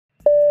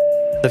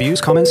The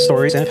views, comments,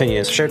 stories, and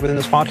opinions shared within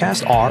this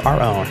podcast are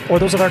our own, or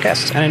those of our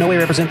guests, and in no way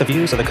represent the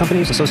views of the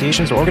companies,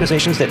 associations, or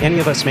organizations that any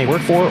of us may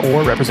work for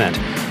or represent.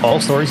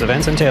 All stories,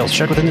 events, and tales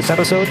shared within this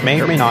episode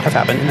may or may not have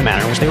happened in the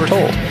manner in which they were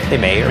told. They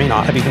may or may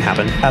not have even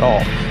happened at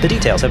all. The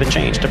details have been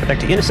changed to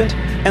protect the innocent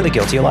and the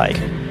guilty alike.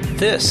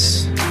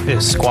 This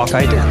is Squawk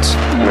Ident.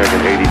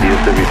 American 80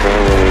 DSW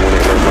turn,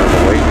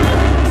 runway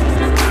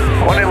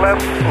 18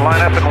 left,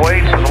 line up and wait.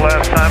 18 left, line up and wait for the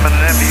last time in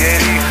an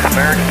MD-80,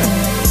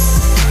 American.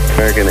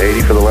 American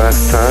 80 for the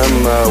last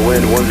time,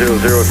 wind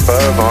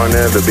 1005,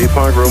 RNAV to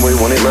B-Park, runway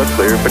 18 left,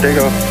 clear for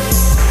takeoff.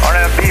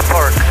 RNAV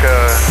B-Park,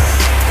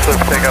 clear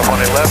for takeoff,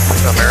 18 left,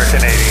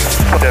 American 80,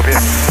 W.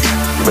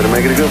 Better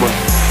make it a good one.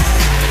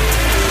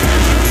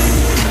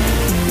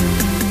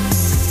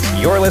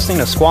 You're listening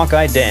to Squawk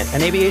Ident,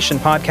 an aviation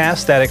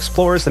podcast that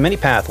explores the many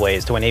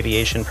pathways to an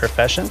aviation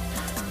profession,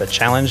 the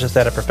challenges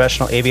that a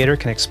professional aviator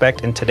can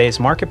expect in today's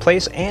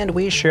marketplace, and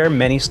we share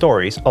many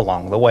stories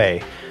along the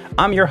way.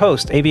 I'm your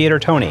host, Aviator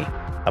Tony,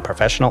 a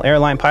professional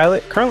airline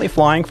pilot currently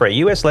flying for a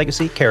U.S.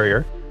 legacy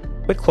carrier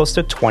with close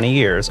to 20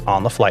 years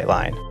on the flight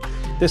line.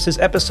 This is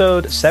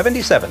episode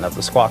 77 of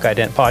the Squawk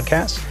Ident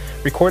podcast,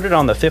 recorded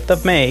on the 5th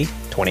of May,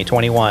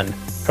 2021,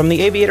 from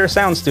the Aviator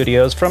Sound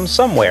Studios from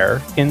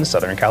somewhere in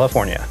Southern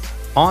California.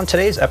 On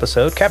today's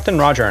episode, Captain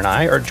Roger and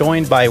I are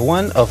joined by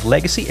one of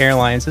Legacy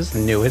Airlines'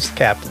 newest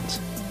captains.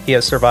 He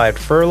has survived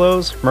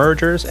furloughs,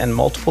 mergers, and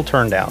multiple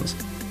turndowns.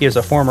 He is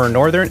a former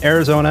Northern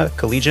Arizona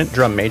collegiate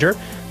drum major,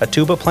 a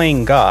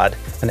tuba-playing god,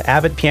 an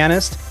avid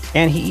pianist,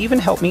 and he even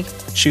helped me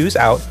choose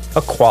out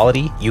a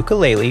quality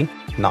ukulele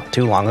not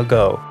too long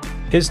ago.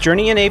 His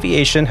journey in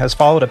aviation has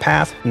followed a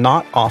path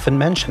not often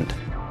mentioned.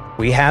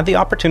 We had the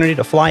opportunity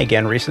to fly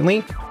again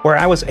recently, where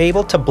I was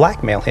able to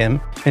blackmail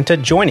him into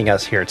joining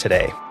us here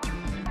today.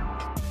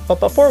 But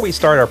before we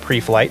start our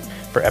pre-flight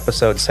for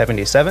episode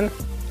 77,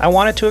 I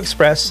wanted to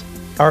express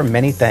our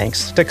many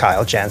thanks to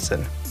Kyle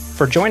Jansen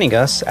for joining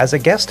us as a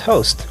guest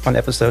host on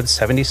episode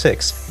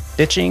 76,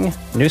 Ditching,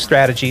 New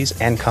Strategies,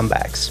 and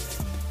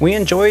Comebacks. We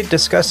enjoyed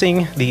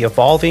discussing the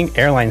evolving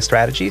airline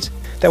strategies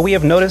that we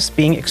have noticed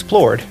being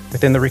explored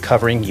within the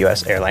recovering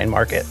U.S. airline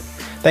market.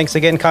 Thanks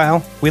again,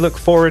 Kyle. We look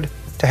forward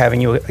to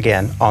having you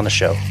again on the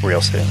show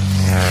real soon.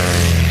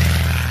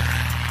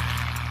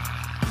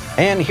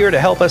 And here to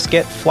help us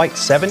get Flight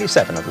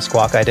 77 of the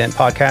Squawk Ident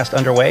podcast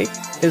underway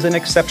is an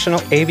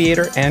exceptional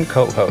aviator and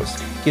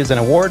co-host. He is an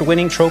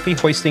award-winning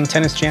trophy-hoisting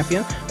tennis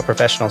champion, a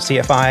professional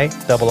CFI,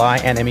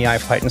 II, and MEI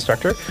flight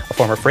instructor, a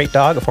former freight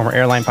dog, a former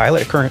airline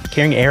pilot, a current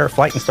King Air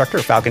flight instructor,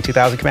 a Falcon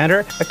 2000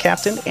 commander, a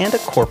captain, and a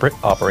corporate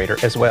operator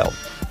as well.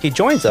 He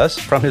joins us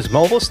from his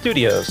mobile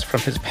studios from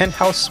his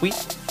penthouse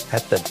suite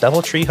at the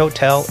DoubleTree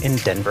Hotel in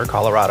Denver,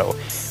 Colorado,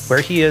 where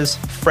he is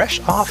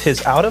fresh off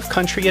his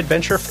out-of-country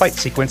adventure flight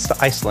sequence to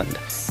Iceland.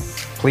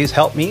 Please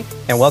help me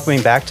in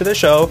welcoming back to the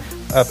show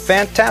a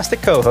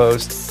fantastic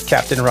co-host,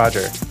 Captain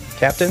Roger.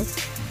 Captain,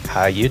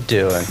 how you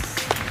doing?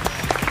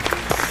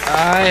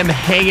 I'm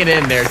hanging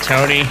in there,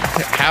 Tony.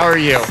 How are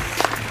you?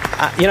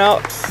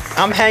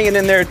 I'm hanging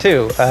in there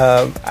too.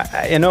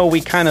 I know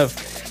we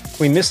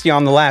missed you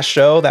on the last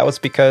show. That was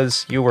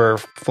because you were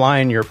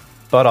flying your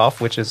butt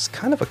off, which is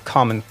kind of a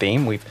common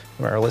theme.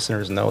 Our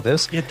listeners know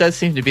this. It does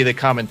seem to be the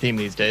common theme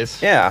these days.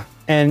 Yeah,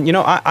 and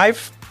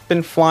I've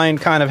been flying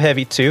kind of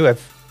heavy too.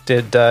 I've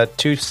did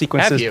 2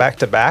 sequences back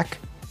to back,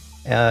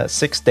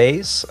 6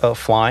 days of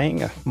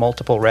flying,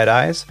 multiple red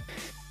eyes.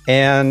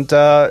 And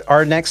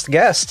our next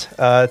guest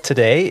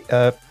today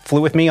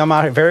flew with me on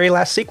my very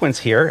last sequence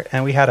here,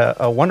 and we had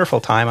a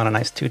wonderful time on a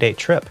nice 2-day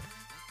trip.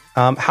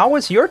 How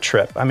was your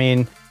trip? I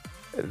mean,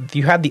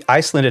 you had the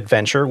Iceland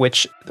adventure,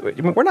 which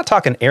we're not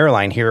talking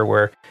airline here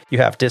where you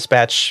have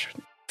dispatch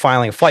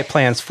filing flight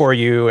plans for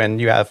you and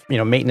you have,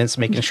 maintenance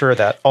making sure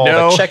that all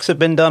the checks have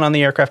been done on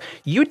the aircraft.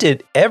 You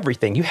did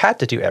everything. You had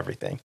to do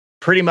everything.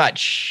 Pretty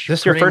much. Is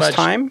this your first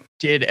time?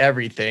 Did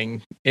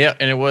everything. Yeah,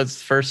 and it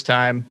was first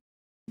time.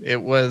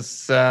 It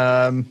was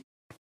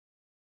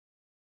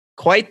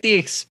quite the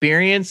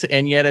experience,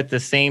 and yet at the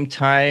same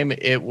time,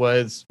 it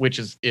was, which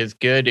is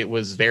good, it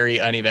was very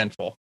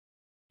uneventful.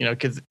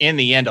 Because in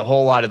the end, a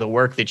whole lot of the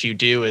work that you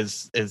do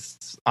is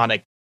on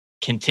a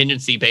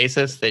contingency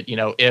basis that,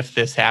 if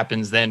this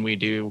happens, then we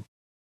do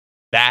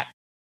that.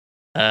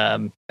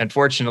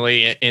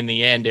 Unfortunately, in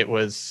the end, it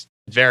was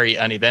very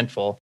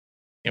uneventful.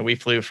 We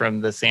flew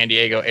from the San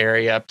Diego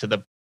area up to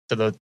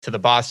the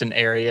Boston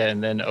area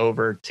and then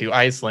over to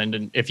Iceland.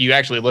 And if you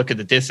actually look at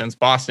the distance,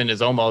 Boston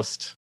is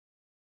almost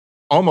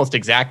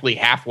exactly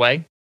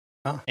halfway.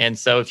 Oh. And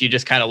so if you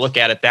just kind of look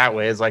at it that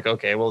way, it's like,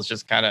 okay, well, it's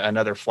just kind of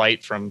another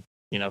flight from,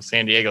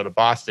 San Diego to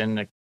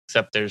Boston,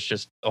 except there's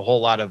just a whole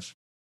lot of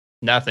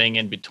nothing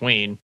in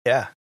between.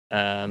 Yeah.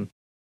 Although,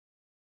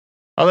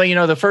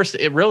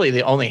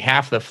 the only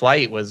half the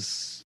flight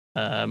was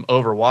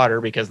over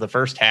water, because the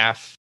first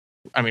half,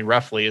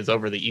 roughly is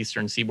over the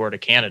eastern seaboard of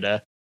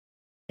Canada.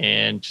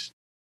 And,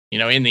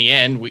 in the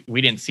end, we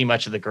didn't see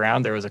much of the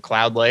ground. There was a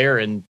cloud layer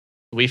and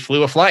we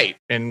flew a flight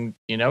and,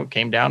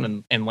 came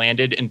down and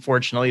landed.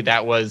 Unfortunately,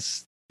 that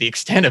was the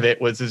extent of it.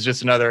 Was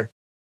just another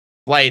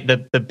flight,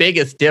 the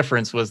biggest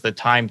difference was the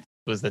time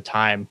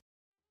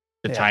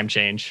time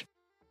change.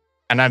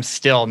 And I'm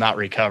still not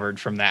recovered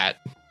from that.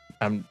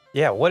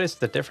 What is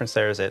the difference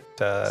there? Is it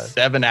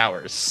 7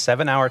 hours?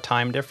 7 hour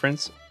time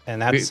difference?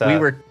 And that's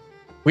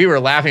we were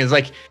laughing. It's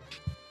like,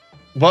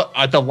 well,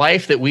 the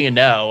life that we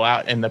know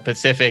out in the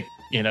Pacific,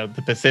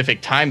 the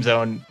Pacific time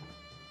zone,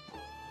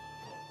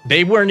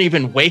 they weren't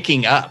even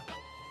waking up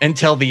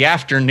until the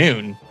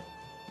afternoon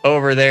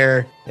over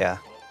there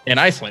in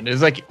Iceland. It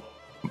was like,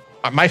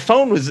 my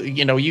phone was,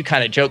 you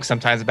kind of joke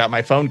sometimes about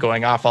my phone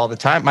going off all the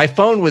time. My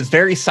phone was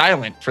very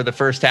silent for the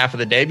first half of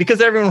the day because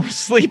everyone was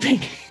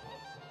sleeping.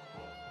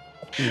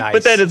 Nice.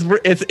 But then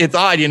it's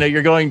odd,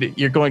 you're going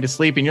to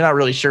sleep and you're not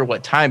really sure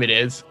what time it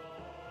is.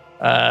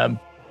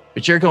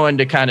 But you're going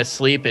to kind of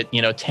sleep at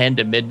 10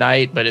 to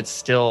midnight, but it's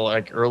still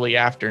like early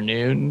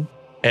afternoon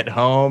at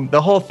home.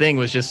 The whole thing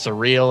was just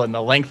surreal, and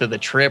the length of the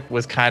trip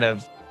was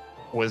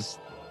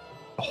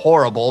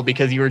horrible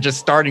because you were just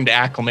starting to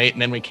acclimate,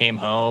 and then we came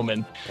home,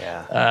 and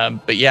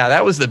but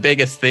that was the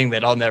biggest thing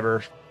that I'll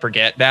never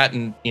forget. That,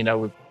 and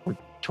we're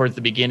towards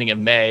the beginning of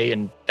May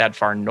and that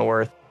far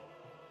north,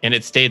 and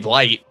it stayed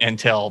light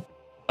until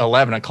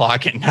 11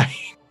 o'clock at night.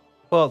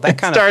 Well, that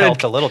kind of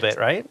helped a little bit,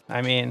 right?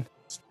 I mean,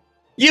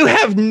 you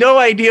have no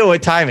idea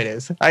what time it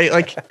is.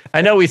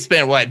 I know we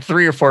spent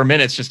 3 or 4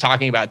 minutes just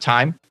talking about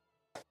time,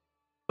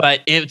 but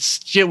it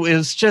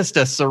was just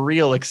a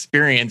surreal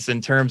experience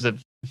in terms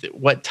of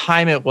what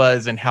time it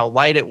was and how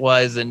light it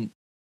was, and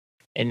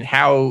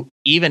how,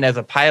 even as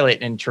a pilot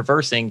and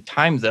traversing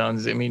time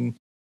zones, I mean,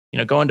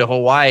 going to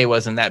Hawaii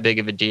wasn't that big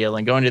of a deal,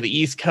 and going to the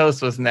East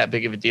Coast wasn't that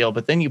big of a deal.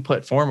 But then you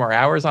put 4 more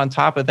hours on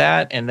top of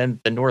that, and then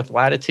the north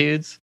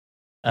latitudes.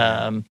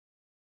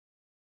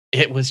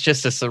 It was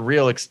just a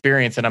surreal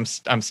experience, and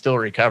I'm still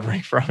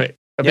recovering from it.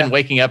 I've been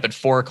waking up at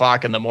 4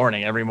 o'clock in the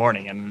morning every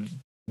morning, and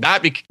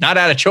not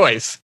out of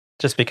choice.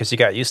 Just because you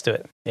got used to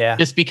it. Yeah.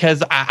 Just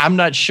because I'm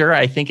not sure.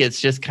 I think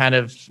it's just kind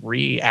of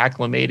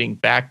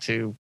reacclimating back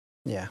to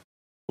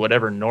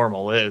whatever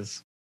normal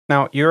is.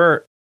 Now,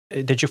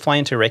 did you fly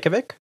into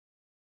Reykjavik?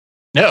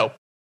 No.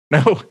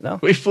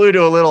 We flew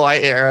to a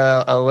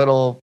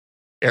little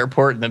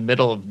airport in the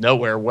middle of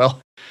nowhere.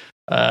 Well,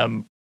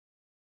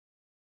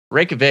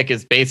 Reykjavik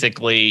is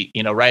basically,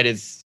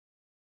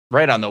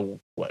 right on the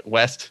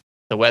west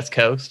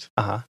coast.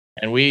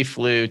 And we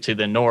flew to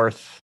the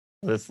north,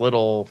 this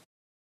little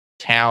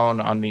town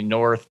on the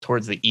north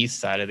towards the east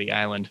side of the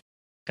island,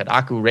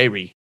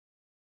 Kadakureri.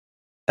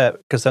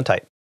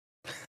 Gesundheit.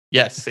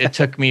 Yes, it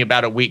took me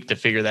about a week to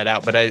figure that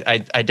out, but I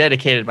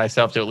dedicated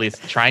myself to at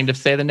least trying to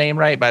say the name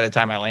right by the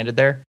time I landed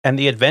there. And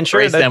the adventure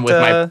Graced them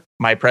with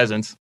my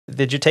presence.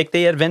 Did you take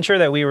the adventure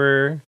that we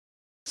were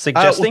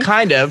suggesting? Well,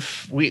 kind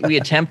of. We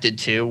attempted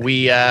to.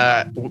 We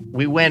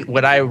went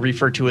what I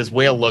refer to as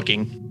whale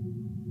looking,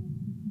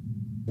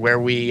 where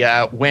we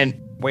went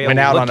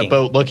out on a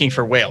boat looking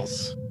for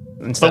whales.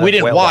 But we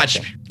didn't watch.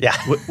 Watching. Yeah.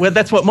 Well,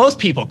 that's what most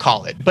people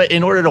call it. But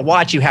in order to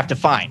watch, you have to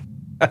find.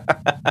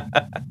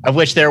 Of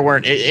which there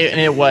weren't.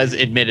 It was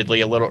admittedly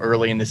a little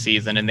early in the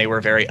season, and they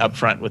were very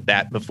upfront with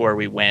that before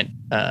we went.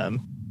 And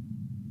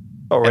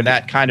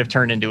that kind of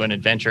turned into an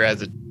adventure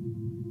in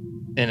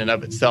and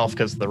of itself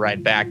because of the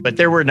ride back. But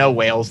there were no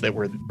whales that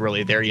were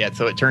really there yet,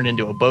 so it turned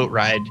into a boat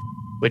ride,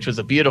 which was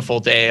a beautiful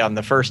day on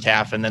the first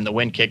half, and then the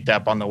wind kicked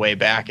up on the way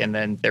back, and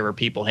then there were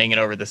people hanging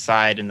over the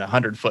side in the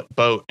 100-foot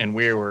boat, and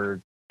we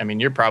were. I mean,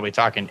 you're probably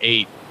talking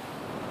 8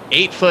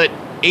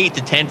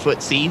 to 10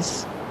 foot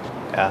seas.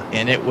 Yeah.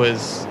 And it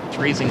was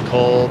freezing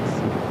cold.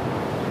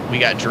 We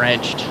got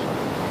drenched.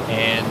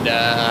 And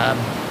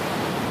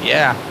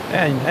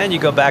And you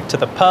go back to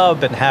the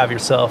pub and have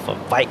yourself a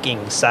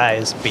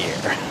Viking-sized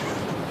beer.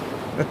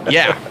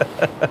 Yeah.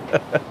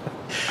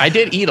 I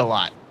did eat a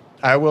lot.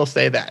 I will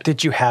say that.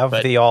 Did you have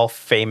the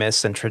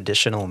all-famous and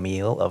traditional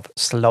meal of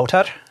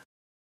slaughter?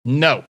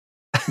 No.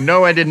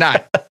 No, I did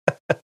not.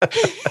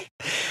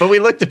 But we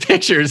looked at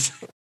pictures.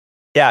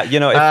 Yeah,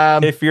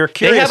 if you're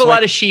curious, they have a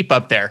lot of sheep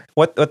up there.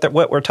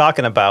 What we're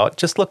talking about?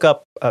 Just look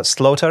up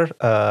slaughter,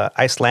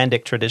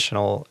 Icelandic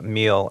traditional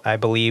meal. I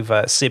believe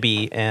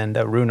Sibi and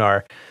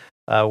Runar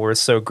were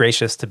so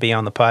gracious to be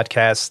on the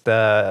podcast.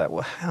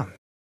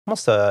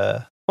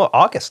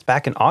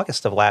 Back in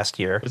August of last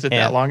year. Was it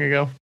that long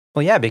ago?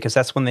 Well, yeah, because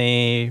that's when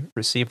they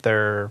received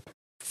their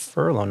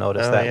furlough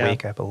notice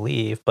week, I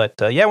believe. But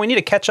we need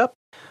to catch up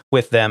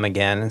with them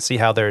again and see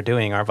how they're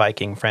doing, our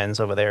Viking friends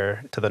over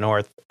there to the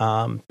north.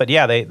 But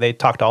yeah, they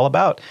talked all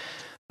about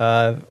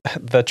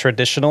the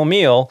traditional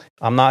meal.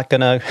 I'm not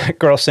going to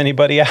gross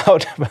anybody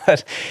out,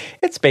 but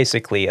it's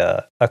basically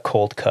a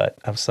cold cut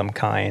of some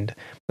kind.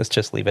 Let's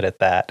just leave it at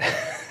that.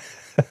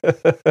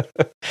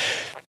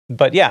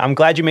 But yeah, I'm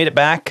glad you made it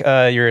back.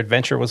 Your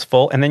adventure was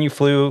full. And then you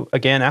flew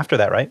again after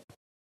that, right?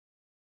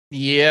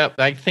 Yeah,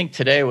 I think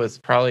today was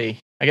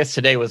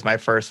today was my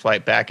first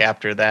flight back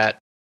after that.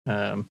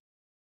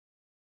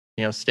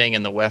 Staying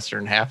in the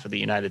western half of the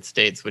United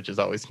States, which is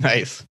always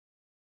nice.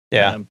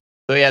 Yeah. So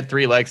we had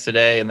 3 legs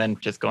today and then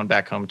just going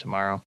back home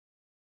tomorrow.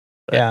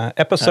 Yeah,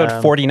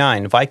 episode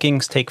 49,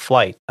 Vikings Take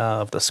Flight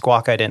of the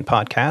Squawk Ident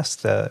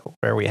podcast,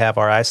 where we have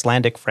our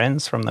Icelandic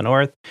friends from the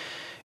north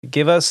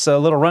give us a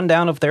little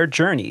rundown of their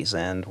journeys,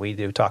 and we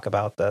do talk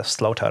about the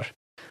slaughter,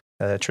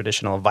 the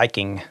traditional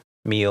Viking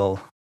meal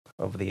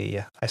of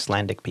the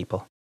Icelandic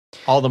people.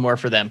 All the more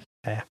for them.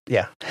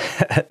 Yeah.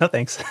 No,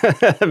 thanks.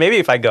 Maybe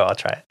if I go, I'll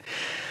try it.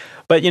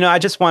 But, I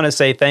just want to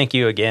say thank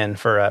you again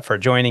for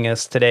joining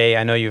us today.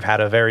 I know you've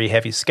had a very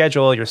heavy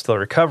schedule. You're still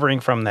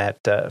recovering from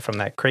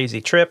that crazy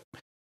trip.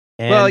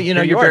 And well,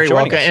 you're very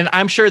welcome. And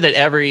I'm sure that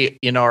every,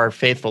 our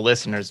faithful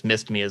listeners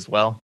missed me as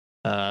well.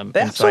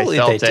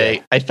 Absolutely, so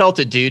I felt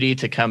a duty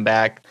to come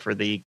back for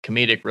the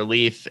comedic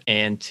relief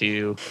and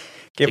to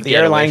give the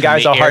airline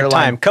guys a hard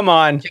time. Come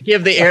on. To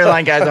give the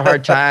airline guys a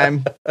hard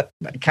time.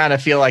 I kind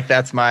of feel like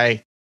that's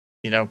my,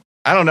 I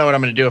don't know what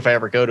I'm going to do if I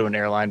ever go to an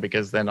airline,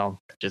 because then I'll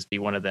just be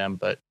one of them.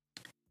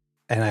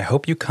 And I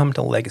hope you come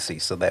to Legacy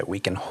so that we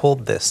can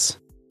hold this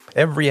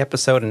every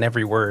episode and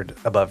every word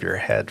above your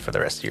head for the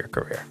rest of your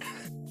career.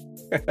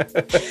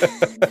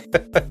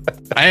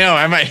 I know.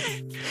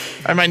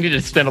 I might need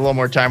to spend a little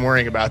more time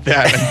worrying about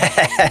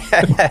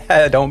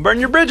that. Don't burn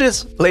your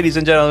bridges, ladies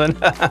and gentlemen.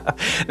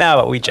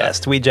 No, we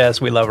jest. We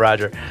love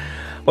Roger.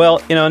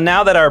 Well,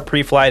 now that our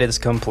pre-flight is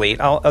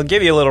complete, I'll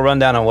give you a little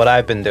rundown on what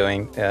I've been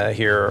doing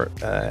here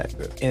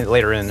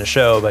later in the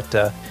show.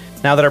 But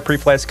now that our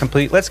pre-flight is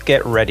complete, let's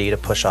get ready to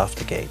push off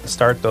the gate and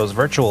start those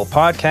virtual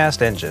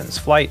podcast engines.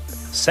 Flight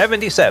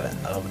 77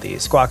 of the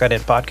Squawk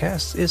Ident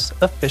podcast is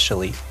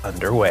officially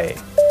underway.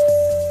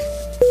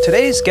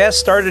 Today's guest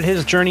started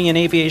his journey in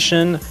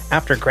aviation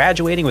after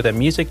graduating with a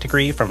music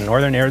degree from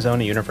Northern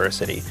Arizona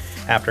University.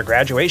 After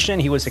graduation,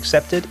 he was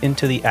accepted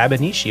into the Ab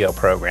Initio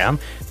program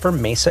for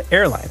Mesa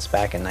Airlines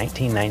back in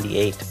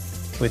 1998.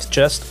 With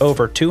just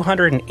over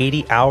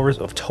 280 hours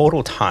of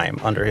total time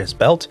under his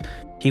belt,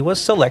 he was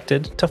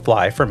selected to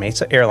fly for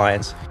Mesa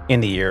Airlines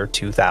in the year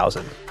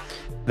 2000.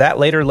 That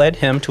later led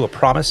him to a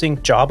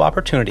promising job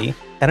opportunity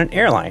at an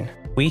airline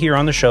we hear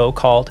on the show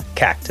called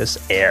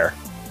Cactus Air.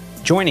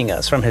 Joining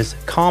us from his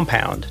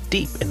compound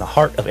deep in the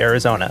heart of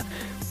Arizona,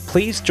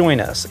 please join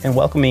us in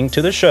welcoming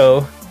to the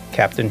show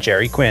Captain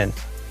Jerry Quinn.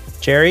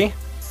 Jerry,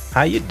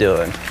 how you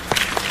doing?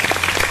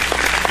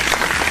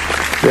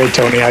 Great,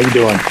 Tony. How you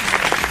doing?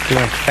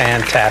 Doing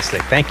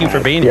fantastic. Thank you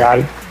for being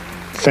here.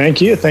 Thank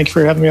you. Thank you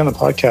for having me on the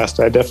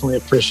podcast. I definitely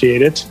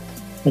appreciate it.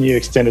 When you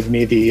extended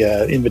me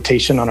the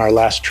invitation on our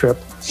last trip.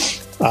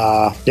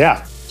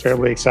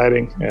 Terribly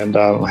exciting, and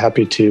I'm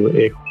happy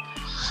to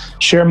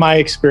share my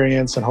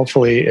experience, and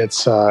hopefully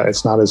it's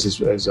not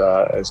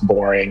as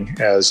boring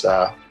as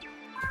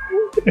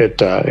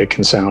it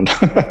can sound.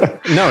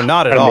 No,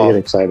 not at all. Make it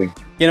exciting.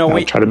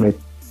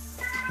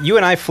 You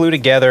and I flew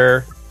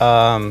together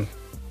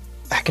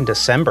back in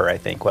December, I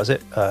think, was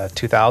it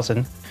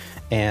 2000?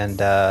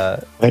 And I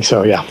think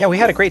so, yeah. Yeah, we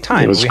had a great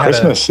time. It was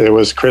Christmas. It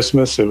was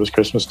Christmas. It was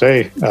Christmas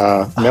Day.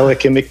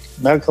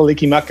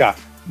 Melikalikimaka,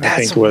 I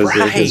think, was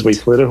as we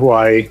flew to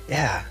Hawaii.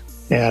 Yeah.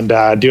 And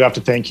I do have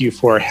to thank you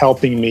for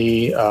helping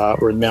me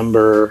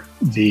remember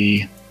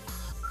the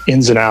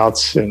ins and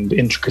outs and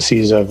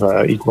intricacies of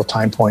Equal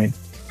Time Point.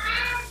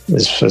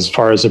 As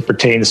far as it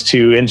pertains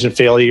to engine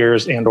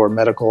failures and or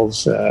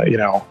medicals,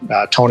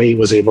 Tony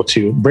was able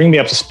to bring me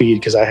up to speed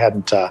because I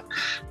hadn't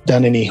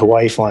done any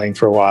Hawaii flying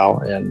for a while.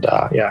 And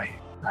I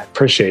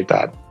appreciate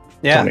that.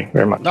 Yeah, Tony,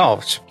 very much. No,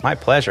 it's my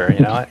pleasure.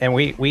 And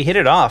we hit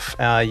it off.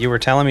 You were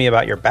telling me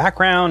about your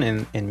background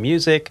in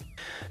music.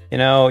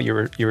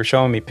 You were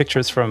showing me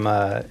pictures from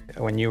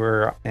when you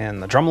were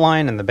in the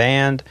drumline and the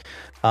band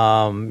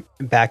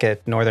back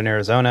at Northern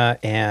Arizona.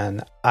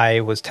 And I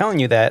was telling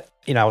you that,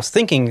 I was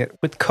thinking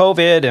with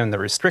COVID and the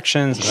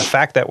restrictions and the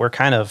fact that we're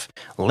kind of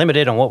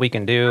limited on what we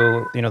can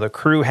do, the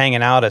crew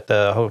hanging out at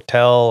the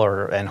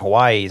hotel in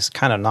Hawaii is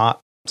kind of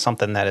not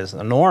something that is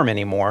a norm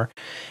anymore.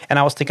 And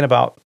I was thinking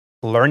about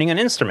learning an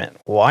instrument.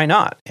 Why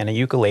not? And a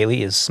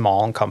ukulele is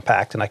small and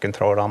compact, and I can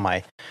throw it on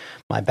my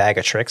bag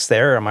of tricks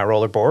there on my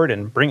rollerboard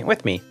and bring it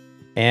with me.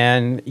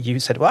 And you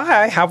said, well,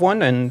 I have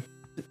one. And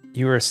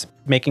you were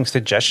making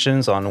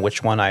suggestions on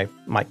which one I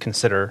might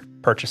consider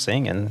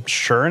purchasing. And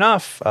sure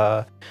enough,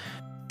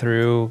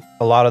 through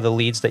a lot of the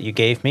leads that you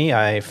gave me,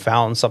 I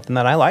found something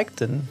that I liked.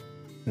 And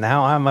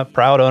now I'm a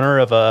proud owner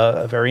of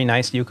a very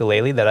nice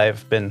ukulele that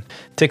I've been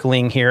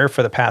tickling here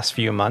for the past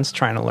few months,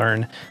 trying to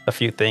learn a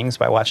few things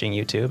by watching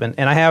YouTube.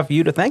 And I have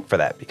you to thank for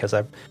that, because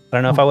I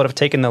don't know if I would have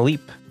taken the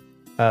leap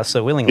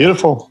so willingly.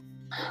 Beautiful.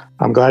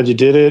 I'm glad you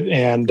did it.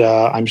 And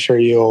I'm sure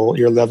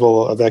your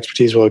level of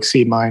expertise will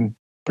exceed mine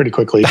pretty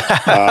quickly.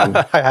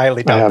 I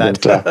highly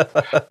doubt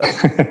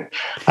that.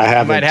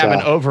 I might have an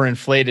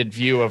overinflated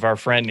view of our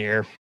friend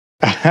here.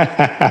 We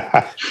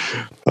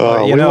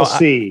will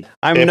see.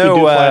 If we do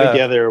fly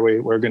together,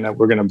 we're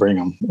gonna bring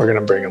them. We're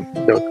gonna bring them.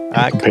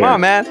 Come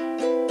on, man.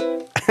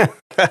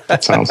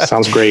 That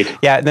sounds great.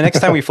 Yeah, the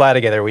next time we fly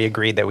together, we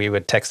agreed that we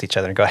would text each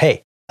other and go,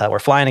 "Hey, we're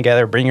flying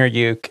together. Bring your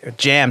uke.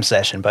 Jam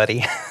session,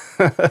 buddy."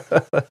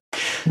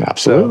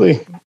 Absolutely.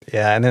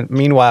 Yeah, and then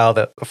meanwhile,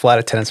 the flight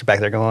attendants are back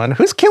there going,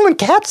 "Who's killing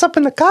cats up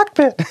in the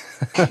cockpit?"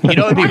 You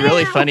know, it'd be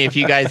really funny if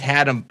you guys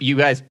had them. You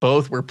guys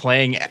both were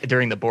playing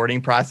during the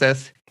boarding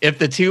process. If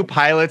the two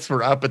pilots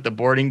were up at the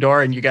boarding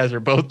door and you guys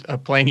are both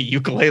playing a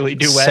ukulele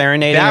duet,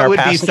 serenading that our would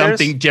passengers? be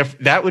something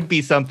different. That would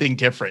be something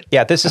different.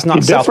 Yeah, this is not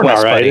Be different, Southwest,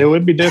 all right. buddy. It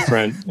would be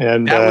different,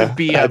 and That would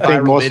be a I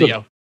think viral most of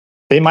video.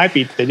 they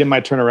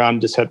might turn around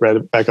and just head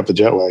right back up the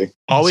jetway.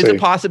 Always a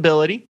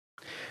possibility.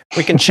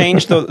 We can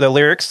change the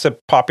lyrics to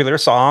popular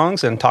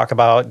songs and talk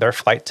about their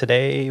flight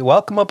today.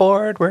 Welcome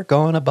aboard. We're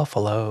going to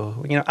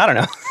Buffalo. You know, I don't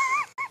know.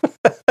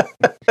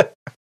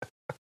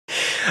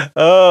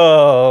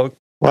 Oh,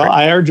 Well,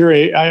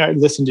 I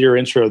listened to your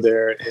intro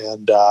there,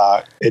 and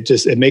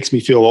it makes me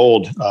feel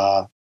old.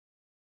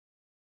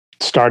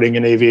 Starting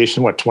in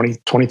aviation,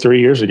 23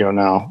 years ago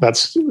now.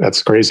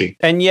 That's crazy.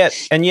 and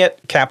yet,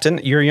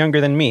 Captain, you're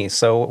younger than me.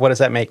 So what does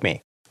that make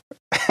me?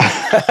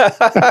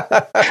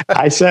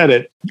 I said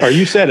it, or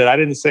you said it. I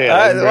didn't say it.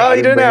 Well,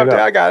 you didn't have bring it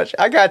to. up.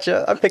 I got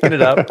you. I'm picking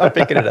it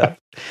up.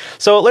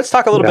 So let's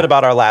talk a little bit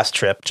about our last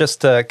trip,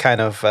 just to kind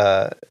of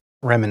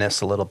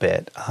reminisce a little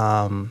bit.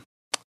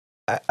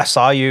 I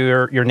saw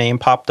your name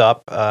popped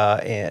up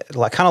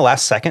like kind of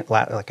last second,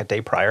 like a day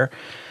prior.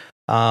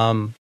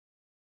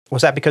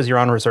 Was that because you're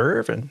on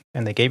reserve and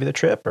they gave you the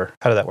trip, or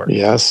how did that work?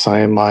 Yes,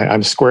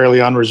 I'm squarely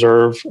on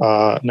reserve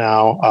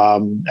now.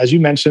 As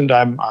you mentioned,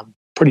 I'm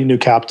pretty new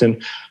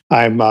captain.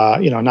 I'm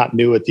not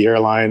new at the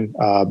airline.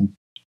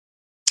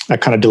 I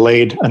kind of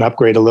delayed an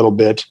upgrade a little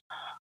bit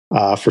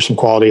for some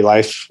quality of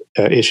life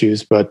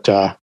issues, but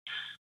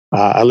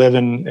I live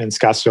in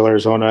Scottsdale,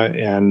 Arizona,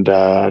 and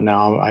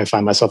now I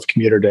find myself a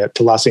commuter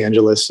to Los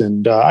Angeles.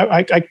 And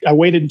I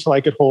waited until I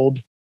could hold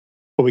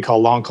what we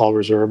call long call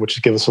reserve, which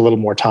is give us a little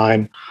more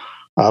time,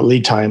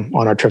 lead time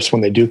on our trips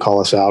when they do call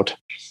us out.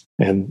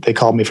 And they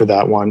called me for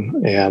that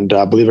one. And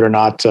believe it or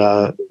not,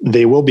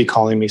 they will be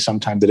calling me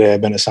sometime today.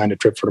 I've been assigned a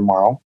trip for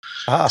tomorrow.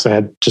 So I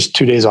had just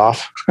 2 days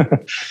off.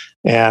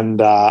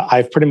 And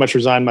I've pretty much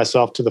resigned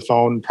myself to the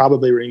phone,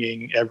 probably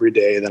ringing every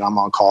day that I'm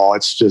on call.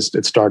 It's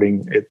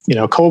starting.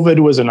 COVID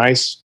was a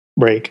nice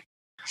break.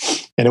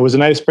 And it was a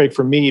nice break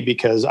for me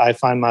because I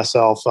find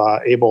myself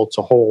able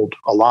to hold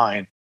a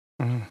line,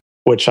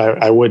 which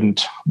I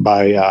wouldn't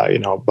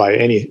by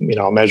any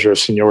measure of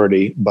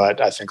seniority.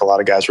 But I think a lot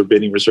of guys were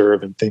bidding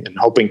reserve and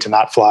hoping to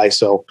not fly.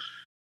 So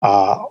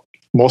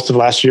most of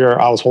last year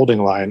I was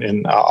holding line,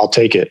 and I'll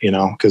take it,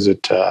 because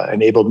it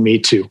enabled me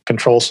to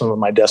control some of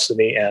my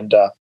destiny and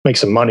make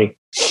some money.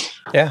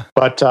 Yeah.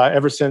 But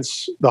ever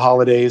since the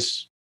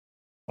holidays,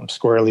 I'm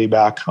squarely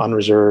back on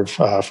reserve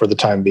for the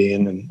time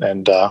being,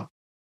 and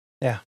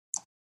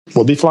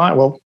we'll be flying.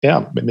 Well,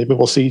 yeah, maybe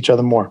we'll see each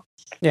other more.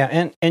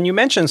 Yeah, and you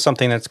mentioned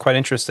something that's quite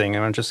interesting.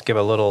 And I'll just give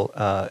a little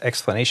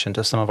explanation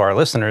to some of our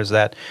listeners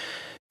that,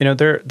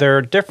 there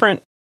are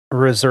different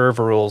reserve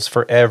rules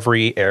for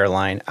every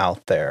airline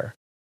out there.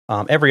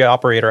 Every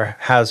operator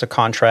has a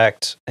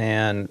contract,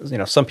 and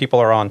some people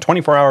are on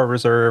 24-hour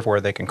reserve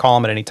where they can call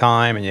them at any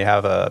time, and you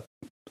have a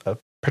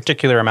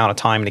particular amount of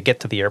time to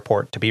get to the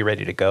airport to be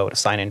ready to go to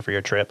sign in for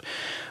your trip.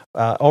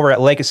 Over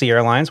at Legacy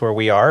Airlines, where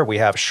we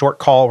have short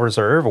call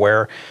reserve,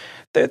 where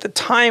the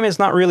time is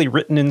not really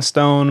written in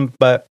stone,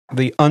 but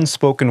the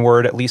unspoken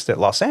word, at least at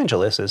Los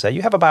Angeles, is that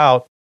you have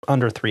about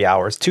under 3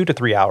 hours, 2 to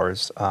 3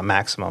 hours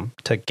maximum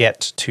to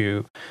get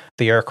to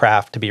the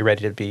aircraft to be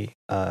ready to be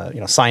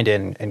signed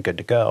in and good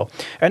to go.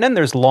 And then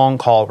there's long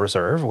call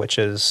reserve, which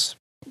is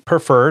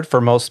preferred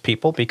for most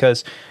people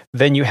because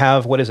then you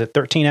have,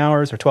 13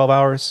 hours or 12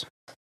 hours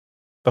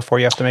before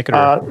you have to make it?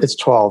 It's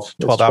 12.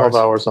 12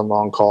 hours on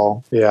long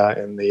call. Yeah,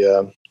 and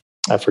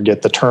I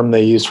forget the term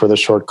they use for the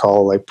short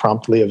call, like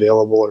promptly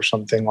available or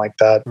something like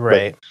that.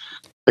 Right. But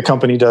the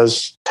company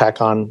does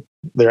tack on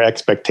their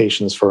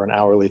expectations for an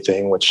hourly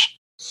thing, which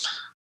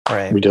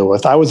we deal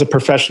with. I was a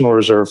professional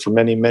reserve for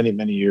many, many,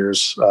 many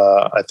years.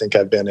 I think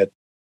I've been at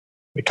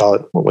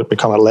what we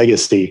call it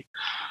Legacy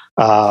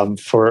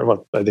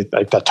for I think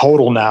like the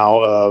total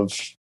now of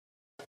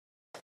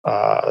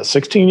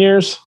 16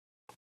 years,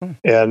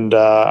 and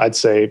I'd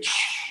say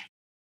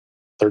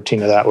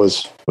 13 of that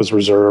was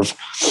reserve.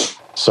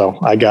 So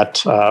I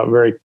got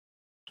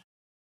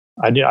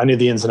I knew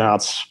the ins and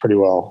outs pretty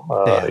well,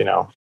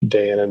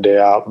 day in and day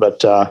out. But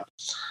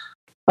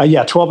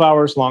 12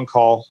 hours long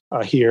call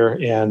here.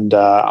 And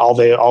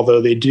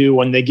although they do,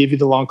 when they give you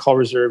the long call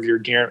reserve, your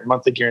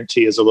monthly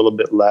guarantee is a little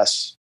bit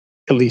less,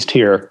 at least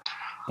here,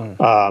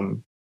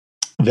 than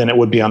it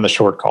would be on the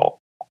short call.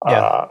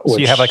 Yeah. So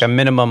you have like a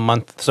minimum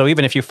month. So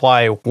even if you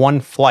fly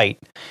one flight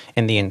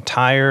in the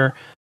entire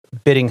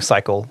bidding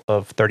cycle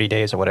of 30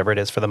 days or whatever it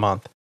is for the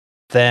month,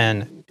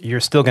 then you're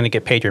still going to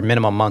get paid your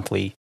minimum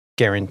monthly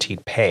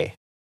guaranteed pay.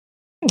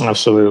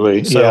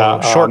 Absolutely.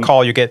 So short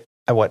call, you get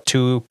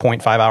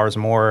 2.5 hours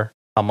more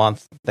a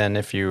month than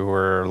if you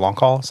were long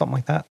call, something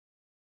like that?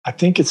 I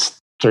think it's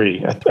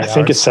 3. I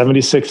think it's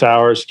 76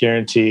 hours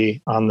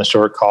guarantee on the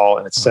short call,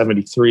 and it's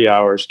 73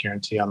 hours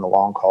guarantee on the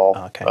long call.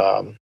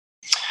 Okay.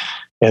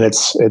 And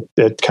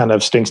it kind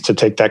of stinks to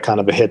take that kind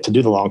of a hit to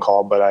do the long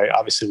haul. But I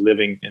obviously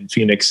living in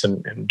Phoenix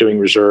and doing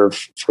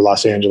reserve for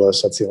Los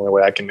Angeles, that's the only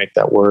way I can make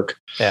that work.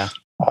 Yeah.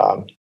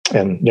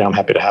 And I'm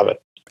happy to have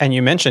it. And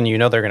you mentioned,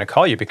 they're going to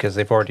call you because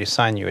they've already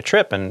signed you a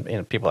trip. And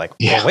people are like,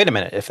 well, wait a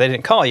minute. If they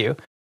didn't call you,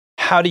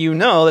 how do you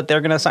know that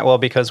they're going to sign? Well,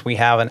 because we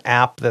have an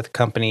app that the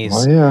companies,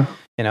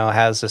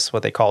 has this,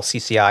 what they call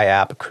CCI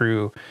app,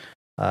 crew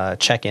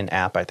check-in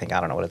app. I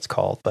don't know what it's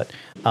called, but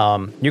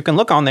you can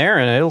look on there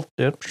and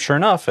sure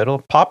enough, it'll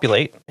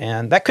populate.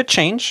 And that could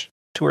change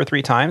 2 or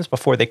 3 times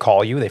before they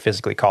call you. They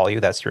physically call you.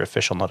 That's your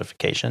official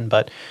notification.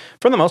 But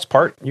for the most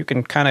part, you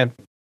can kind of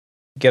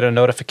get a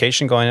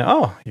notification going,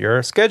 oh,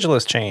 your schedule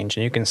has changed.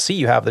 And you can see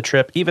you have the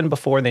trip even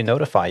before they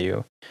notify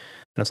you.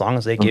 And as long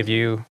as they give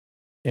you,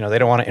 they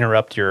don't want to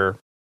interrupt your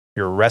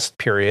rest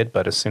period,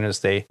 but as soon as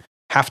they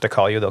have to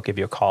call you, they'll give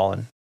you a call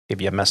and give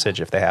you a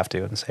message if they have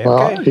to and say,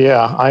 okay.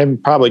 Yeah, I'm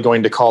probably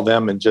going to call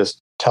them and just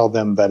tell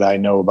them that I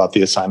know about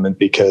the assignment,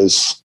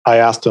 because I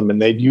asked them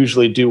and they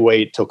usually do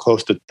wait till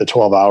close to the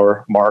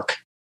 12-hour mark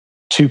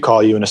to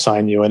call you and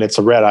assign you. And it's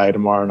a red eye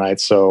tomorrow night.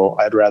 So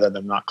I'd rather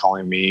them not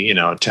calling me,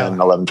 10,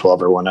 11,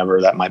 12 or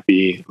whenever that might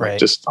be. Right.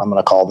 Just, I'm going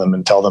to call them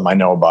and tell them I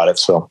know about it.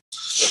 So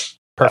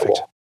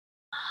perfect.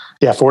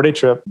 4-day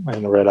trip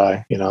and a red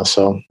eye,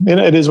 so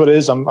it is what it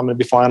is. I'm going to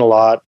be flying a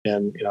lot,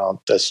 and,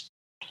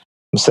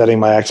 I'm setting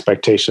my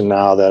expectation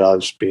now that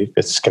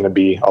it's going to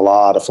be a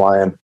lot of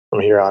flying from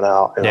here on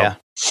out. Yeah.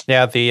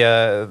 Yeah.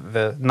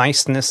 The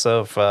niceness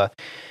of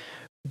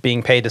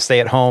being paid to stay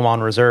at home on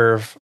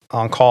reserve,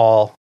 on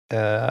call,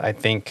 I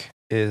think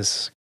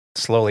is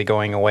slowly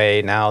going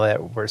away now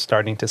that we're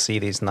starting to see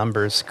these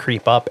numbers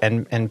creep up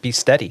and be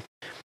steady.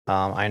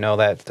 I know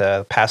that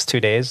the past 2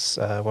 days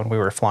when we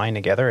were flying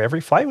together,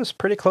 every flight was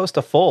pretty close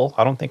to full.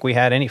 I don't think we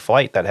had any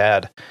flight that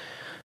had,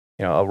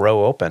 a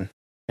row open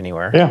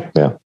anywhere. Yeah.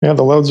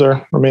 The loads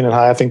are remaining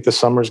high. I think this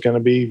summer is going to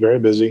be very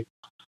busy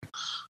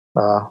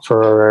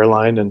for our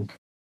airline and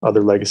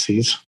other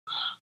legacies,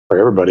 for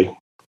everybody,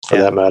 for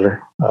that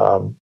matter.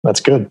 That's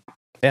good.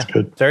 Yeah,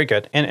 good. Very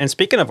good. And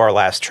speaking of our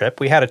last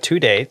trip, we had a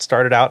 2-day. It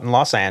started out in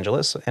Los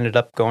Angeles, ended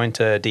up going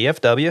to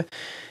DFW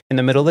in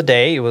the middle of the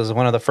day. It was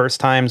one of the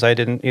first times I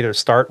didn't either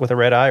start with a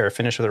red eye or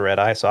finish with a red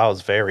eye, so I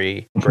was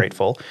very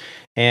grateful.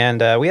 And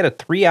we had a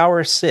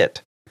 3-hour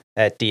sit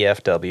at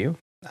DFW.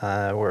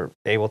 We're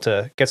able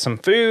to get some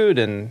food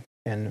and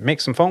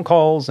make some phone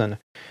calls, and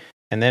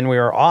then we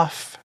were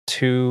off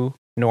to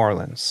New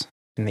Orleans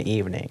in the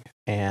evening.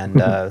 And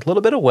a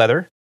little bit of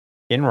weather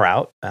en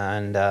route,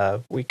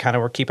 and we kind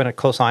of were keeping a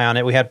close eye on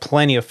it. We had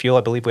plenty of fuel.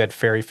 I believe we had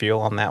ferry fuel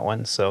on that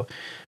one. So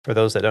for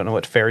those that don't know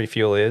what ferry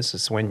fuel is,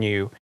 it's when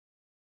you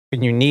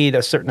need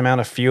a certain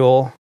amount of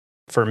fuel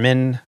for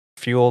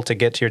fuel to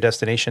get to your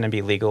destination and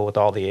be legal with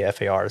all the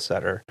FARs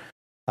that are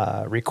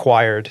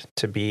required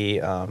to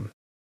be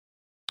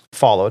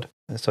followed.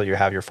 And so you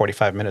have your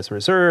 45 minutes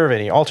reserve,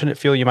 any alternate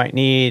fuel you might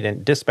need,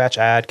 and dispatch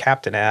add,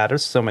 captain add.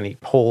 There's so many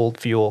hold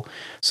fuel,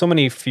 so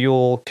many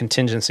fuel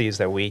contingencies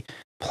that we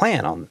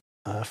plan on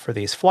for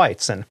these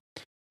flights. And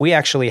we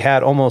actually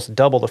had almost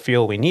double the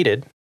fuel we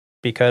needed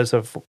because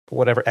of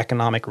whatever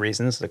economic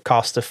reasons. The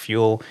cost of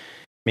fuel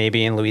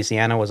maybe in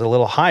Louisiana was a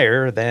little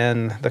higher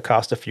than the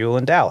cost of fuel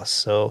in Dallas.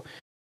 So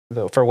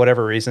for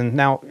whatever reason,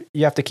 now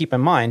you have to keep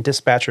in mind,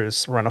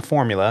 dispatchers run a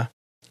formula,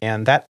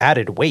 and that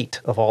added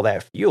weight of all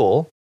that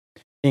fuel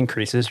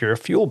increases your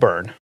fuel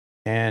burn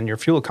and your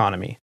fuel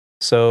economy.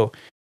 So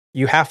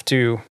you have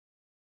to,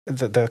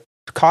 the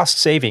cost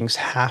savings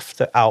have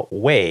to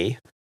outweigh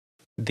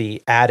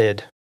the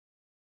added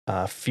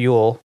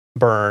fuel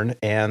burn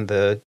and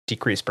the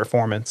decreased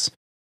performance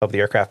of the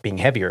aircraft being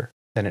heavier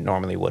than it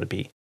normally would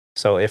be.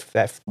 So if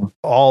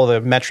all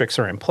the metrics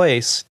are in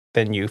place,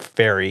 then you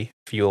ferry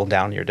fuel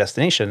down to your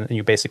destination, and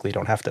you basically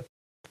don't have to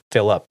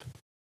fill up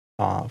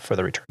for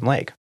the return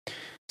leg.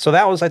 So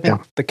that was, I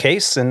think, the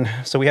case, and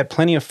so we had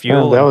plenty of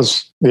fuel. That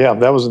was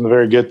a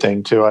very good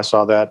thing too. I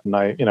saw that,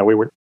 and we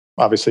would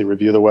obviously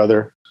review the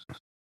weather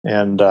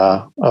and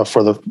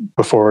before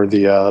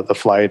the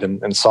flight,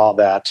 and saw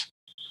that,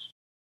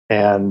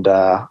 and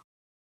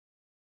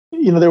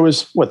there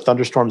was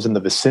thunderstorms in the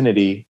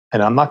vicinity,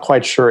 and I'm not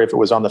quite sure if it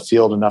was on the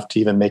field enough to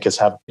even make us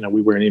have,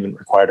 we weren't even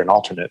required an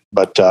alternate,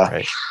 but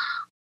right.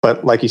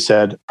 But like you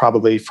said,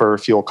 probably for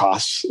fuel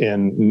costs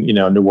in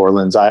New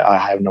Orleans, I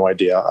have no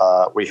idea.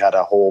 We had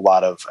a whole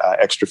lot of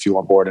extra fuel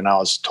on board, and I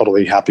was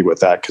totally happy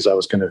with that, because I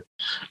was going to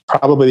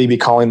probably be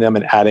calling them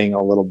and adding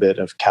a little bit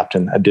of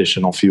captain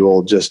additional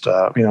fuel, just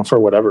for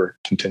whatever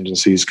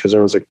contingencies, because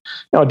there was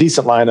a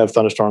decent line of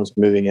thunderstorms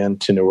moving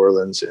into New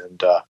Orleans,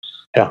 and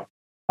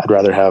I'd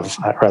rather have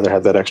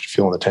that extra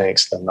fuel in the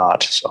tanks than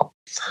not. So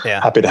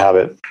happy to have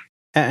it.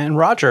 And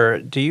Roger,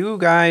 do you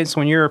guys,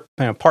 when you're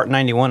Part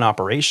 91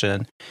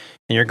 operation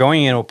and you're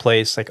going into a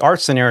place, like our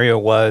scenario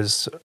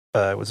was,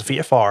 it was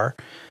VFR,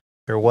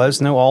 there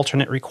was no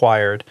alternate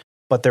required,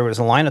 but there was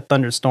a line of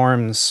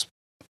thunderstorms,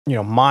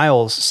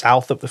 miles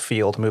south of the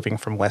field moving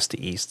from west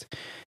to east.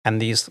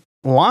 And these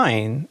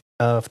line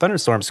of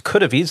thunderstorms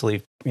could have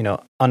easily,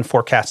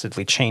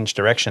 unforecastedly changed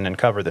direction and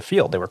cover the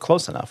field. They were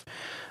close enough.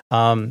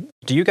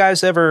 Do you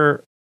guys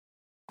ever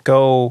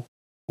go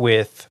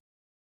with,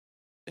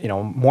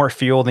 more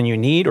fuel than you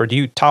need, or do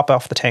you top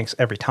off the tanks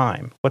every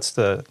time? What's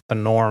the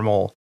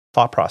normal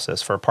thought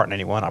process for a Part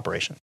 91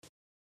 operation?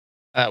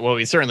 Well,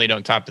 we certainly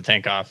don't top the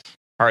tank off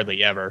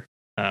hardly ever,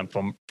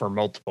 for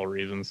multiple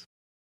reasons.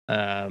 We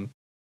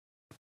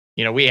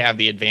have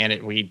the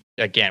advantage. We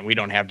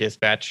don't have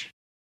dispatch.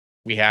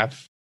 We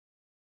have,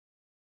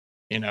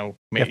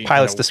 maybe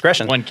pilot's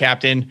discretion. One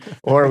captain,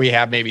 or we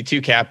have maybe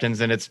two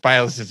captains, and it's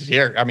pilots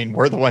here. I mean,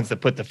 we're the ones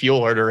that put the fuel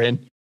order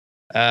in,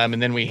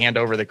 and then we hand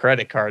over the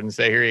credit card and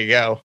say, "Here you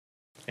go,"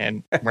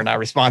 and we're not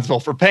responsible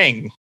for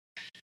paying.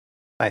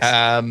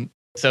 Nice.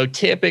 So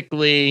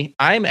typically,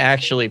 I'm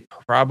actually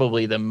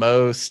probably the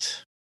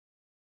most,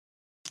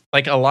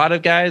 like, a lot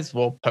of guys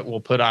will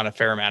put on a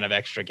fair amount of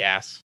extra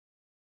gas.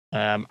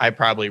 I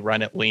probably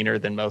run it leaner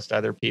than most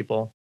other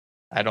people.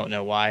 I don't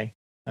know why.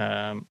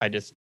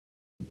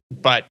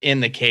 But in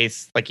the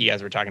case, like you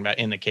guys were talking about,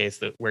 in the case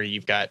that where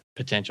you've got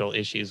potential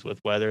issues with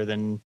weather,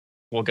 then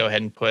we'll go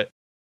ahead and put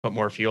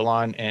more fuel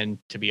on. And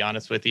to be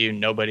honest with you,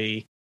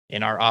 nobody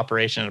in our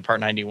operation at Part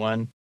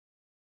 91,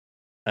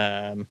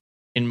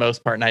 in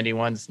most Part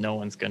 91s, no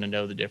one's going to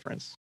know the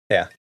difference.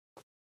 Yeah.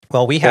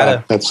 Well, we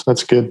had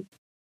that's good.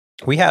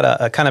 We had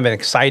a kind of an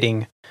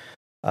exciting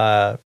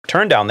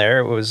turn down there.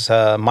 It was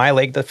my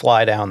leg to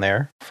fly down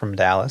there from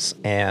Dallas,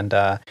 and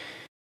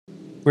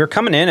we were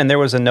coming in, and there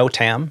was a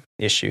NOTAM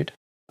issued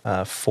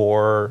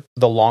for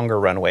the longer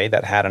runway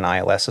that had an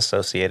ILS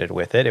associated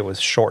with it. It was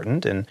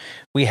shortened, and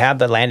we had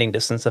the landing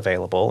distance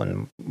available,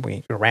 and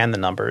we ran the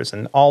numbers.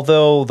 And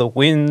although the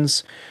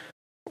winds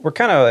were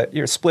kind of,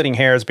 you're splitting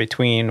hairs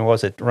between,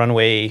 was it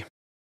runway,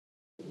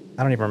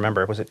 I don't even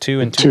remember, was it 2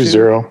 and 2?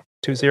 2-0.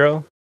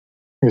 2-0?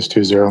 It was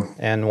 2-0.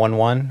 And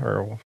 1-1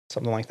 or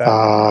something like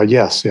that?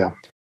 Yes, yeah.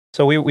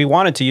 So we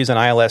wanted to use an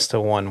ILS to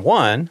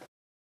 1-1,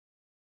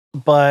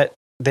 but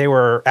they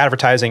were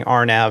advertising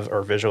RNAV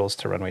or visuals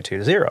to runway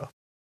 20.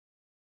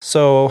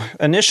 So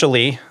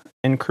initially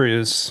in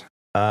cruise,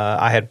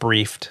 I had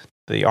briefed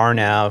the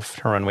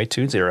RNAV to runway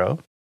 20,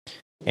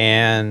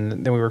 and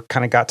then we were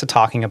kind of got to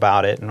talking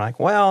about it, and like,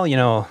 well,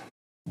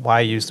 why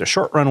use the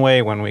short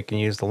runway when we can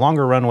use the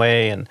longer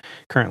runway? And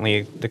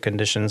currently the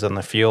conditions on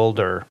the field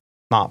are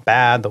not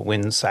bad. The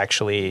winds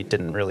actually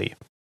didn't really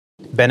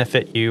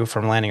benefit you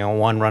from landing on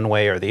one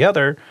runway or the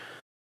other.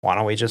 Why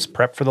don't we just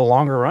prep for the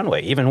longer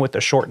runway, even with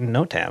the shortened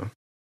NOTAM?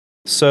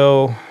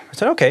 So I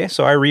said, okay.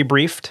 So I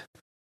rebriefed,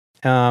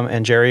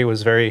 and Jerry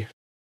was very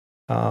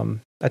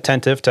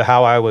attentive to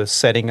how I was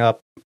setting up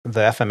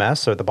the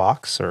FMS or the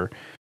box or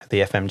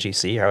the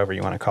FMGC, however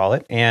you want to call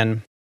it.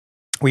 And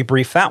we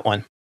briefed that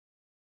one.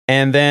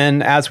 And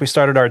then as we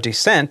started our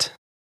descent,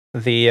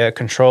 the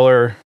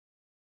controller,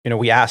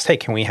 we asked, hey,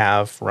 can we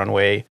have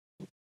runway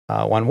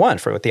 11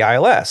 with the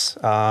ILS?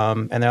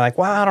 And they're like,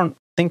 well, I don't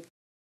think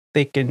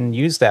they can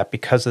use that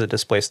because of the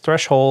displaced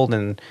threshold.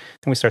 And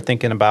then we start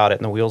thinking about it,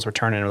 and the wheels were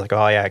turning, and we're like,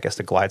 oh yeah, I guess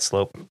the glide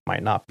slope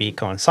might not be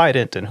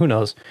coincident, and who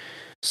knows.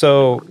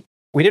 So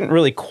we didn't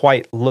really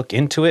quite look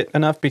into it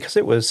enough because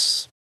it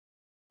was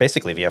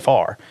basically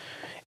VFR.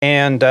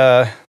 And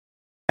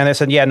they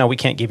said, yeah, no, we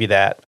can't give you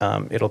that.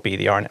 It'll be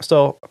the RNAV.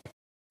 So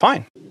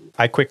fine.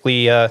 I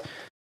quickly, as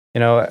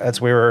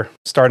we were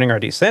starting our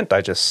descent, I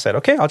just said,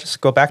 okay, I'll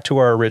just go back to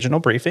our original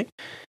briefing.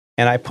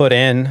 And I put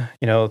in,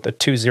 the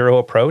 20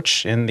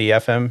 approach in the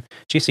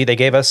FMGC. They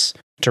gave us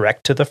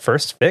direct to the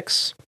first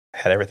fix,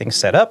 had everything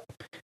set up.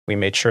 We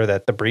made sure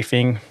that the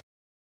briefing,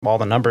 all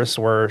the numbers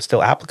were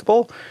still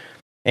applicable.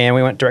 And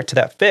we went direct to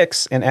that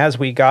fix. And as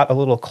we got a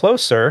little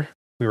closer,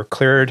 we were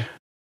cleared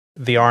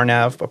the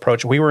RNAV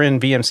approach. We were in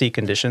VMC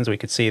conditions. We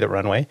could see the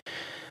runway.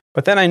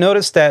 But then I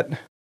noticed that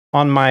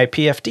on my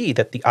PFD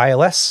that the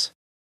ILS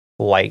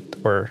light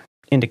or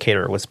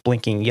indicator was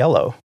blinking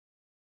yellow.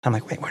 I'm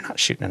like, wait, we're not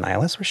shooting an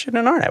ILS. We're shooting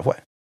an RNAV.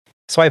 What?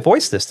 So I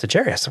voiced this to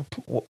Jerry. I said,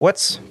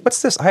 what's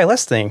this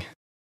ILS thing?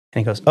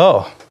 And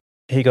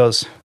he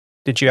goes,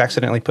 did you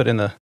accidentally put in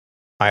the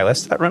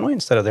ILS to that runway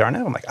instead of the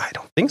RNAV? I'm like, I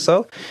don't think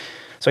so.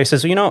 So he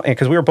says,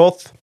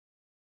 because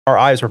our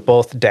eyes were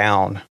both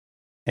down,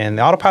 and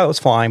the autopilot was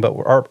flying, but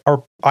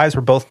our eyes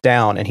were both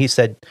down. And he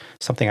said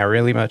something I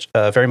really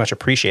very much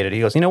appreciated. He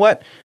goes, you know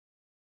what?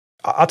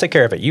 I'll take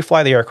care of it. You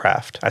fly the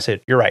aircraft. I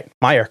said, you're right.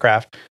 My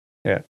aircraft.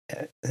 Yeah.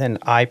 And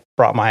I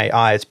brought my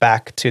eyes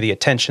back to the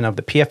attention of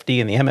the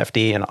PFD and the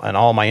MFD and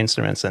all my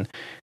instruments. And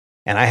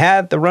I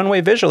had the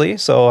runway visually.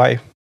 So I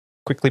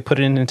quickly put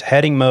it into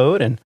heading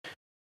mode and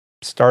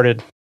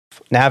started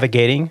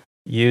navigating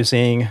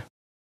using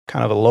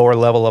kind of a lower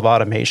level of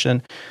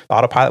automation. The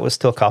autopilot was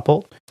still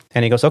coupled.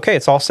 And he goes, okay,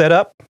 it's all set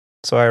up.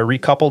 So I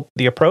recoupled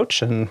the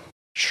approach, and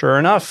sure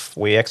enough,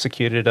 we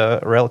executed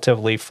a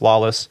relatively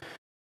flawless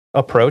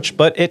approach,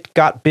 but it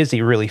got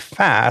busy really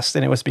fast,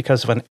 and it was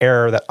because of an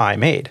error that I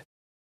made.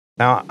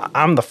 Now,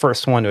 I'm the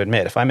first one to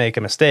admit, if I make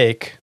a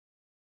mistake,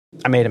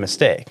 I made a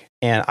mistake,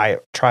 and I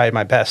tried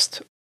my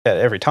best at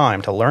every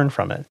time to learn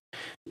from it.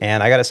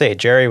 And I got to say,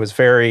 Jerry was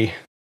very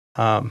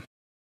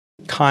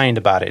kind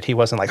about it. He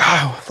wasn't like,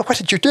 "Oh, what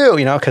did you do?"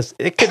 Because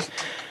it could.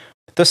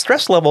 The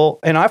stress level,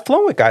 and I've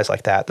flown with guys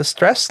like that. The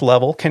stress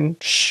level can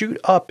shoot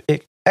up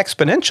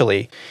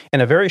exponentially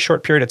in a very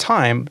short period of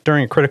time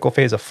during a critical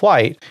phase of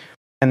flight,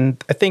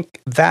 and I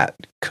think that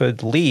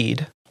could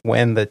lead,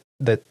 when the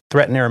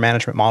threat and error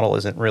management model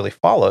isn't really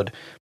followed,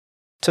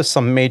 to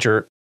some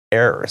major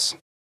errors.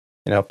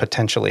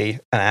 Potentially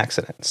an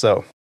accident.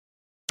 So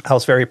I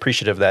was very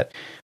appreciative that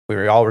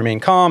we all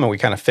remained calm and we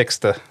kind of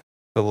fixed the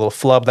little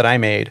flub that I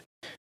made,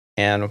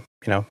 and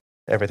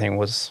everything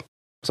was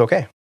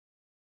okay.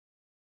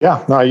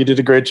 Yeah, no, you did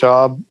a great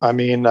job. I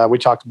mean, we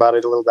talked about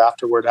it a little bit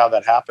afterward, how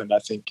that happened. I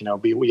think,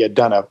 we had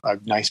done a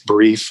nice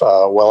brief,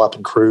 well up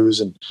in cruise,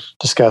 and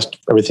discussed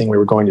everything we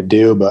were going to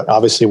do. But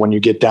obviously when you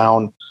get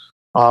down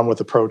on with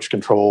approach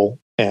control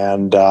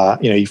and,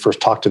 you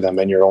first talk to them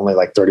and you're only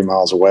like 30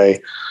 miles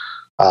away,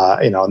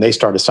 and they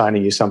start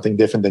assigning you something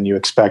different than you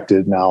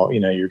expected. Now,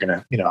 you're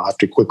going to, have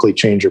to quickly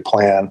change your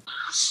plan.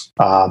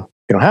 You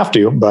don't have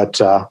to,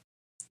 but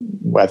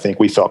I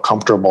think we felt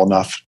comfortable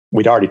enough.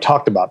 We'd already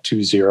talked about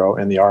 2-0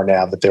 in the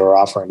RNAV that they were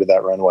offering to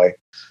that runway,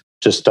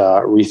 just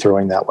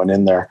rethrowing that one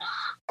in there.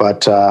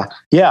 But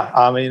yeah,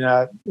 I mean,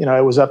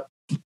 it was up.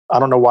 I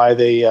don't know why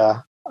they,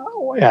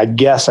 I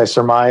guess I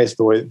surmised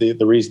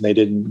the reason they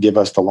didn't give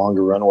us the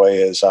longer runway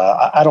is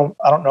I don't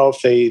know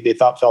if they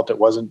felt it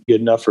wasn't good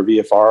enough for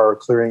VFR or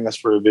clearing us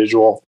for a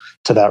visual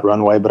to that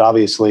runway, but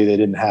obviously they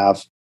didn't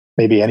have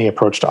maybe any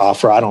approach to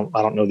offer. I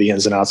don't know the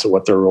ins and outs of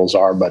what their rules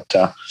are, but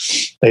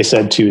they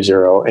said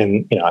 2-0,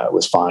 and it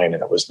was fine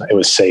and it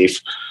was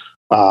safe.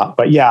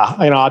 But yeah,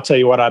 I'll tell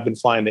you what, I've been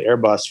flying the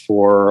Airbus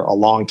for a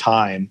long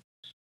time,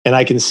 and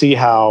I can see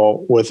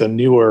how with a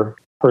newer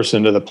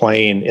person to the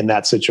plane in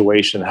that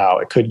situation, how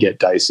it could get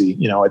dicey.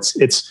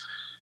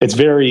 It's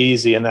very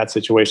easy in that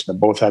situation to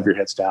both have your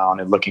heads down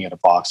and looking at a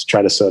box to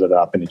try to set it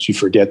up. And if you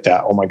forget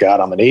that, oh my God,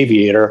 I'm an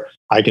aviator,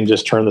 I can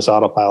just turn this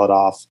autopilot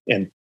off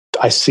and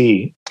I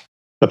see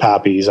the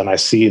PAPIs and I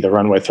see the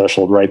runway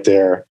threshold right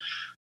there.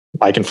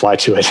 I can fly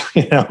to it,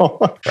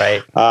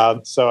 Right.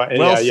 Well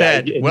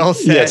said.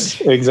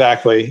 Yes,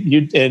 exactly.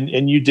 You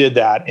did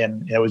that,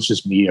 and it was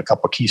just me, a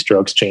couple of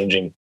keystrokes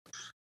changing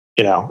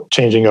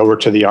over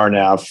to the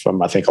RNAV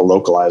from, I think, a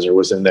localizer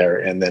was in there,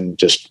 and then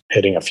just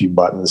hitting a few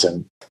buttons,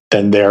 and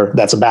then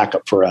that's a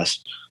backup for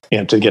us,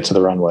 to get to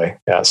the runway.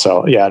 Yeah.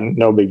 So yeah,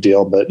 no big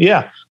deal. But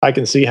yeah, I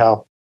can see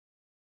how,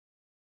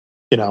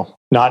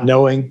 not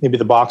knowing maybe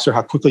the boxer,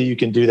 how quickly you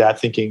can do that,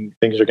 thinking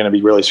things are going to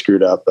be really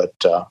screwed up. But,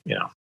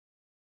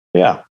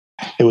 yeah,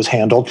 it was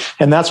handled.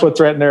 And that's what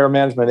threat and error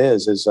management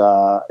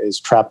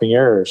is trapping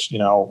errors.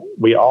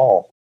 We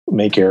all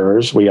make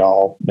errors. We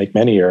all make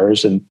many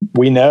errors, and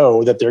we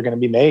know that they're going to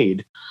be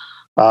made.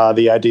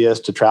 The idea is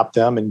to trap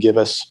them and give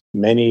us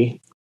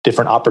many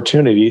different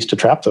opportunities to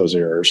trap those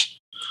errors.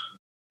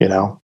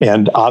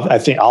 And I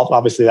think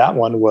obviously that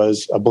one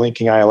was a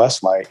blinking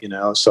ILS light,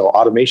 so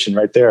automation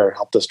right there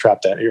helped us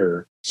trap that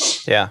error.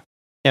 Yeah.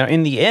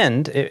 In the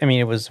end,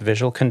 it was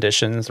visual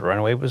conditions. The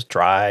runway was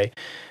dry.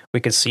 We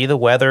could see the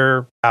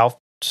weather out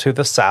to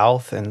the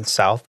south and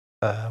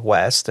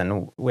southwest.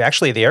 And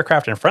the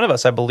aircraft in front of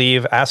us, I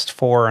believe, asked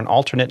for an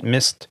alternate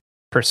mist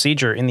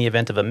procedure in the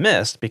event of a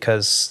mist,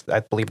 because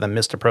I believe the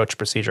mist approach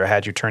procedure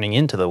had you turning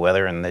into the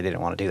weather, and they didn't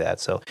want to do that.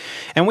 So,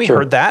 and we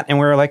heard that, and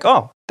we were like,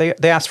 oh, they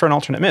asked for an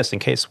alternate mist. In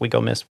case we go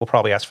mist, we'll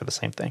probably ask for the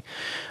same thing.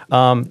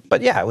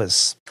 But yeah, it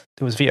was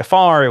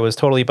VFR. It was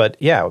totally, but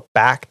yeah,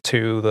 back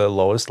to the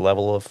lowest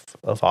level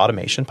of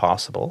automation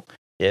possible,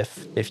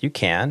 if you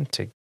can,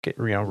 to get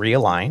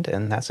realigned,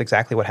 and that's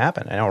exactly what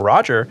happened. I know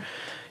Roger,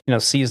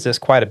 sees this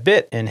quite a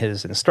bit in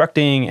his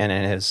instructing and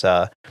in his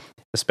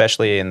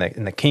especially in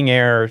the King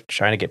Air,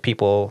 trying to get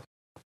people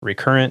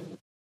recurrent,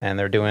 and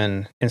they're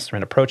doing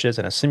instrument approaches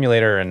in a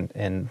simulator,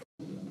 and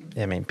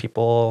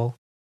people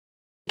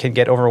can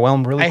get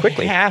overwhelmed really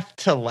quickly. I have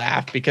to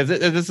laugh because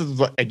this is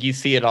like, you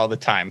see it all the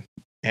time,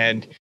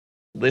 and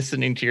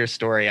listening to your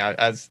story, I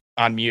was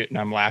on mute and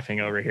I'm laughing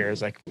over here.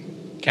 It's like,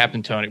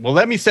 Captain Tony, well,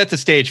 let me set the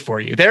stage for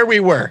you. There we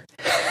were,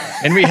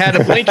 and we had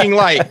a blinking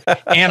light,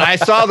 and I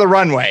saw the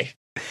runway.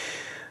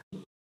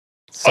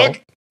 So,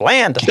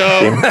 land.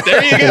 So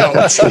there you go.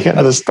 That's the end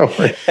of the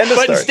story.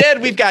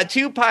 Instead, we've got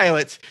two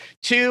pilots,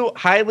 two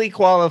highly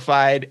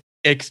qualified,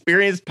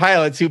 experienced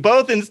pilots who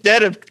both,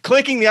 instead of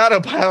clicking the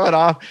autopilot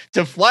off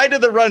to fly to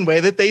the runway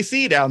that they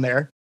see down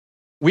there,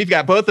 we've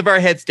got both of our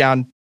heads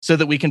down so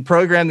that we can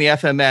program the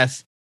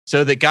FMS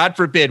so that, God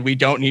forbid, we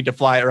don't need to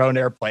fly our own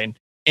airplane.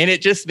 And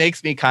it just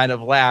makes me kind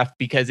of laugh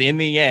because in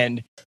the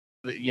end,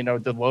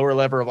 the lower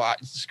level,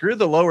 screw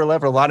the lower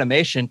level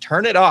automation,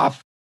 turn it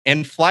off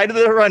and fly to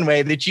the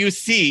runway that you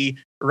see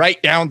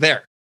right down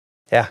there.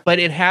 Yeah. But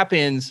it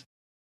happens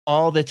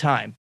all the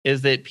time,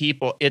 is that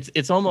people,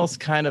 it's almost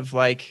kind of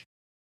like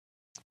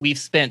we've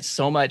spent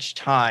so much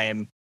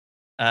time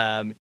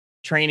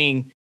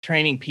training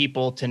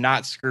people to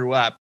not screw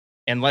up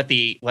and let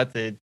the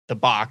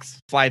box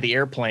fly the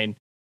airplane,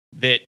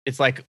 that it's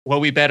like,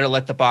 well, we better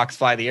let the box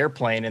fly the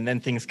airplane, and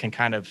then things can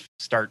kind of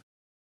start,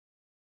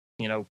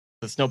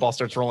 the snowball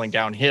starts rolling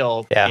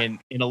downhill in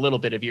a little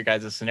bit of your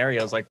guys'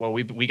 scenarios. Like, well,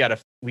 we gotta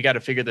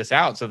figure this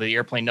out so the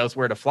airplane knows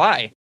where to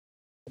fly,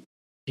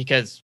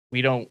 because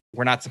we're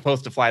not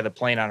supposed to fly the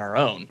plane on our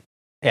own.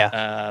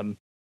 Yeah.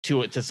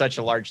 To such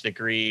a large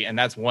degree. And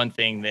that's one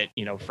thing that,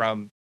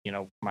 from,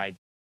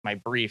 my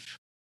brief,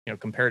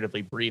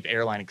 comparatively brief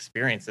airline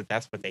experience,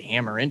 that's what they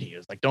hammer into you.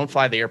 Is like, don't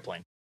fly the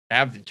airplane.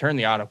 Have to turn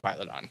the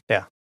autopilot on.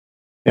 Yeah.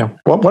 Yeah.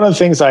 Well, one of the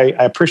things I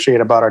appreciate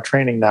about our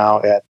training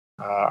now at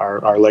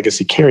our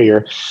legacy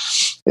carrier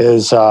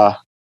is I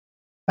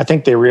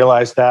think they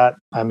realize that.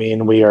 I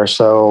mean, we are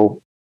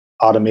so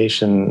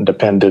automation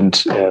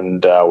dependent,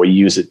 and we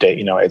use it.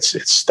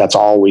 That's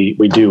all we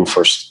do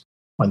for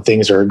when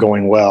things are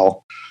going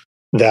well.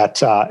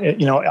 That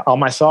on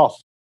myself,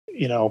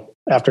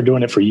 after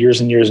doing it for years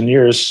and years and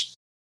years,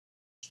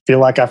 feel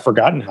like I've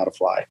forgotten how to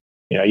fly.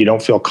 You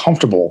don't feel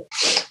comfortable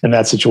in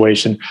that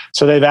situation.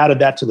 So they've added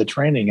that to the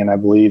training, and I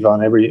believe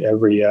on every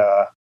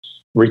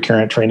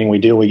recurrent training we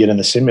do, we get in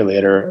the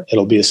simulator,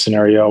 it'll be a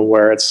scenario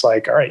where it's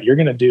like, all right, you're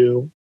going to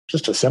do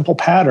just a simple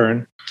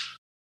pattern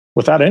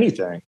without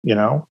anything. You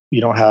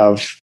don't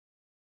have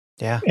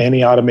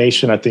any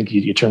automation. I think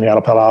you turn the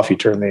autopilot off, you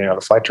turn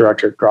the flight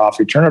director off,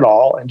 you turn it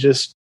all, and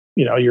just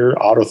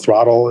your auto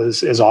throttle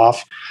is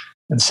off,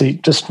 and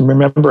just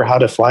remember how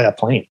to fly a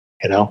plane.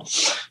 And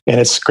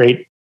it's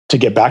great to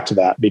get back to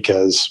that,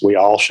 because we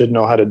all should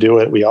know how to do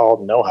it. We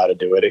all know how to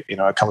do it.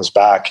 It comes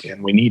back,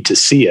 and we need to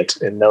see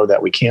it and know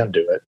that we can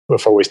do it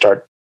before we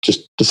start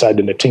just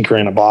deciding to tinker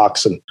in a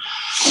box, and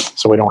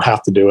so we don't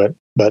have to do it.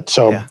 But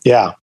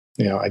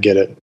I get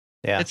it.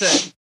 Yeah.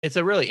 It's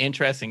a really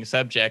interesting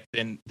subject.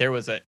 And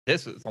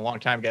this was a long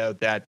time ago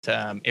that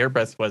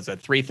Airbus was a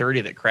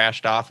 330 that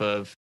crashed off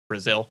of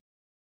Brazil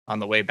on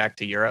the way back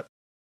to Europe.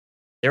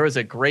 There was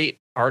a great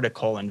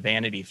article in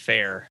Vanity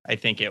Fair, I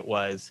think it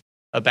was,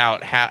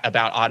 about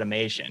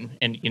automation,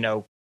 and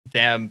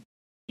them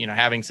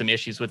having some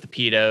issues with the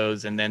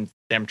pitos, and then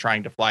them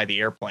trying to fly the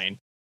airplane.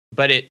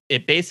 But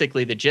it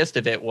basically, the gist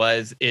of it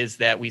is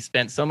that we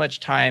spent so much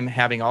time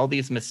having all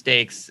these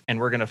mistakes, and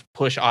we're going to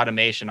push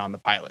automation on the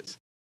pilots.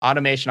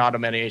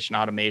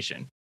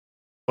 Automation.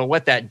 But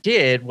what that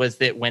did was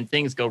that when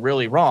things go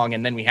really wrong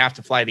and then we have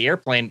to fly the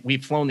airplane,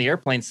 we've flown the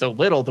airplane so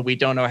little that we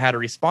don't know how to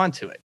respond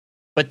to it.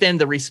 But then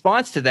the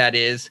response to that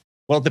is,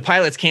 well, the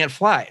pilots can't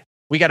fly.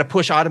 We got to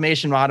push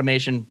automation,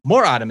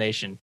 more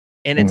automation.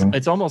 And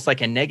it's almost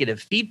like a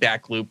negative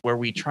feedback loop where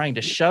we're trying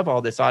to shove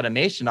all this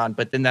automation on,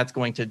 but then that's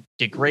going to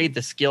degrade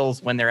the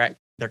skills when they're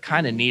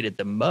kind of needed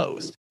the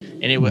most.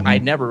 And I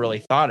never really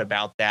thought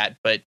about that,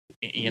 but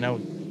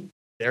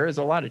there is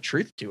a lot of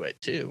truth to it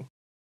too.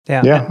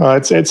 Yeah. Yeah.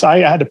 I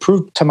had to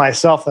prove to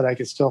myself that I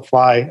could still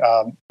fly.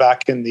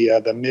 Back in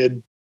the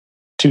mid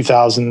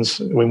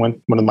 2000s,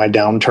 one of my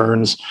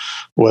downturns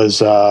was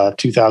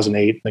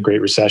 2008, the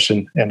Great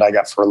Recession, and I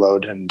got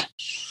furloughed, and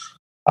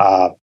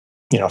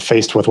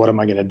faced with what am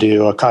I going to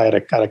do? I had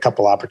a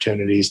couple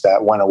opportunities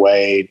that went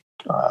away.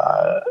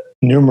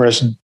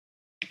 Numerous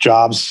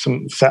jobs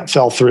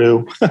fell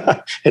through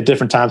at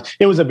different times.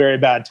 It was a very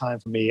bad time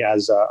for me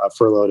as a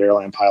furloughed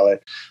airline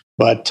pilot.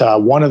 But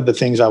one of the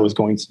things I was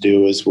going to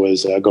do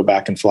was go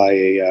back and fly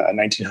a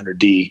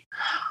 1900D.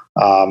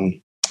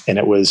 And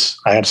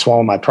I had to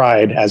swallow my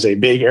pride as a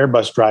big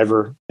Airbus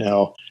driver,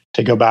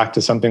 to go back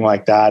to something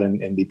like that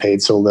and be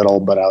paid so little.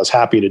 But I was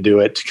happy to do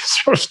it because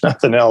there was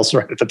nothing else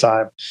right at the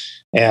time.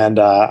 And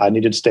I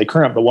needed to stay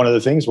current. But one of the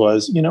things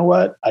was,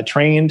 I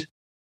trained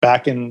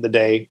back in the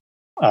day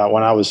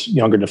when I was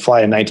younger to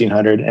fly a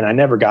 1900, and I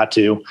never got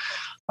to.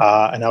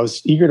 And I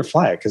was eager to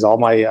fly it because all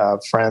my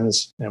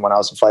friends, and when I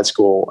was in flight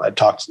school, I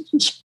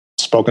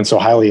spoken so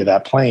highly of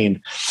that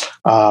plane.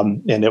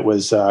 And it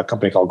was a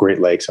company called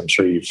Great Lakes. I'm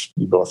sure you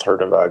both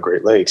heard of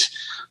Great Lakes.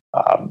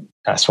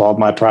 I swallowed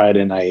my pride,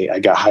 and I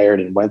got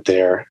hired and went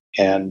there.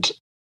 And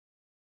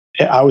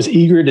I was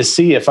eager to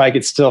see if I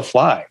could still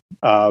fly.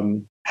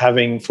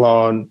 Having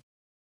flown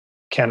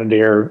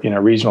Canadair,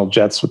 regional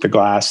jets with the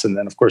glass, and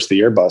then of course the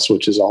Airbus,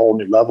 which is a whole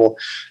new level,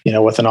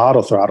 with an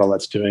auto throttle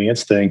that's doing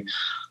its thing.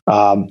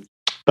 But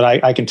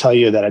I can tell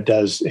you that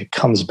it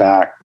comes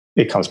back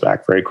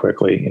very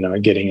quickly,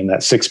 getting in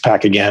that six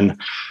pack again,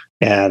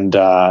 and the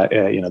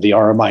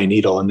RMI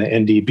needle and the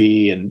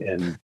NDB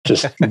and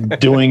just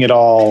doing it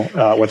all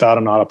without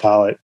an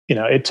autopilot.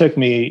 It took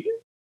me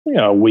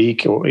a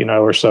week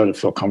or so to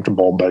feel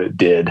comfortable, but it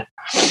did.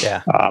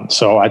 Yeah.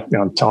 So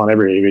I'm telling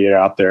every aviator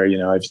out there,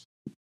 if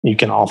you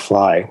can all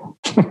fly,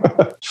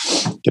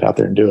 get out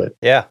there and do it.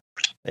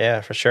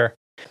 Yeah, for sure.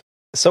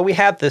 So we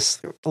had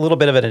this little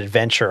bit of an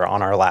adventure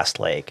on our last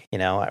leg,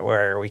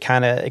 where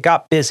it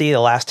got busy the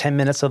last 10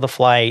 minutes of the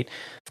flight.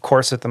 Of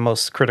course, at the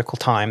most critical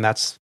time,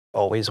 that's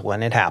always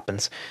when it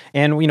happens.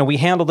 And, we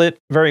handled it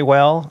very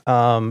well.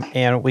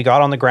 And we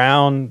got on the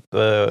ground.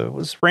 It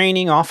was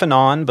raining off and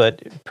on,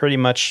 but pretty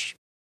much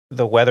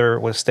the weather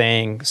was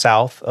staying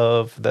south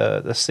of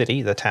the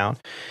city, the town.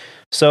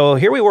 So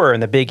here we were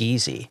in the Big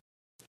Easy.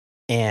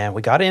 And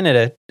we got in at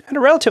a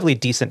relatively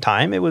decent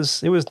time. It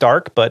was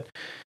dark, but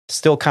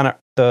still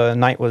the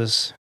night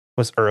was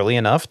was early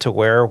enough to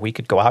where we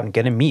could go out and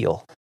get a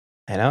meal.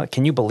 You know,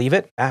 can you believe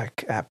it?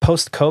 At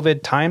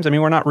post-COVID times, I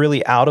mean, we're not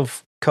really out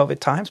of COVID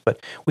times,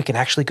 but we can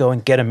actually go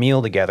and get a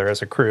meal together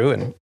as a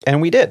crew,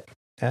 and we did.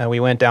 We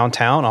went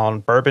downtown on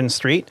Bourbon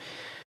Street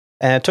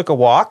and took a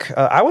walk.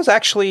 I was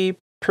actually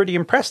pretty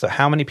impressed at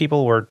how many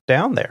people were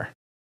down there.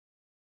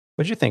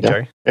 What did you think,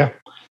 Jerry? Yeah.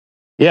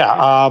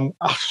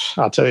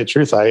 I'll tell you the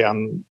truth.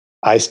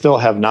 I still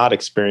have not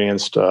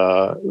experienced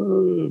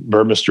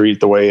Bourbon Street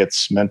the way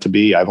it's meant to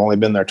be. I've only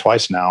been there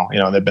twice now. You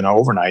know, they've been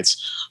overnights.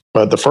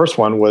 But the first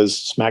one was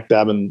smack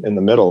dab in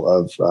the middle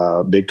of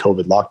big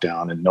COVID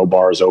lockdown and no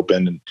bars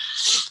open,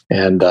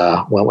 and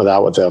went with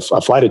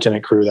a flight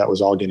attendant crew that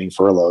was all getting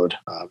furloughed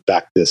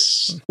back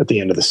at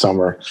the end of the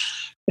summer,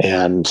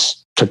 and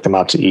took them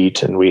out to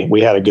eat. And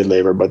we had a good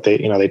labor, but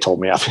they told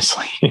me,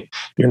 obviously,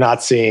 you're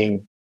not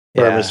seeing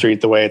Bourbon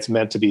Street the way it's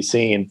meant to be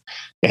seen.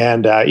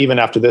 And even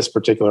after this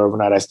particular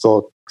overnight, I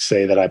still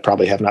say that I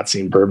probably have not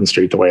seen Bourbon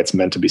Street the way it's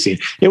meant to be seen.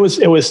 It was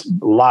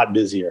a lot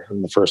busier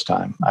than the first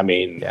time. I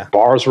mean,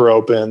 bars were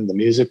open, the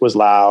music was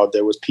loud,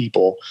 there was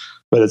people,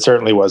 but it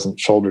certainly wasn't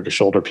shoulder to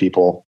shoulder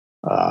people.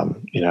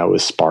 It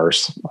was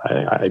sparse.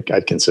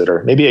 I'd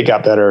consider. Maybe it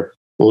got better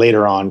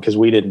later on because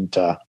we didn't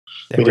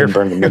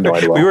burn the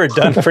midnight well. We were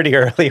done pretty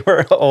early.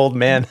 We're old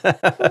men.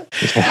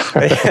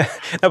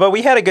 No, but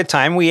we had a good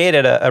time. We ate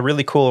at a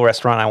really cool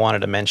restaurant I wanted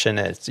to mention.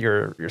 It's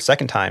your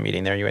second time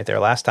eating there. You ate there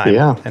last time.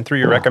 Yeah. And through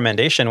your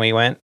recommendation, we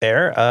went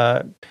there.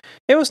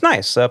 It was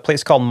nice. A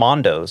place called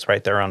Mondo's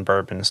right there on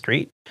Bourbon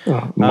Street.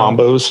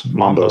 Mambo's.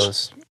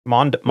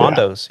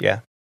 Mondo's, yeah.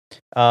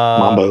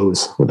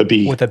 Mambo's with a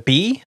B. With a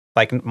B?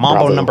 Like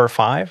Mambo Bravo. number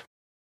 5?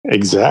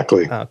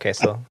 Exactly. Okay,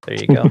 so there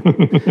you go.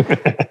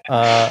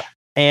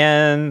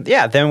 And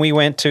yeah, then we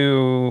went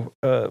to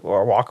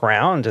or walk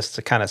around just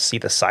to kind of see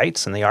the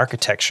sights and the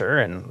architecture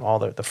and all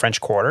the French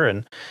Quarter,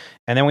 and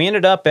then we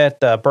ended up at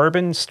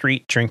Bourbon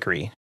Street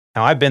Drinkery.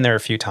 Now I've been there a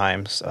few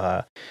times.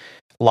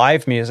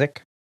 Live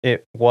music.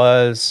 It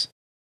was,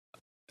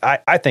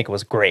 I think it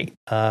was great.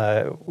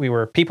 We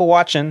were people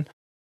watching,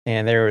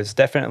 and there was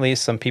definitely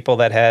some people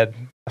that had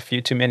a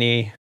few too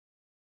many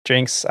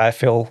drinks. I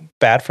feel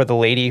bad for the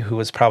lady who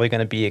was probably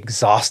going to be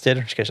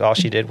exhausted because all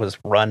she did was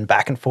run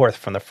back and forth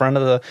from the front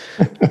of the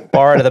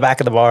bar to the back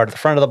of the bar, to the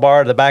front of the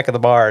bar to the back of the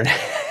bar.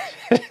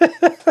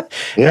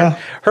 Yeah.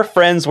 Her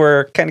friends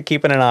were kind of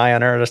keeping an eye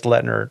on her, just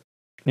letting her,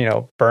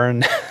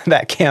 burn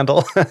that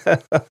candle.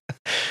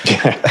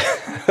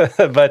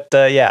 But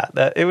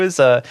it was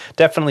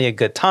definitely a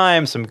good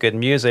time, some good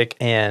music.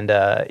 And,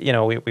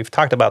 we've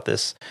talked about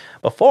this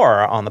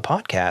before on the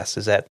podcast,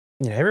 is that,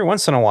 every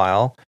once in a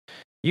while,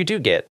 you do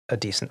get a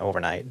decent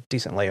overnight,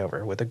 decent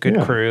layover with a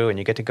good crew, and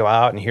you get to go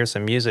out and hear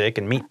some music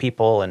and meet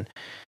people, and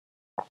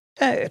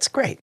it's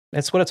great.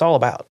 That's what it's all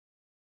about.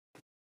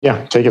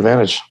 Yeah, take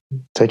advantage.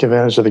 Take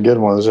advantage of the good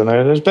ones, and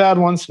there's bad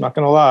ones. Not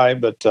going to lie,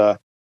 but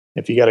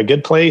if you got a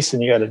good place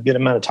and you got a good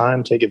amount of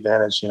time, take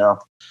advantage. I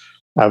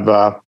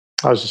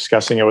was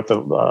discussing it with the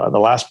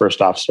last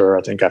first officer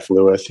I think I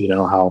flew with.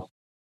 How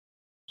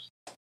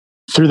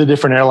through the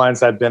different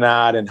airlines I've been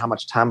at and how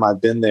much time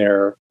I've been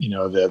there,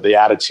 the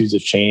attitudes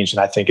have changed. And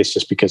I think it's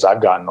just because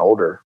I've gotten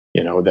older,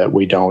 that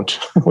we don't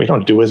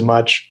do as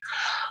much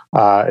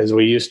as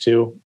we used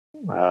to.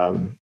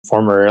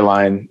 Former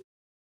airline,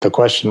 the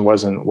question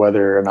wasn't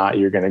whether or not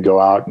you're going to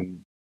go out and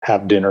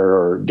have dinner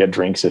or get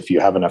drinks if you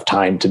have enough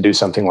time to do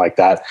something like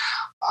that.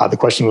 The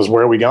question was,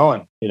 where are we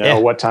going?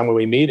 What time are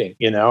we meeting?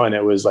 And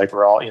it was like,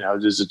 we're all,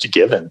 just a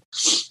given.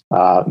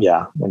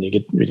 When you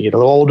get a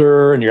little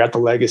older and you're at the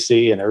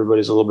legacy and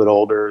everybody's a little bit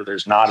older,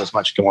 there's not as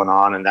much going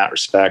on in that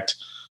respect.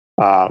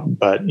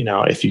 But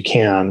if you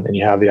can and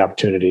you have the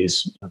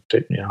opportunities,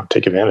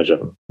 take advantage of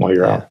them while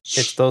you're out.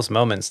 It's those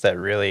moments that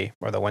really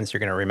are the ones you're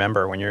going to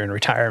remember when you're in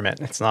retirement.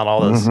 It's not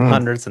all those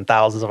hundreds and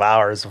thousands of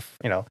hours of,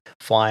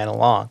 flying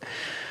along.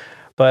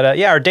 But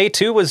our day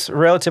 2 was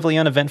relatively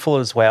uneventful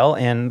as well.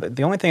 And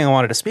the only thing I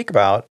wanted to speak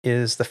about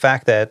is the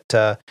fact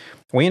that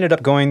we ended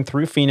up going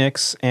through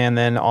Phoenix and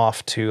then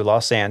off to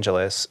Los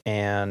Angeles.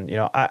 And,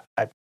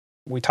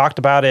 we talked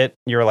about it.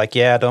 You were like,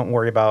 yeah, don't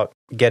worry about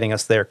getting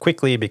us there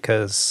quickly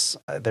because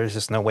there's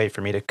just no way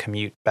for me to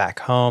commute back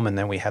home. And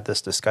then we had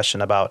this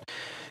discussion about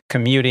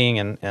commuting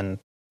and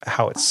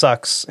how it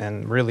sucks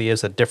and really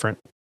is a different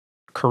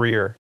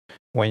career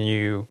when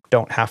you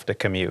don't have to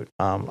commute.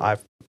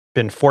 I've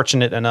been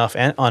fortunate enough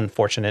and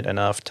unfortunate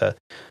enough to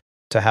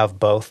have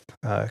both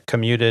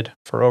commuted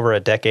for over a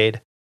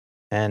decade,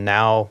 and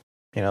now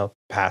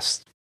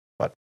past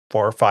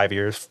 4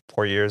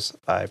 years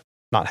I've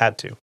not had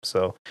to.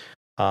 So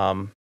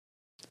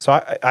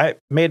I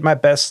made my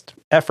best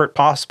effort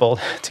possible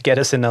to get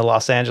us into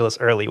Los Angeles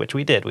early, which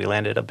we did. We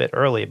landed a bit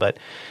early, but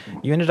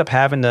you ended up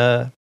having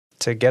to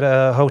get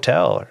a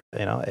hotel.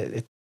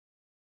 It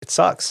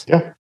sucks.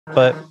 Yeah.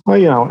 But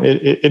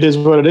it is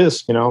what it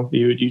is.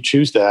 You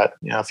choose that.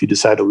 If you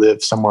decide to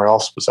live somewhere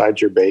else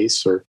besides your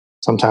base, or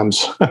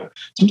sometimes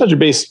your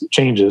base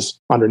changes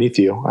underneath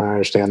you. I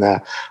understand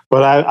that,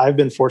 but I've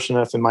been fortunate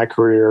enough in my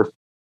career,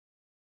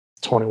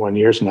 21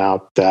 years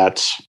now,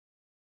 that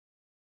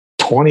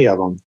 20 of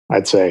them,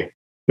 I'd say,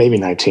 maybe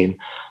 19,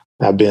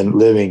 have been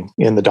living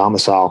in the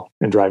domicile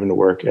and driving to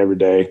work every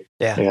day.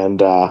 Yeah.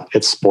 And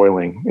it's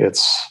spoiling.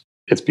 It's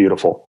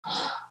beautiful.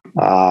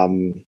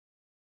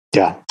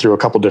 Through a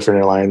couple different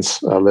airlines,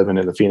 living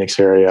in the Phoenix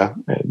area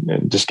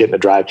and just getting to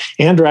drive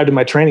to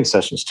my training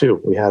sessions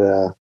too. We had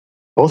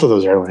both of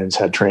those airlines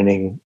had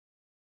training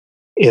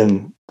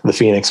in the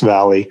Phoenix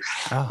Valley,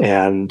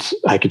 and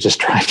I could just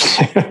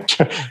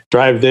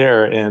drive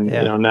there. And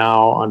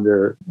now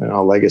under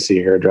legacy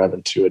here,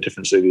 driving to a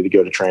different city to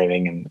go to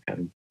training,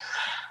 and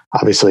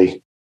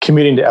obviously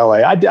commuting to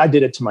LA. I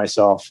did it to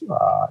myself,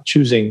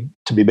 choosing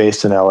to be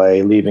based in LA,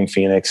 leaving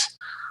Phoenix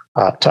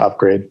to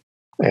upgrade.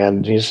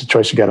 And it's a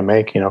choice you got to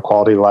make,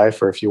 quality of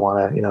life, or if you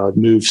want to,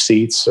 move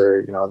seats,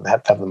 or,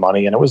 have to have the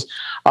money. And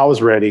I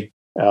was ready,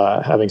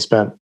 having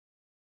spent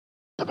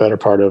the better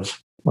part of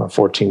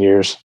 14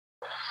 years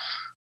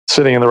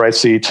sitting in the right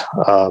seat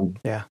of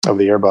the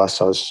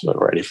Airbus. I was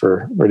ready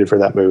for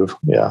that move.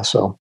 Yeah.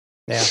 So,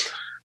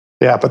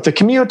 but the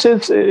commute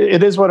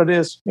it is what it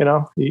is.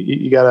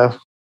 You gotta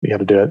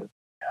do it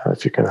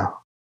if you're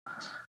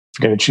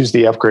going to choose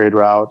the upgrade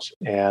route.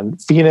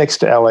 And Phoenix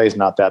to LA is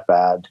not that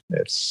bad.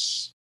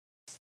 It's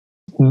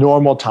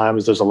normal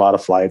times. There's a lot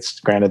of flights.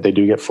 Granted, they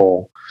do get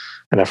full,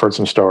 and I've heard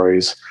some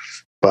stories.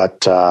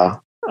 But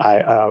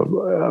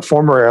a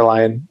former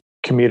airline,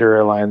 commuter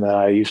airline that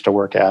I used to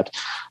work at,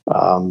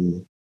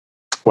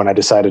 when I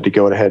decided to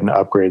go ahead and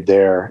upgrade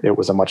there, it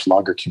was a much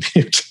longer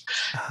commute.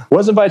 It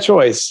wasn't by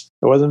choice.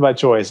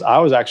 I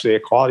was actually a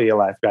quality of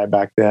life guy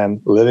back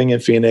then, living in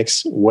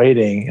Phoenix,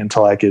 waiting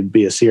until I could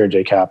be a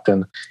CRJ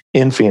captain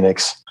in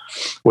Phoenix,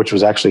 which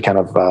was actually kind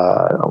of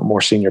a more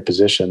senior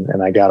position.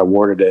 And I got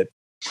awarded it.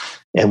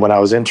 And when I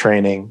was in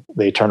training,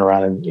 they turned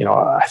around and,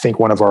 I think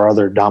one of our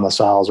other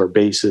domiciles or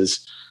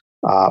bases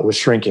was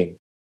shrinking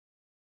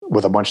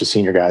with a bunch of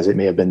senior guys. It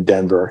may have been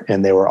Denver,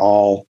 and they were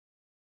all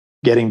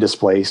getting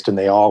displaced, and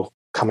they all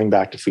coming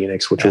back to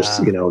Phoenix, which was,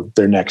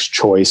 their next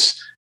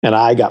choice. And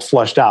I got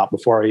flushed out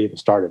before I even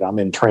started. I'm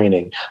in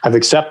training. I've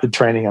accepted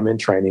training. I'm in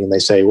training. And they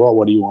say, well,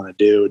 what do you want to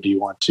do? Do you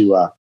want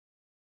to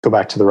go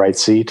back to the right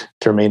seat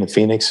to remain in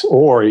Phoenix,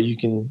 or you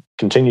can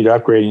continue to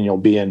upgrade and you'll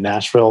be in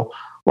Nashville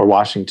or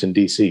Washington,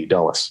 D.C.,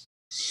 Dulles.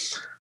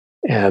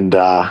 And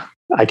I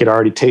could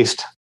already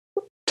taste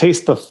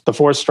the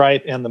fourth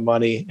stripe and the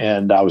money.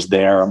 And I was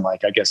there. I'm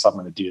like, I guess I'm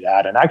going to do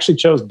that. And I actually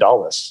chose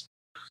Dulles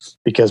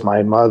because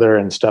my mother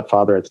and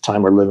stepfather at the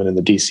time were living in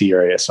the D.C.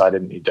 area. So I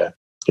didn't need to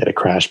get a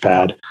crash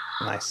pad.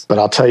 Nice. But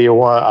I'll tell you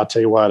what,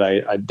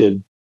 I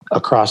did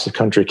a cross the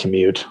country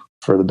commute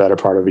for the better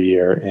part of a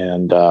year.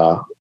 And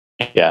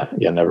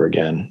never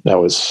again. That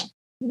was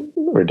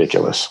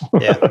ridiculous.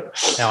 Yeah.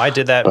 Now I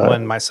did that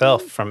one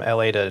myself from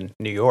LA to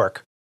New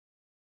York.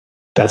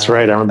 That's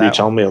right. I remember you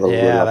telling me a little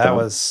bit about that. Yeah, that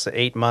was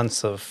 8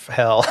 months of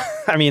hell.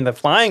 I mean, the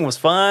flying was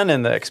fun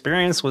and the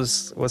experience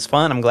was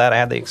fun. I'm glad I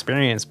had the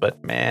experience,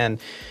 but man,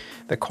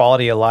 the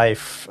quality of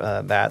life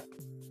that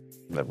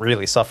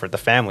really suffered. The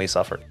family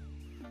suffered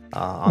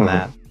on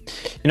that.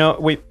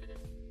 We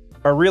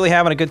are really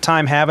having a good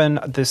time having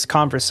this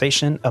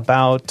conversation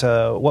about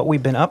what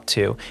we've been up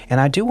to.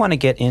 And I do want to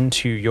get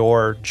into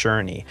your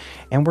journey.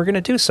 And we're going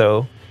to do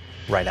so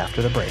right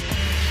after the break.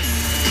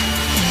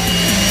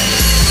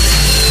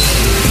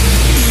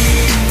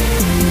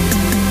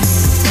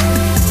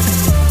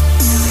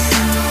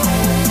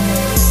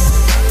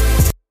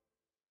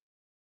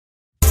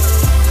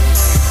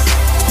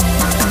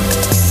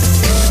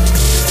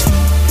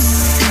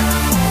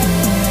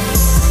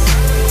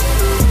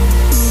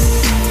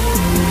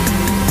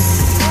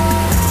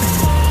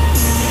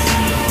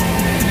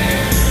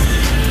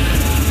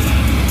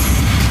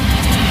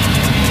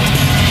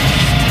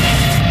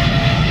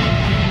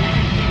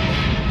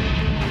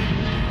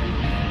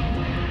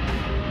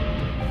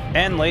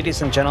 And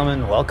ladies and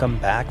gentlemen, welcome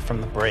back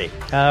from the break.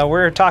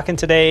 We're talking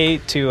today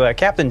to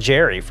Captain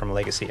Jerry from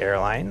Legacy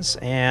Airlines,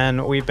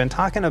 and we've been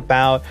talking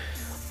about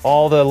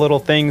all the little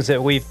things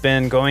that we've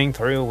been going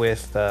through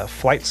with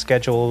flight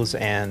schedules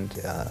and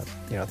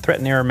threat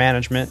and error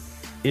management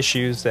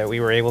issues that we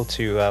were able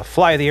to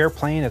fly the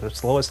airplane at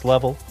its lowest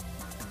level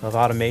of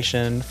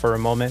automation for a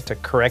moment to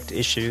correct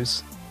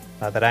issues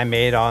that I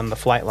made on the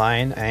flight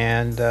line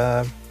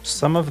and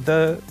some of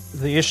the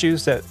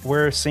issues that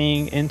we're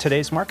seeing in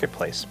today's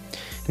marketplace.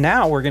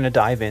 Now we're going to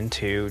dive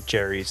into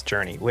Jerry's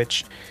journey,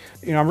 which,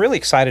 I'm really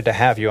excited to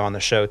have you on the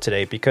show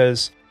today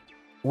because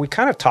we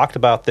kind of talked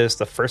about this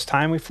the first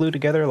time we flew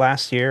together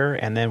last year,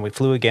 and then we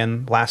flew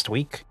again last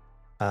week,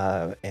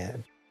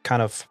 and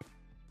kind of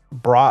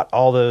brought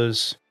all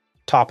those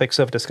topics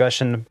of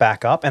discussion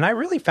back up. And I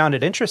really found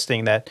it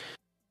interesting that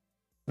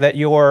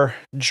your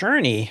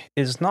journey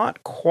is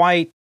not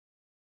quite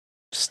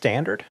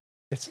standard.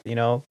 It's,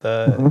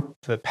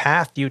 the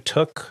path you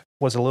took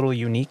was a little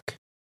unique.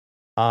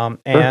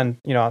 And,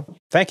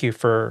 thank you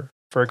for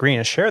agreeing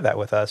to share that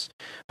with us.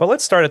 But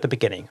let's start at the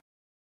beginning.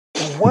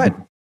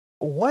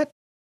 What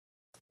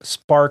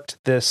sparked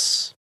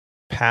this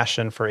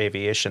passion for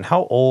aviation?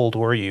 How old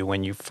were you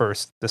when you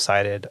first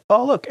decided,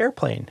 oh, look,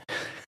 airplane?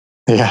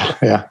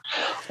 Yeah.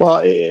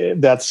 Well,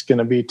 that's going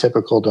to be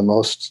typical to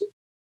most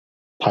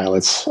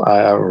pilots.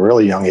 At a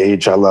really young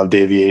age, I loved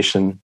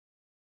aviation.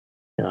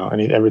 I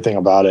need everything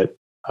about it.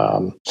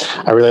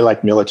 I really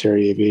liked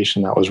military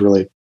aviation. That was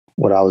really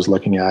what I was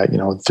looking at.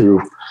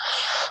 Through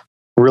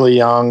really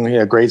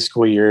young, grade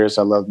school years,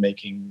 I loved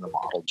making the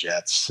model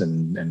jets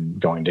and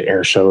going to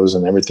air shows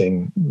and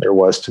everything there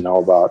was to know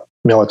about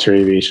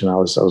military aviation. I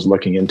was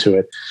looking into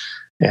it,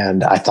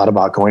 and I thought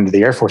about going to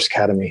the Air Force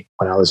Academy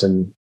when I was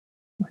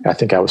I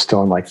think I was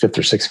still in like 5th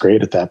or 6th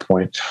grade at that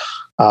point.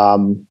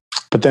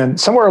 But then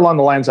somewhere along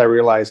the lines, I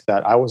realized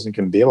that I wasn't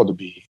going to be able to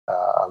be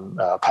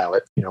a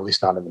pilot, at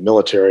least not in the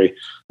military,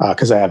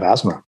 because I have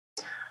asthma.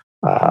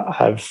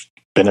 I've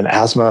been an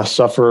asthma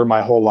sufferer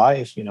my whole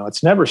life.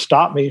 It's never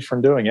stopped me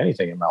from doing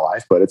anything in my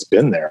life, but it's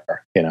been there.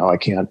 I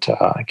can't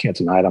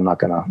deny it. I'm not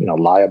going to,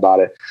 lie about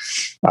it.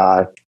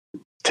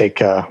 Take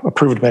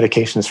approved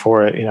medications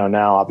for it,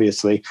 now,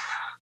 obviously.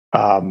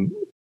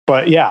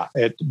 But yeah,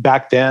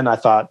 back then I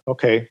thought,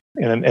 okay,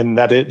 and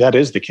that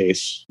is the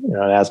case.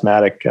 An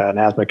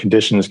asthma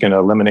condition is going to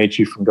eliminate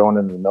you from going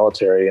into the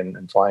military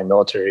and flying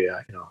military,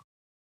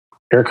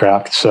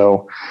 aircraft.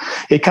 So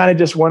it kind of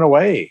just went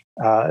away.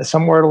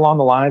 Somewhere along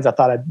the lines, I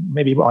thought I'd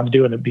maybe want to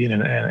do it and be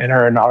an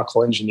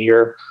aeronautical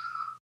engineer.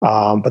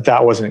 But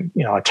that wasn't,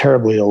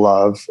 terribly to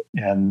love.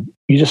 And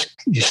you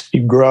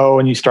grow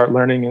and you start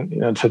learning,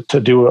 to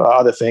do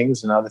other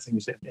things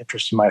that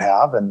interests you might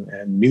have.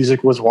 And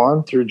music was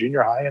one through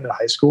junior high into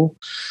high school.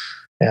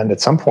 And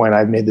at some point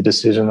I made the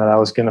decision that I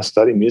was going to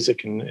study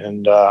music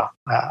and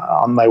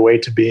on my way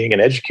to being an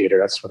educator,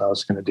 that's what I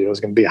was going to do. I was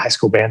going to be a high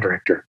school band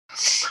director.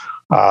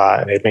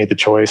 And I made the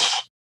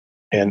choice,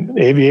 and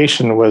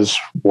aviation was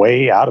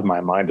way out of my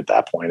mind at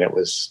that point. It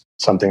was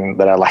something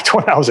that I liked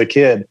when I was a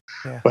kid,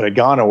 but had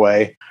gone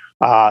away.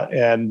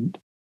 And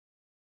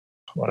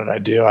what did I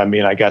do? I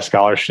mean, I got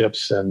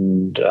scholarships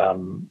and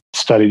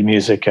studied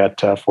music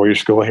at a four-year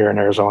school here in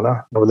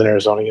Arizona, Northern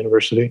Arizona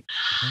University.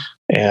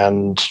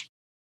 And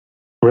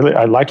really,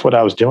 I liked what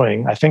I was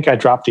doing. I think I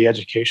dropped the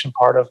education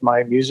part of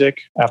my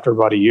music after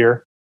about a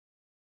year,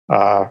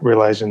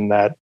 realizing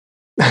that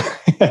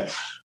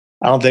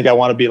I don't think I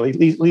want to be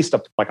at least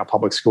like a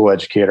public school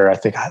educator. I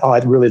think,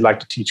 I'd really like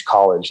to teach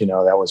college. That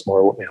was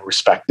more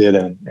respected,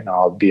 and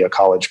I'll be a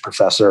college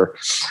professor.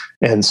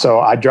 And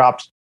so I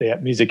dropped the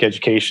music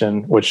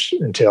education, which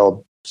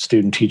entailed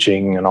student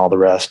teaching and all the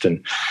rest,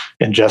 and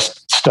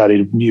just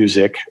studied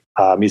music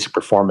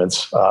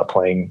performance,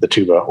 playing the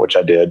tuba, which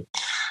I did.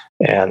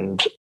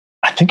 And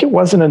I think it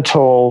wasn't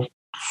until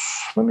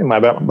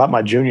about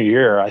my junior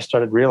year, I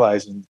started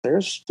realizing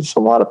there's a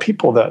lot of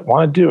people that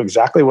want to do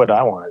exactly what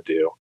I want to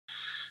do,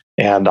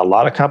 and a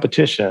lot of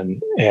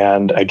competition.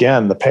 And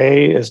again, the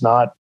pay is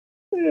not.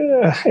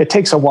 It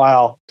takes a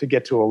while to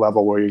get to a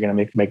level where you're going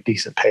to make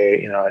decent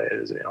pay,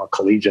 as a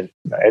collegiate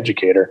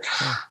educator.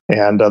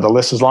 And the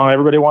list is long.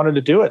 Everybody wanted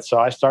to do it, so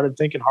I started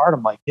thinking hard.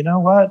 I'm like, you know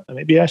what?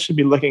 Maybe I should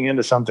be looking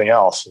into something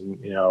else. And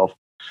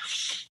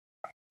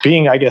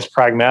being, I guess,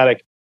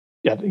 pragmatic,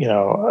 at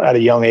a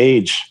young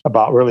age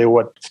about really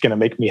what's going to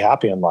make me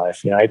happy in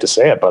life. I hate to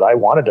say it, but I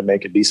wanted to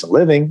make a decent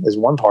living is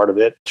one part of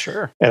it.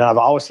 Sure. And I've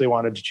obviously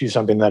wanted to choose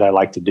something that I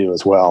like to do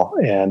as well.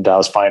 And I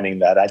was finding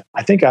that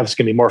I think I was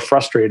going to be more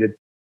frustrated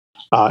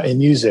in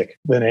music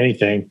than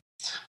anything,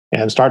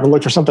 and started to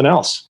look for something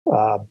else.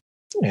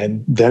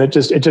 And then it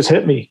just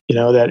hit me,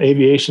 that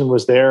aviation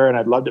was there, and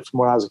I loved it from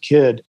when I was a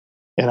kid.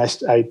 And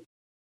I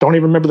don't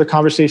even remember the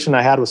conversation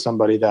I had with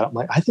somebody that I'm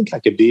like, I think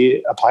I could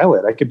be a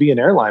pilot. I could be an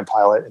airline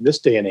pilot in this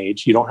day and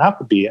age. You don't have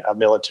to be a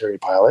military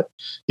pilot.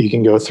 You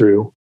can go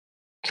through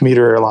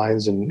commuter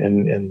airlines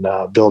and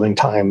building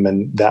time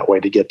and that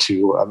way to get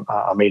to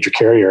a major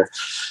carrier.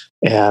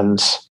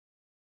 And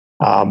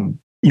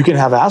you can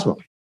have asthma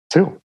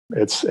too.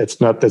 It's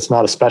not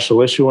a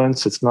special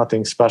issuance. It's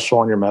nothing special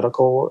on your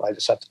medical. I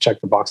just have to check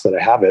the box that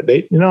I have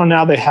it.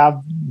 Now they have,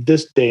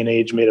 this day and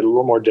age, made it a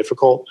little more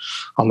difficult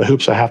on the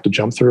hoops I have to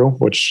jump through,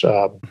 which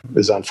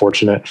is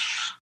unfortunate.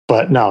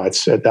 But no,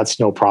 that's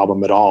no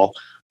problem at all.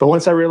 But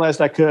once I realized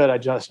I could, I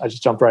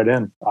just jumped right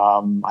in.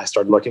 I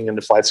started looking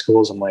into flight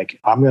schools. I'm like,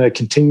 I'm going to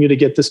continue to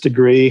get this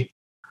degree.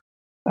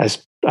 I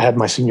had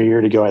my senior year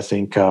to go, I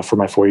think, for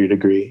my 4-year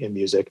degree in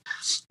music.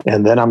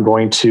 And then I'm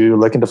going to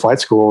look into flight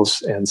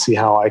schools and see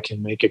how I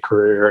can make a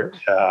career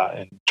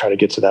and try to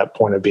get to that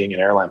point of being an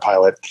airline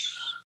pilot.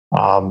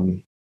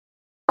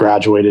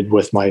 Graduated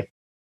with my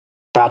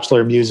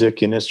Bachelor of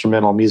Music in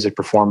Instrumental Music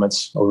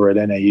Performance over at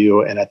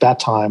NAU. And at that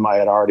time, I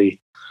had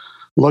already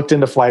looked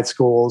into flight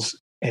schools.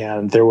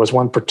 And there was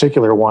one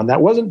particular one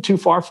that wasn't too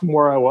far from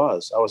where I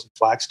was. I was in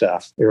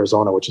Flagstaff,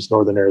 Arizona, which is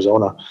northern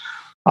Arizona.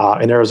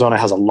 And Arizona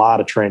has a lot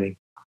of training,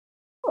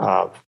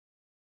 a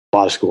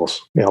lot of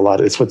schools.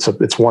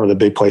 It's one of the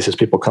big places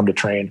people come to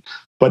train.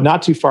 But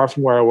not too far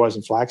from where I was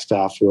in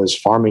Flagstaff was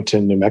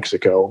Farmington, New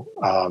Mexico,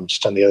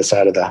 just on the other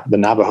side of the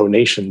Navajo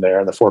Nation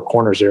there in the Four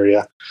Corners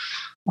area.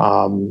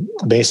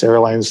 Base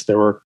Airlines,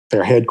 their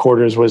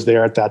headquarters was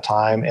there at that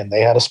time, and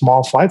they had a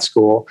small flight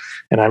school.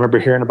 And I remember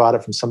hearing about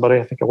it from somebody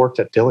I think I worked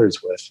at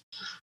Dillard's with.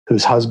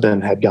 whose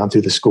husband had gone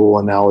through the school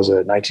and now was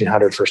a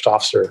 1900 first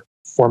officer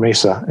for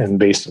Mesa and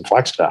based in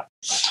Flagstaff,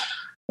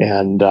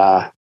 and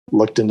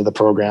looked into the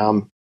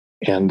program,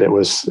 and it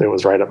was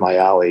right up my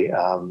alley.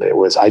 I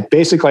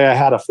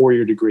had a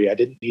 4-year degree. I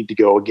didn't need to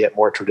go get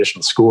more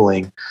traditional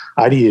schooling.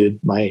 I needed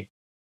my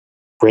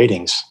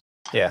ratings.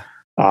 Yeah.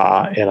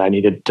 And I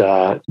needed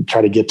to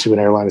try to get to an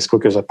airline as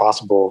quick as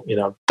possible.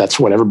 That's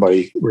what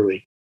everybody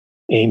really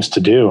aims to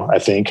do, I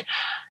think.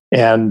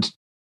 And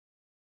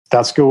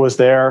that school was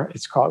there.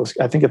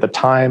 I think at the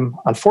time,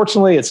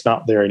 unfortunately, it's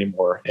not there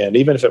anymore. And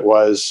even if it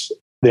was,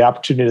 the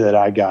opportunity that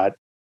I got,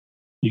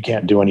 you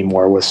can't do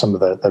anymore with some of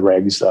the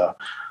regs.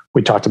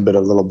 We talked a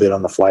little bit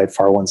on the flight,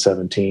 FAR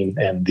 117,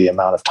 and the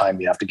amount of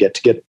time you have to get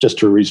just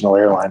to a regional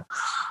airline.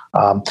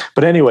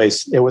 But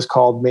anyways, it was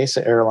called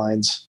Mesa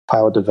Airlines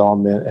Pilot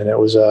Development, and it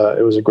was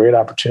a great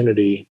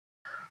opportunity.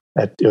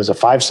 It was a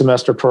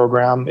 5-semester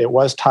program. It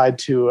was tied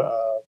to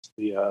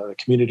the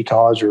community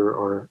college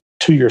or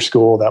 2-year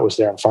school that was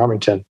there in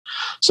Farmington.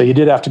 So you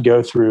did have to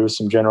go through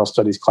some general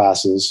studies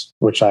classes,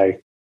 which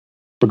I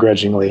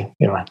begrudgingly,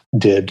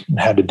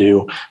 had to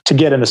do to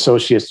get an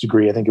associate's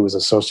degree. I think it was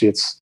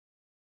Associates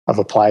of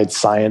Applied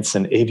Science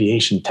and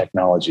Aviation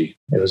Technology.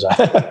 It was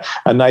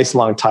a nice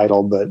long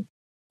title, but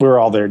we were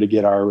all there to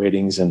get our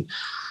ratings and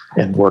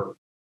work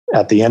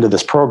at the end of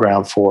this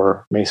program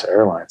for Mesa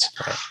Airlines.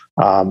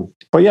 Right.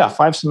 But yeah,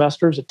 5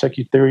 semesters. It took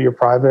you through your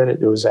private.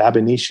 It was ab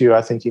initio.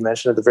 I think you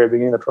mentioned at the very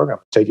beginning of the program.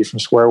 Take you from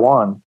square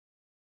one.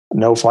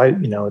 No flight,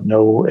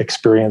 no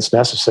experience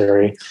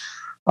necessary.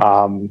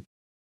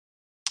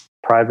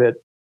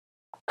 Private,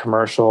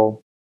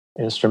 commercial,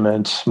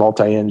 instrument,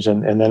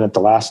 multi-engine, and then at the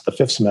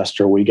 5th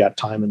semester, we got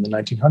time in the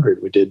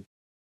 1900. We did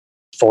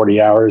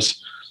 40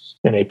 hours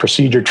in a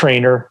procedure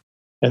trainer,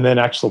 and then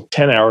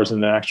 10 hours in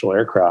the actual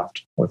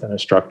aircraft with an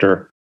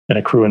instructor in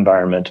a crew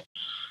environment.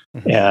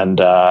 Mm-hmm. And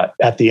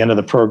at the end of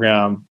the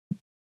program,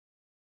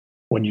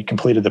 when you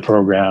completed the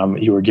program,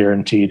 you were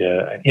guaranteed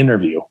an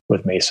interview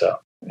with Mesa,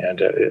 and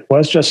it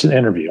was just an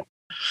interview.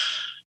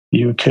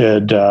 You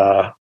could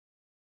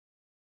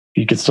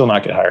still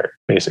not get hired,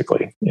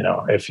 basically,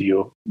 if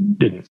you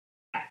didn't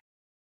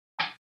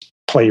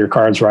play your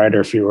cards right,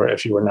 or if you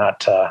were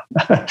not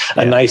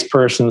a nice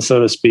person, so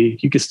to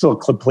speak. You could still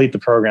complete the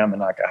program and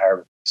not get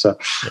hired. So,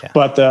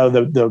 but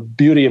the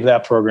beauty of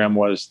that program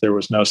was there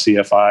was no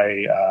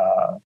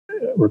CFI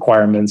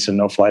requirements and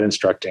no flight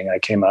instructing. I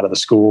came out of the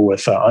school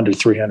with under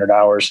 300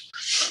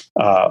 hours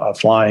of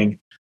flying,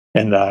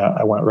 and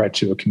I went right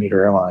to a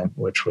commuter airline,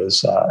 which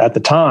was at the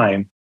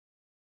time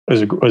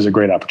was a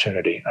great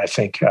opportunity. I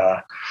think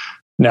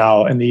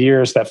now in the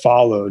years that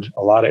followed,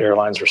 a lot of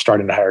airlines were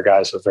starting to hire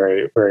guys with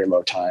very, very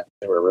low time.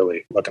 They were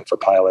really looking for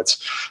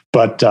pilots.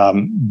 But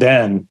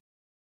then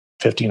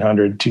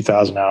 1,500,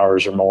 2,000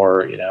 hours or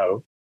more,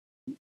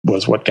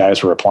 was what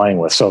guys were applying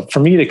with. So for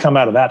me to come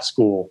out of that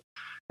school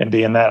and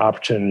be in that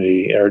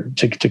opportunity, or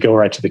to go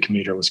right to the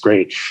commuter, was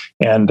great.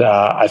 And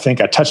I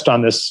think I touched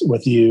on this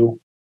with you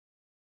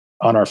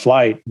on our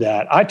flight,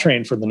 that I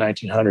trained for the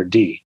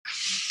 1900D,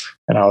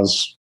 and I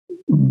was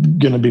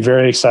going to be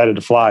very excited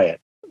to fly it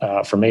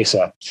for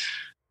Mesa.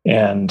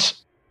 And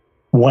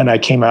when I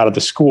came out of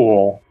the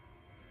school,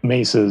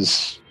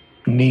 Mesa's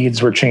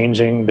needs were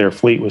changing. Their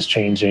fleet was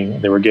changing.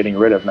 They were getting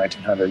rid of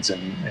 1900s.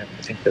 And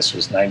I think this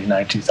was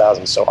 99,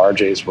 2000. So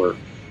RJs were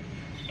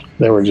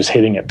just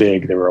hitting it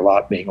big. There were a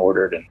lot being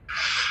ordered, and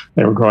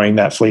they were growing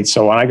that fleet.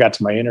 So when I got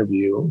to my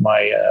interview,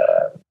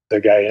 the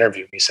guy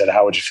interviewed me, said,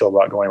 "How would you feel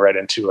about going right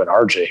into an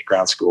RJ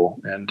ground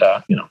school?" And,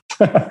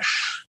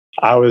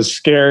 I was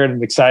scared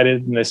and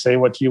excited, and they say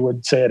what you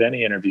would say at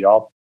any interview.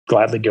 I'll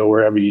gladly go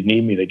wherever you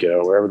need me to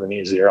go, wherever the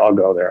needs there. I'll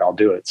go there. I'll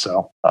do it.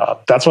 So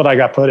that's what I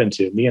got put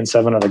into. Me and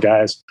 7 other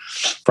guys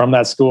from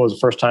that school. It was the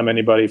first time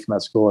anybody from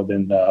that school had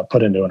been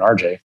put into an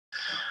RJ.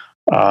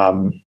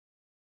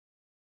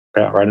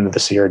 Right into the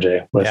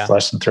CRJ with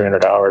less than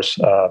 300 hours.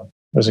 It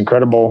was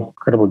incredible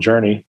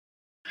journey.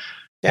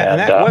 Yeah, and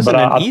that wasn't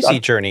an easy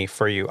journey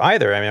for you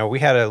either. I mean, we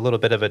had a little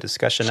bit of a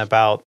discussion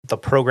about the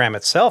program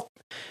itself.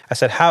 I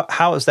said,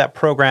 how is that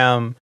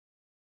program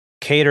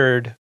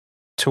catered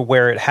to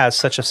where it has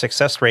such a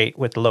success rate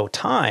with low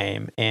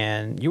time?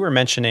 And you were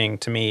mentioning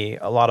to me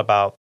a lot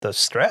about the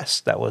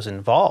stress that was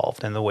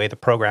involved and the way the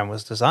program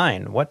was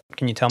designed. What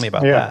can you tell me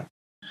about that?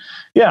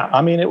 Yeah,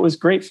 I mean, it was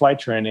great flight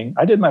training.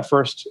 I did my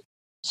first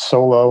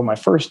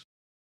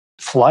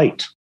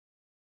flight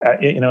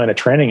in a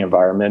training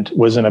environment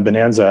was in a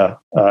Bonanza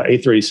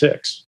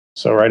A36.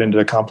 So right into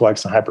the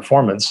complex and high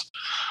performance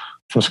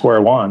from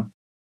square one.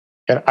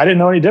 And I didn't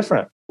know any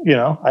different.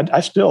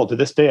 I still, to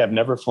this day, I've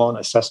never flown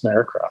a Cessna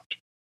aircraft.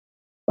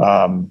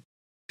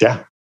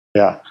 Yeah.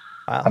 Wow.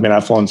 I mean,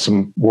 I've flown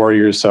some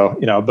Warriors, so,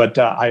 but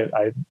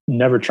I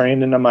never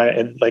trained into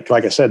like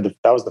I said,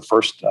 that was the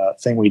first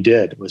thing we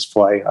did was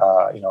fly,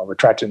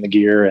 retracting the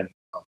gear and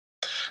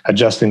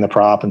adjusting the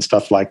prop and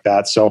stuff like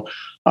that. So,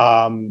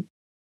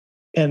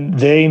 and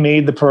they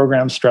made the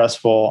program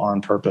stressful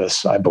on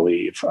purpose, I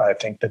believe. I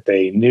think that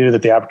they knew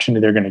that the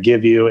opportunity they're going to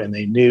give you, and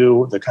they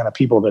knew the kind of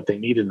people that they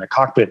needed in the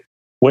cockpit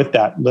with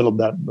that little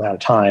bit amount of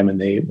time, and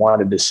they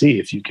wanted to see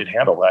if you could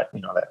handle that,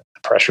 that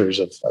pressures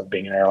of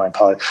being an airline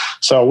pilot.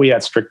 So we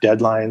had strict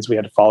deadlines we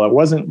had to follow. It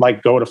wasn't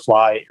like go to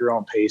fly at your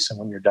own pace, and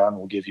when you're done,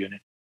 we'll give you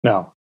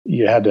no,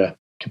 you had to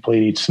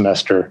complete each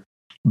semester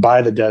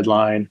by the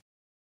deadline.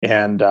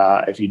 And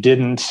if you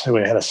didn't,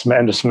 we had a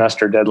end of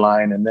semester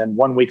deadline. And then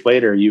 1 week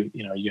later, you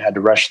had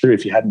to rush through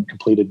if you hadn't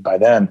completed by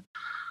then.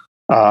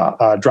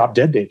 Drop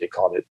dead date, they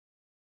called it.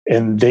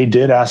 And they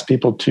did ask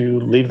people to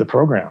leave the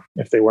program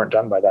if they weren't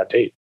done by that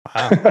date.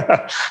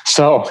 Wow.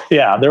 So,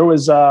 yeah, there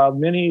was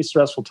many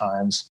stressful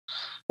times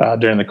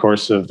during the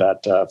course of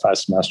that 5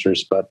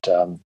 semesters. But,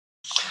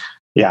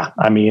 yeah,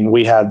 I mean,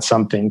 we had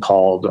something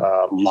called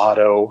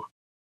Lotto.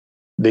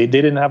 They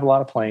didn't have a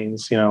lot of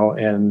planes,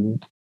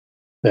 and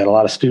they had a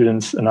lot of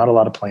students and not a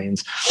lot of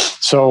planes.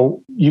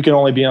 So you can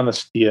only be on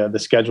the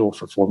schedule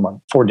for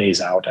 4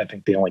 days out. I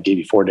think they only gave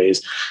you 4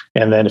 days.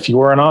 And then if you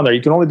weren't on there,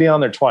 you can only be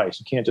on there twice.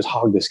 You can't just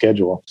hog the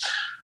schedule.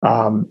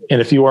 And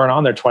if you weren't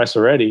on there twice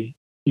already,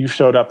 you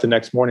showed up the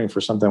next morning for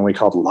something we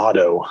called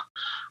Lotto,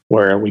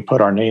 where we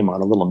put our name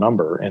on a little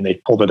number and they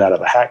pulled it out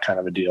of a hat kind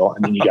of a deal.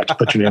 And then you got to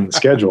put your name in the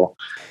schedule.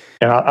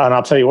 And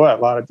I'll tell you what,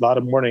 a lot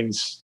of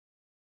mornings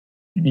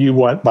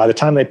by the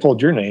time they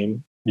pulled your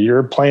name,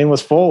 your plane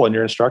was full and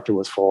your instructor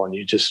was full, and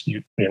you're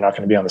not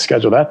going to be on the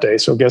schedule that day.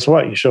 So guess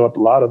what? You show up a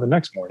lot of the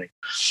next morning.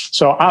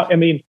 So I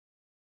mean,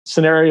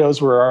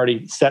 scenarios were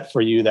already set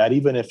for you that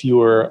even if you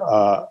were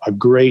a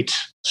great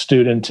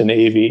student and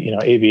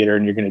aviator,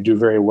 and you're going to do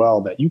very well,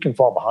 that you can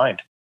fall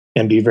behind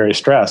and be very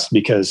stressed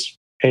because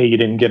you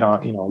didn't get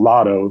on,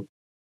 Lotto,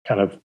 kind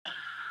of,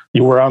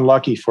 you were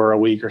unlucky for a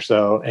week or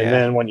so, and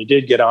then when you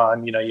did get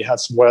on, you had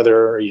some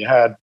weather or you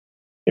had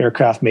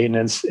aircraft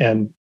maintenance,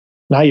 and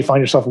now you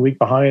find yourself a week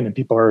behind, and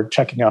people are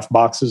checking off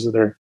boxes of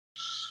their,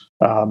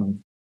 of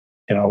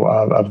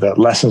the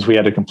lessons we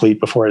had to complete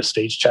before a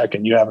stage check,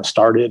 and you haven't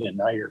started, and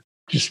now you're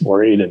just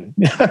worried. And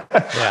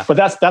but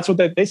that's what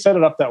they set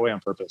it up that way on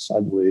purpose,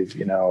 I believe.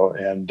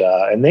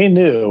 And they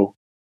knew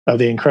of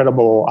the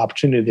incredible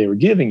opportunity they were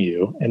giving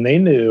you, and they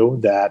knew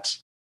that,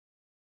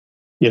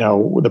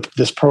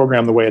 this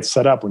program, the way it's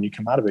set up, when you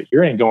come out of it,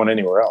 you ain't going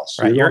anywhere else.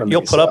 Right.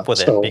 You'll put up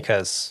with it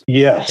because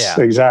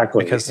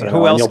exactly. Because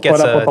who else gets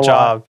a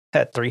job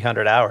at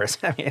 300 hours?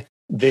 I mean,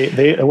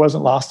 it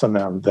wasn't lost on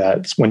them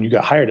that when you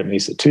got hired at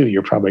Mesa too,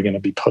 you're probably going to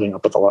be putting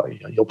up with a lot.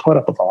 You'll put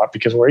up with a lot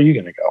because where are you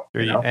going to go?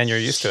 And you're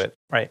used to it,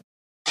 right?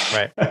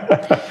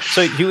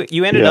 So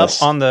you ended up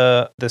on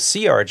the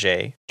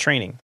CRJ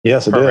training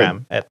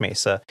program at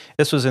Mesa.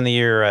 This was in the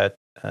year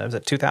was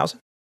it 2000?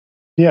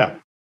 Yeah.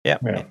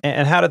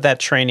 And how did that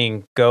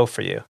training go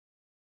for you?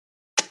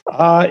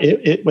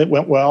 It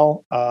went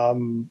well.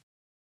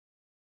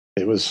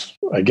 It was,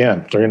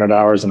 again, 300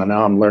 hours, and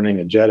now I'm learning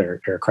a jet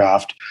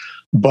aircraft.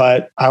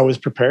 But I was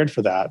prepared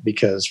for that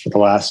because for the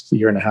last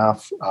year and a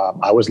half,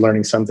 I was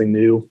learning something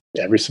new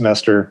every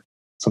semester,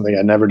 something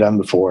I'd never done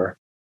before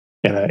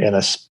in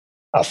a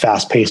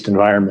fast-paced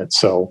environment.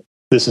 So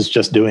this is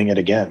just doing it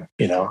again.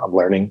 I'm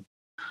learning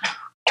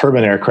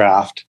turbine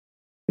aircraft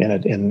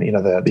in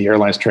the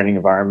airlines training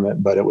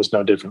environment, but it was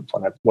no different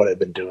from what I've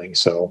been doing.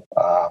 So,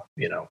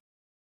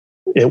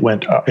 it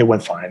went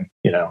fine,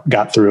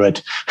 got through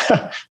it.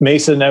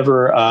 Mesa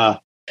never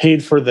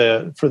paid for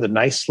the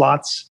nice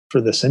slots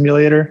for the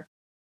simulator.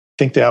 I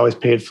think they always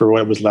paid for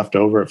what was left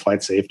over at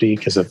flight safety,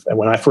 because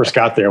when I first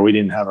got there, we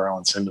didn't have our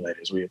own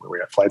simulators. We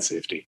were at flight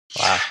safety.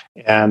 Wow.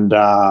 And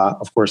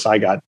of course, I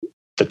got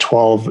the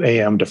 12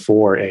 a.m. to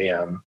 4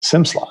 a.m.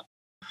 sim slot.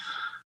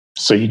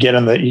 So you get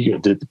you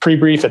did the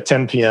pre-brief at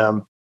 10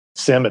 p.m.,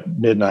 sim at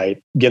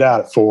midnight, get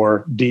out at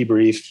 4,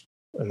 debrief,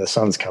 and the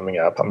sun's coming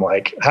up. I'm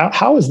like,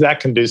 how is that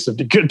conducive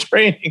to good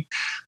training?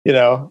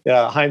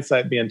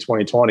 Hindsight being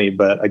 2020.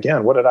 But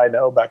again, what did I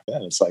know back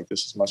then? It's like,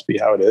 this must be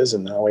how it is,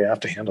 and now we have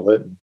to handle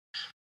it.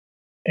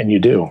 And you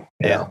do.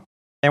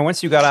 And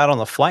once you got out on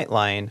the flight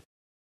line,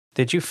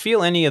 did you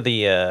feel any of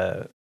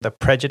the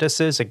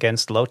prejudices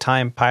against low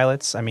time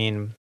pilots? I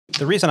mean,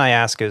 the reason I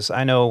ask is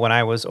I know when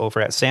I was over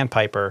at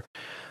Sandpiper,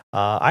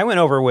 I went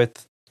over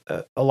with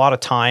a lot of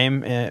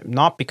time,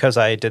 not because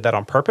I did that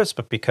on purpose,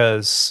 but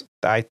because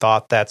I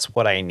thought that's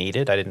what I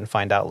needed. I didn't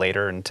find out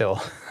later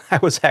until I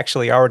was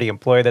actually already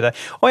employed.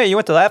 You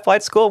went to that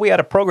flight school? We had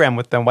a program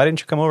with them. Why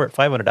didn't you come over at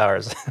 500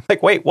 hours?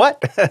 Like, wait,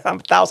 what? I'm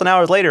 1,000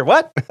 hours later.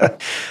 What?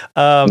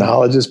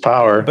 Knowledge is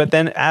power. But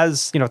then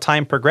as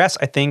time progressed,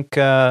 I think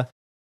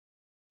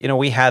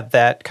we had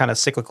that kind of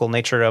cyclical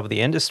nature of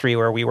the industry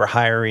where we were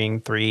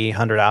hiring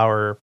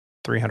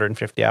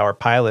 350-hour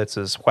pilots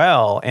as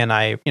well. And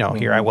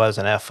here I was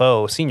an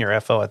FO, senior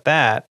FO at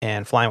that,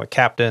 and flying with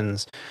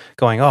captains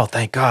going, oh,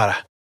 thank God.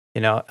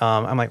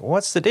 I'm like,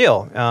 what's the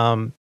deal?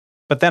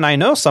 But then I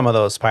know some of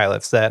those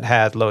pilots that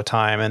had low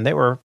time, and they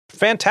were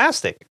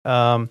fantastic.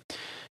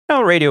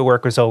 Radio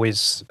work was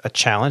always a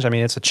challenge. I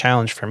mean, it's a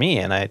challenge for me,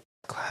 and I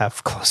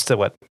have close to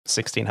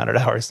 1,600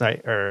 hours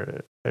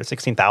or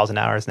 16,000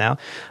 hours now.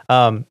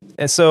 And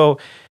so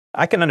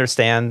I can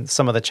understand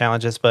some of the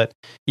challenges, but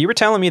you were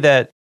telling me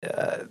that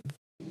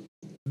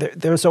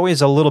there's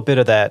always a little bit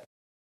of that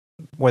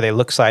where they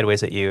look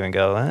sideways at you and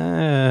go,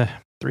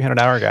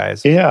 300-hour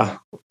guys. Yeah. How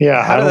I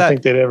did don't that-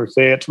 think they'd ever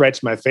say it right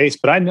to my face,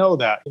 but I know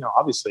that,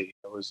 obviously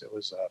it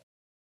was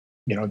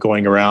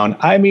going around.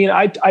 I mean,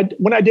 I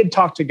when I did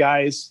talk to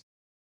guys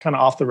kind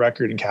of off the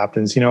record and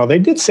captains, they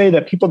did say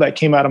that people that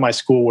came out of my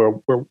school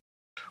were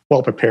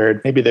well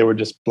prepared. Maybe they were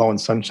just blowing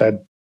sunshine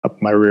up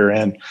my rear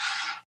end.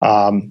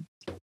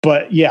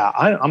 But yeah,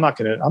 I'm not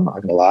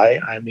gonna lie.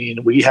 I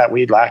mean, we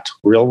lacked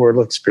real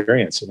world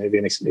experience, and maybe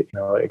an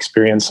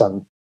experience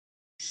on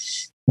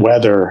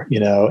weather,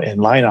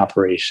 and line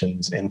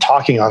operations and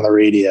talking on the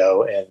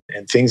radio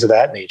and things of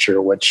that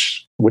nature,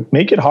 which would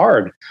make it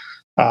hard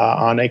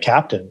on a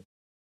captain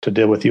to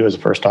deal with you as a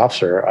first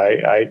officer.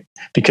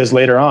 Because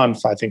later on,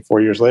 I think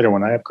 4 years later,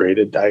 when I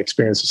upgraded, I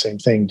experienced the same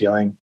thing,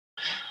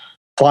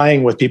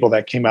 flying with people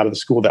that came out of the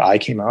school that I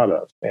came out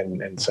of,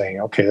 and saying,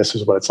 okay, this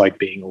is what it's like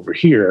being over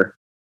here,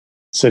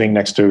 sitting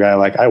next to a guy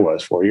like I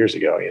was 4 years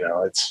ago.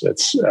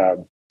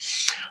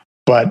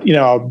 But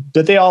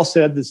they all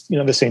said this,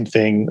 the same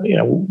thing.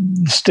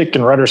 Stick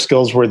and rudder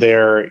skills were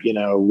there.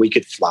 We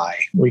could fly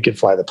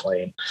the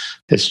plane.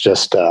 It's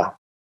just,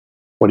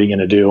 what are you going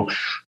to do?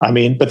 I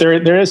mean, but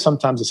there is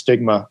sometimes a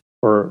stigma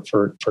for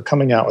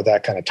coming out with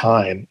that kind of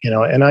time,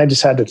 and I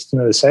just had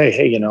to say,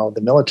 hey,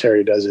 the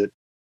military does it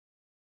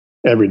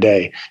every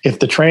day. If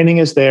the training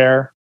is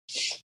there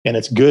and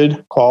it's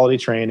good quality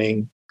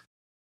training,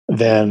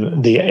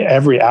 then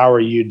every hour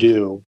you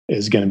do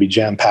is going to be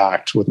jam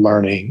packed with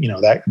learning,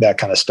 that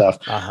kind of stuff.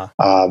 Uh-huh.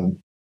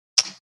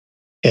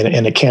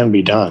 And it can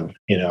be done,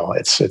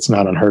 it's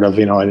not unheard of,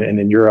 and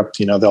in Europe,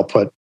 they'll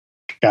put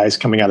guys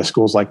coming out of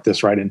schools like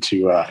this right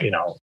into,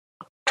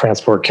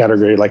 transport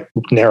category, like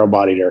narrow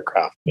bodied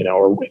aircraft,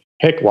 or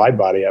heck, wide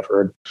body, I've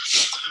heard.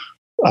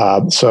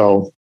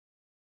 So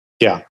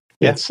yeah.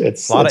 It's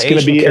going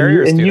to be,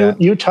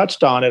 and you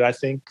touched on it. I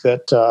think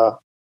that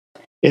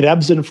it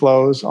ebbs and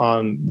flows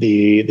on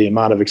the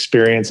amount of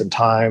experience and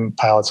time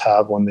pilots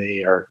have when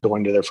they are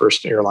going to their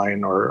first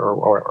airline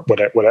or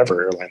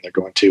whatever airline they're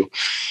going to.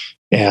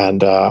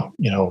 And,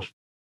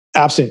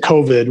 absent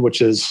COVID,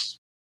 which is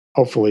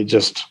hopefully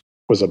just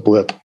was a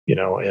blip,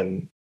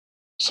 in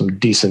some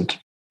decent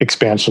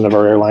expansion of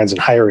our airlines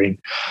and hiring,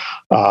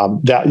 we're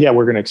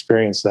going to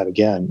experience that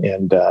again.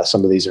 And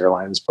some of these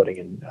airlines putting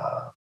in,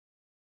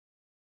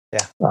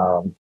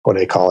 what do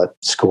they call it?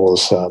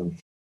 Schools.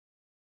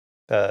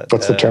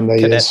 What's the term they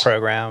cadet use?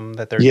 Program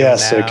that they're doing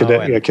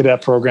now, a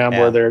cadet program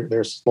where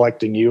they're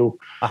selecting you.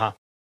 Uh-huh.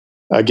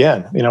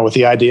 Again, with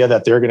the idea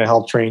that they're going to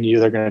help train you,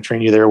 they're going to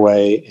train you their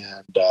way,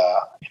 and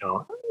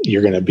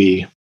you're going to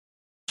be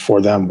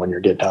for them when you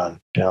get done.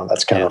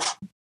 That's kind of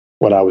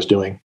what I was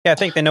doing. Yeah, I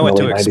think they know what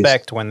to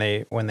expect when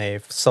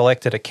they've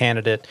selected a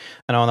candidate.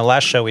 I know on the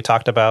last show we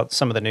talked about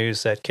some of the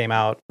news that came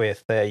out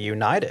with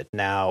United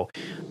now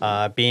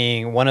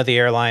being one of the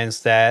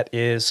airlines that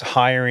is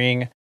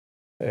hiring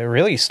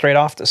really straight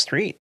off the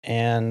street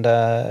and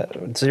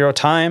zero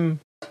time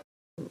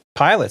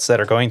pilots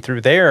that are going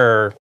through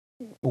their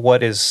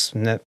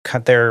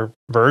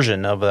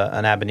version of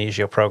an ab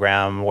initio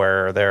program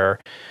where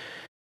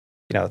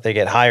they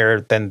get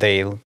hired, then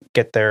they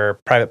get their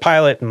private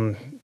pilot,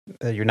 and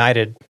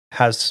United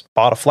has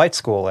bought a flight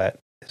school that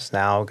is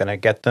now going to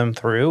get them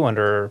through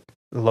under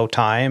low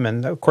time.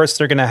 And of course,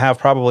 they're going to have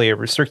probably a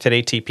restricted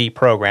ATP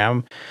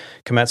program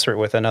commensurate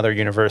with another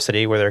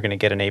university where they're going to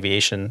get an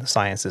aviation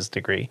sciences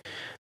degree.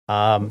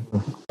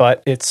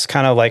 But it's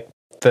kind of like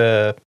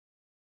the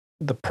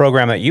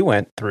program that you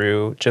went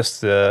through,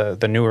 just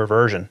the newer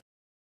version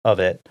of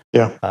it.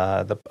 Yeah.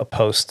 A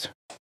post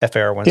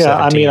FAR 117. Yeah,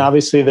 I mean,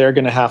 obviously they're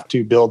going to have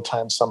to build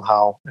time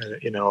somehow,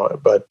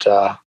 but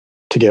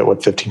to get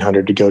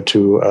 1,500 to go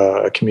to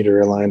a commuter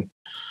airline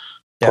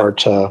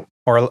part. Or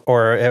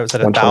was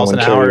it 1,000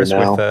 hours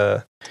with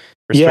a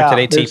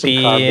restricted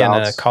ATP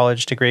and a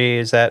college degree?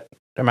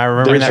 Am I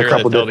remembering that? A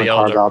couple different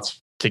carve outs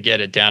to get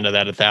it down to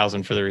that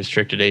 1,000 for the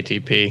restricted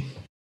ATP.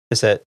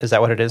 Is that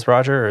what it is,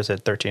 Roger, or is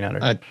it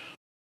 1,300?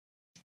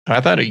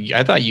 I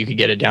thought you could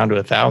get it down to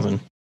 1,000.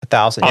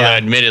 1,000. Although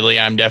admittedly,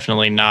 I'm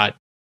definitely not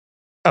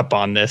up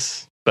on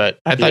this, but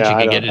I thought you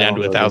could get it down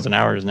to 1,000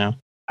 hours now.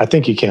 I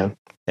think you can.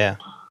 Yeah.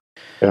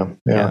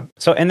 Yeah.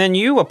 So, and then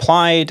you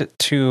applied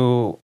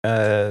to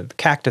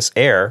Cactus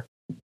Air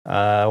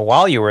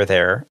while you were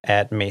there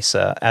at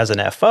Mesa as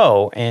an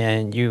FO,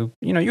 and you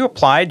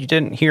applied. You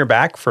didn't hear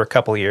back for a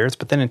couple of years,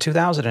 but then in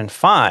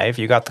 2005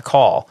 you got the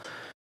call,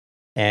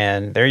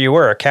 and there you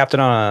were, a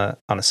captain on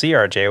a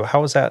CRJ.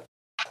 How was that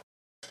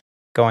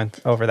going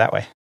over that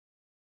way?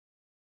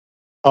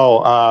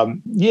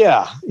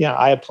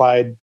 I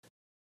applied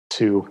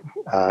to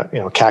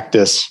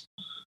Cactus.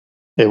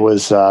 It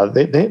was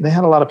they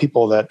had a lot of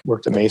people that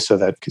worked at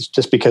Mesa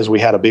just because we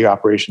had a big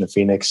operation in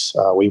Phoenix,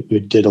 we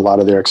did a lot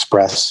of their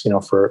express,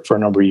 for a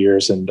number of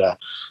years, and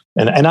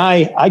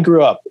I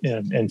grew up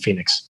in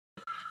Phoenix,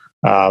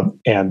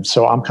 and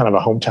so I'm kind of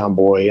a hometown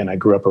boy, and I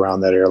grew up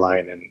around that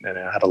airline, and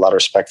I had a lot of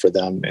respect for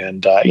them,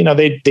 and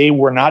they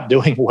were not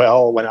doing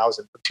well when I was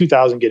in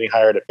 2000 getting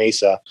hired at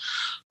Mesa.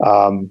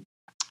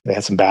 They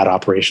had some bad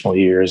operational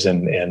years,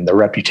 and the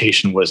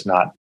reputation was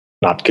not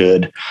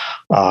good.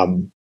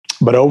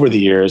 But over the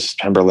years,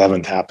 September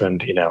 11th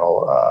happened.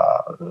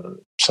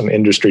 Some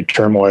industry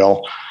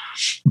turmoil.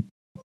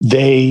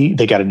 They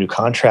got a new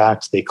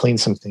contract. They cleaned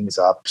some things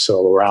up.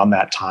 So around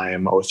that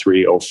time,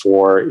 03,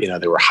 04,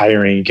 they were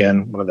hiring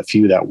again. One of the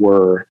few that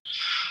were.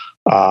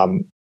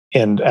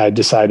 And I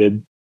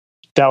decided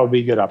that would be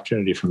a good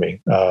opportunity for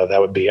me.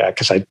 That would be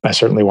because I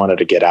certainly wanted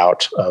to get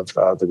out of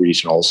the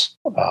regionals.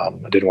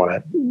 I didn't want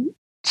to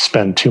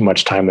spend too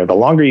much time there. The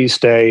longer you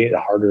stay, the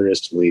harder it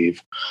is to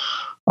leave.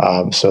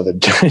 So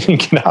that you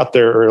get out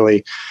there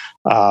early.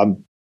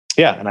 And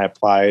I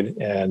applied,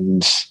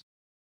 and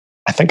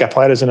I think I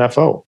applied as an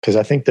FO because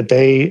I think that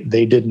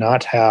they did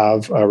not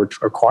have a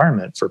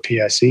requirement for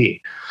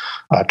PIC,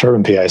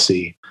 turbine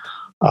PIC.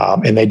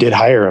 And they did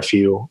hire a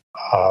few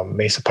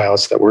Mesa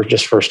pilots that were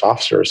just first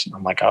officers.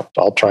 I'm like,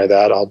 I'll try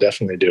that. I'll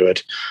definitely do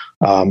it.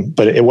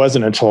 But it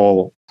wasn't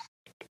until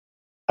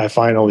I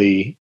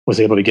finally was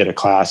able to get a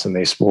class and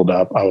they spooled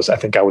up. I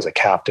think I was a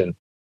captain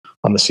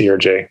on the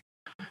CRJ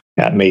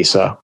at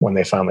Mesa when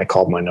they finally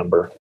called my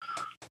number.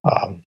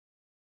 What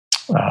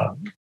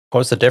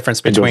was the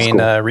difference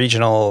between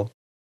regional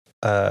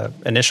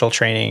initial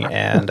training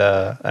and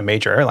a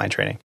major airline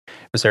training?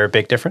 Was there a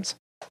big difference?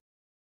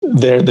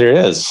 There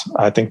is.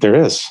 I think there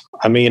is.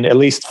 I mean, at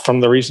least from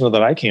the regional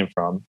that I came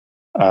from,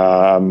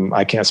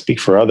 I can't speak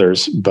for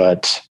others,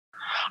 but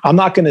I'm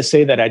not going to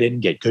say that I didn't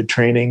get good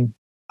training.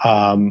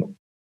 One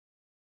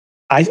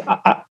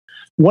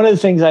of the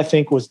things I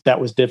think was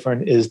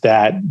different is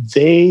that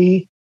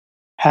they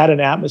had an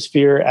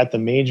atmosphere at the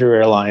major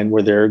airline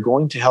where they're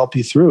going to help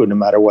you through no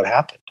matter what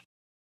happened.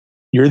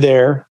 You're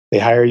there, they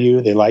hire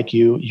you, they like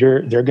you,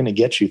 they're going to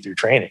get you through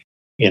training.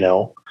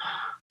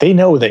 They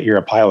know that you're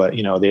a pilot.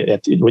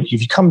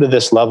 If you come to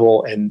this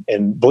level,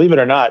 and believe it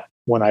or not,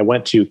 when I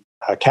went to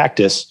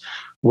Cactus,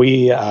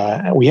 we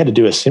had to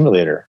do a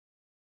simulator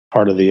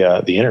part of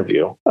the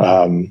interview.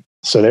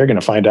 So they're going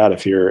to find out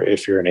if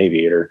you're an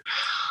aviator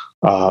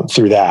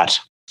through that.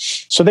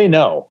 So they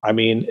know. I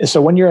mean,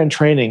 so when you're in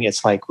training,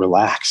 it's like,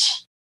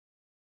 relax.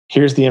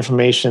 Here's the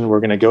information. We're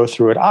going to go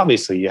through it.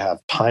 Obviously, you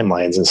have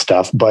timelines and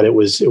stuff, but it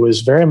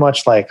was very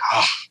much like,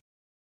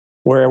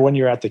 where when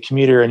you're at the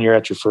commuter and you're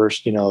at your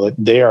first,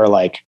 they are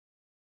like,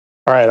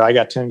 all right, I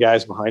got 10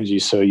 guys behind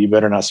you, so you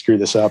better not screw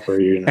this up, or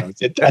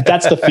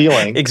that's the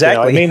feeling.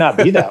 Exactly. It may not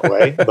be that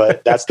way,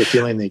 but that's the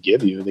feeling they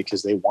give you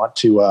because they want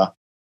to.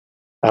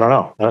 I don't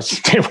know.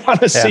 They want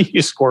to see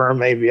you squirm.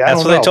 Maybe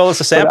that's what they told us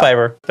to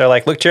Sandpiper. They're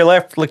like, look to your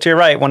left, look to your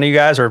right. One of you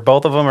guys, or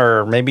both of them,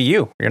 or maybe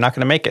you. You're not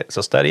going to make it,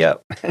 so study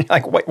up.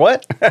 Like, wait,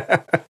 what?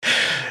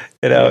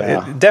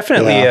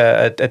 Definitely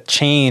a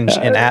change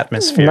in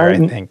atmosphere.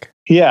 I think.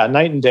 Yeah,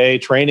 night and day,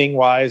 training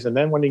wise, and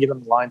then when you get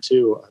on the line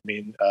too. I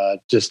mean, I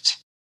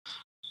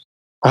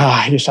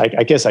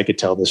guess I could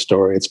tell this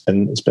story. It's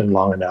been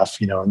long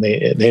enough, and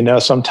they know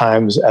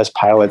sometimes as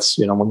pilots,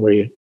 when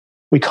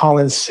we call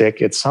in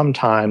sick, it's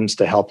sometimes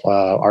to help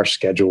our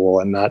schedule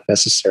and not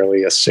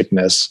necessarily a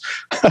sickness.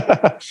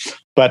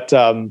 But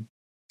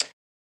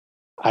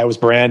I was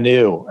brand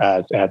new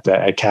at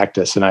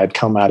Cactus, and I had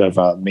come out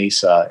of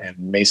Mesa, and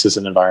Mesa's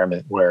an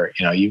environment where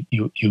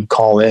you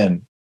call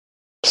in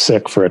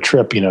sick for a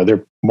trip.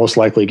 They're most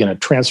likely going to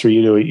transfer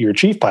you to your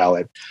chief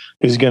pilot,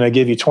 who's going to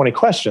give you 20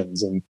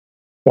 questions and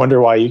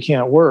wonder why you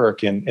can't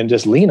work and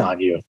just lean on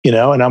you.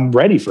 And I'm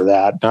ready for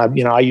that.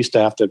 I used to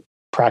have to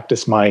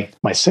practice my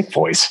sick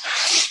voice.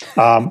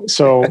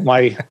 So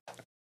my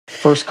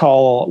first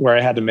call where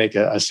I had to make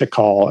a sick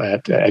call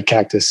at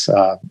Cactus,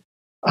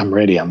 I'm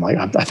ready. I'm like,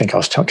 I think I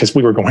was telling, because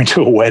we were going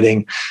to a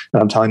wedding,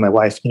 and I'm telling my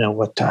wife,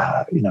 what,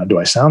 do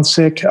I sound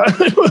sick?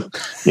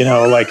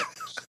 Like,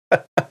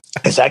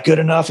 is that good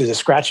enough? Is it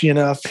scratchy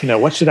enough?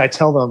 What should I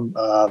tell them?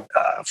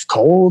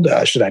 Cold?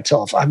 Should I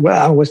tell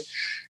them?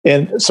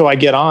 And so I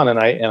get on and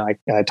I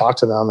talk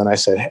to them and I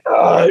said,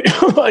 I'm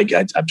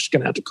just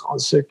going to have to call in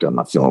sick. I'm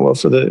not feeling well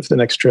for the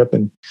next trip.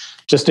 And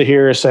just to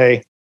hear her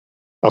say,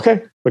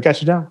 okay, we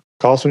got you down.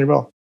 Call us when you're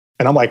well.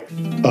 And I'm like,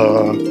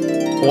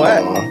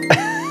 what?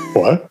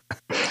 What?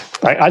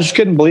 I just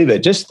couldn't believe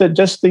it. Just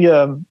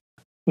the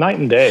night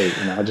and day,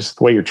 just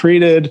the way you're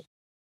treated.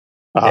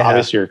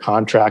 Obviously your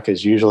contract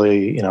is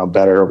usually,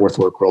 better with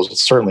work rules. It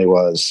certainly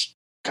was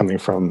coming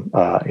from,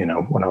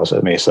 when I was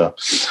at Mesa.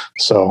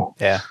 So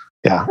yeah.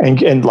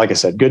 And like I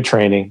said, good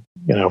training,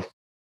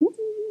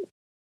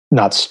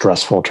 not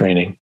stressful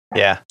training.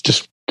 Yeah.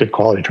 Just good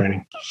quality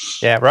training.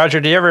 Yeah. Roger,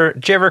 did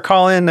you ever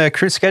call in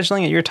crew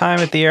scheduling at your time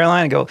at the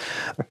airline and go,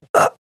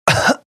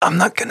 I'm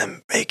not going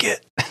to make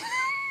it.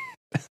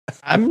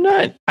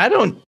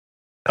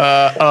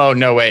 Oh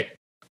no, wait.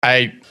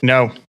 I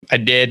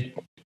did.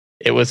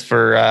 It was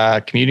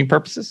for commuting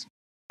purposes.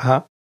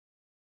 Uh-huh.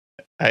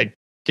 I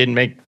didn't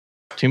make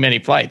too many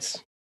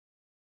flights.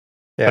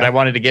 Yeah. But I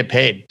wanted to get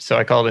paid, so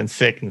I called in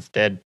sick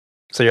instead.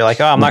 So you're like,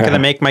 oh, I'm not going to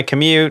make my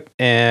commute.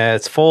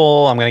 It's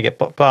full. I'm going to get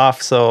booked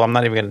off, so I'm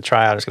not even going to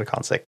try. I'm just going to call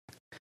in sick.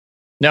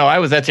 No, I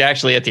was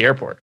actually at the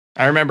airport.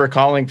 I remember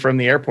calling from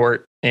the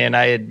airport and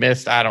I had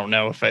missed, I don't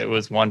know if it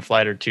was one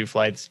flight or two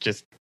flights,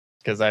 just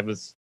because I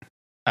was,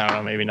 I don't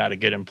know, maybe not a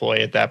good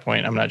employee at that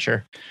point. I'm not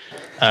sure.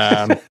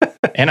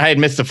 And I had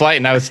missed a flight,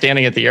 and I was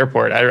standing at the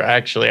airport. I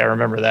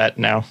remember that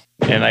now,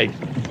 and I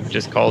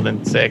just called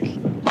in sick.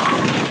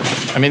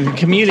 I mean, the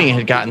commuting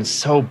had gotten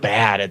so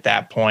bad at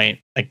that point,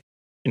 like,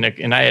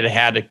 and I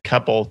had a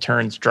couple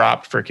turns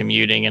dropped for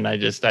commuting, and I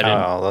didn't.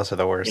 Oh, those are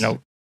the worst.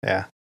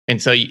 Yeah.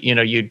 And so,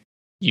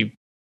 you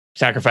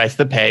sacrifice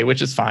the pay,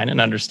 which is fine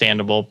and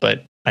understandable,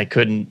 but I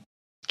couldn't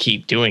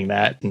keep doing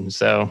that. And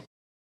so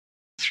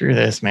screw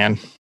this, man.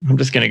 I'm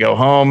just going to go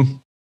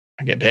home.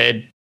 I get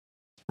paid.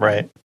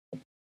 Right.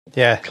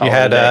 Yeah. Call you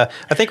had, it a day.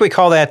 I think we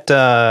call that,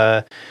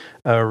 I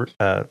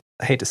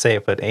hate to say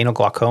it, but anal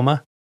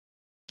glaucoma.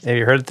 Have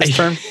you heard of this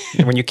term?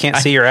 When you can't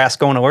see your ass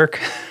going to work?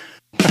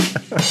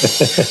 I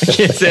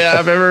can't say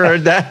I've ever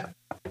heard that.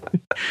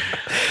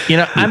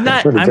 I'm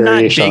not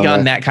big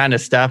on that kind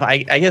of stuff. I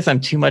guess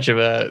I'm too much of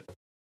a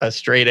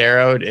straight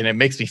arrow, and it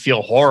makes me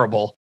feel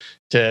horrible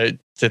to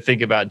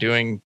think about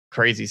doing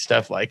crazy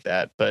stuff like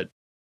that. But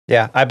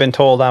yeah, I've been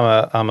told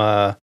I'm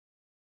a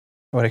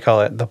what do you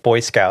call it? The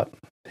Boy Scout.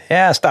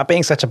 Yeah, stop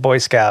being such a Boy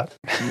Scout.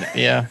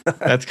 Yeah,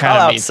 that's kind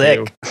of me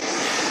sick. too.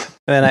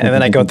 And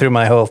then I go through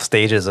my whole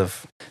stages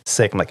of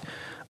sick. I'm like,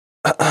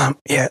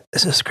 yeah,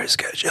 this is Chris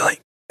Scheduling.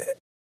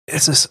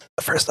 This is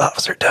First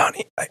Officer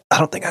Downey. I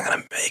don't think I'm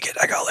gonna make it.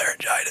 I got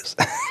laryngitis.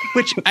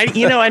 Which I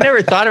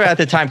never thought about at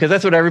the time, because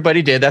that's what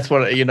everybody did. That's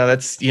what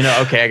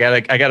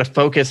okay, I gotta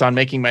focus on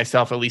making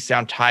myself at least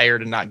sound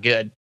tired and not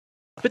good.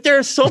 But there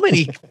are so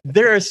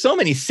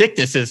many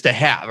sicknesses to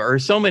have, or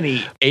so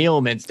many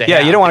ailments to have. Yeah,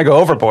 you don't want to go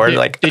overboard.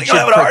 Did you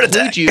have a heart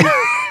attack?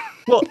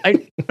 Well,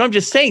 I'm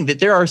just saying that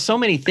there are so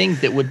many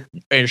things that would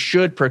or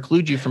should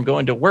preclude you from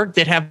going to work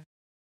that have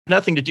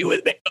nothing to do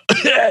with me.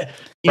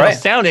 Right.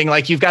 Sounding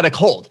like you've got a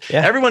cold.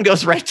 Yeah. Everyone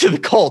goes right to the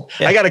cold.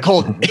 Yeah. I got a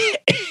cold.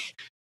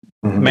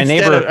 My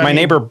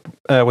neighbor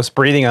was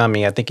breathing on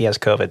me. I think he has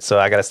COVID, so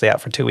I got to stay out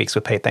for 2 weeks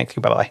with pay. Thank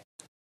you. Bye bye.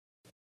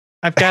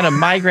 I've got a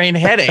migraine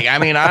headache. I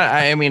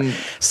mean,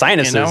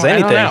 sinuses, anything. I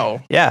don't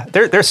know. Yeah,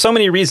 there's so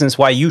many reasons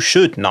why you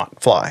should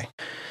not fly,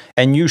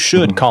 and you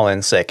should call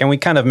in sick. And we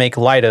kind of make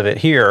light of it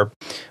here,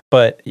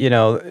 but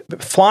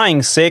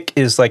flying sick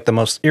is like the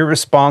most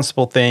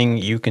irresponsible thing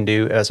you can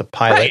do as a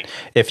pilot.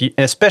 Right.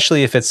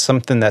 Especially if it's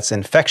something that's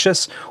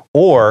infectious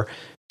or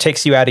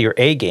takes you out of your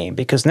A game,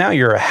 because now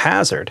you're a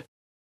hazard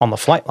on the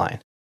flight line.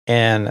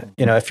 And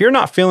if you're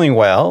not feeling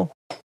well,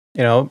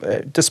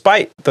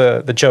 despite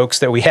the jokes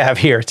that we have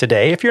here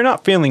today, if you're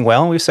not feeling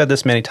well, and we've said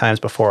this many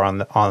times before on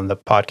the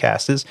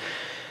podcast, is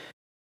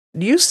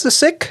use the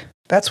sick.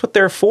 That's what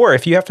they're for.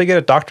 If you have to get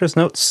a doctor's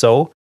note,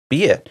 so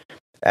be it.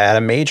 At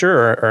a major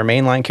or a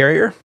mainline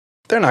carrier,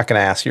 they're not going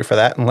to ask you for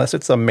that unless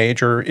it's a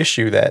major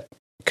issue that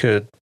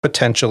could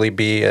potentially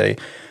be a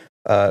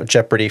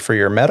jeopardy for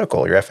your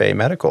FAA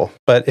medical.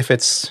 But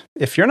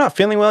if you're not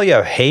feeling well, you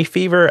have hay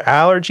fever,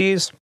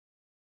 allergies,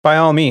 by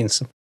all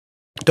means,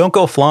 don't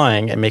go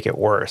flying and make it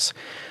worse.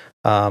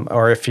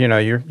 Or if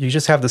you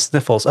just have the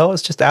sniffles,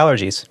 it's just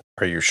allergies.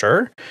 Are you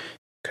sure?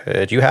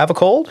 Could you have a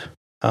cold?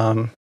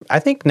 I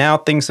think now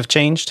things have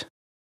changed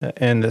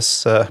in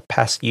this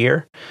past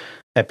year,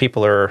 that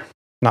people are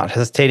not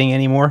hesitating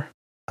anymore.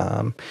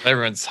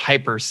 Everyone's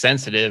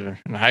hypersensitive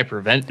and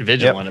hyper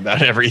vigilant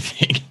about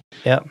everything.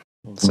 Yep.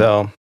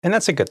 So, and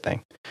that's a good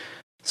thing.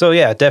 So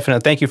yeah,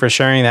 definitely. Thank you for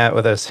sharing that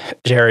with us,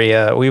 Jerry.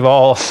 We've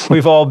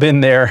all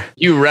been there.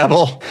 You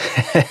rebel.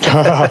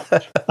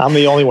 I'm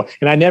the only one,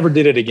 and I never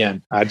did it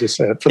again. I just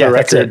for the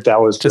record,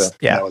 that was the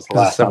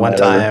last time. One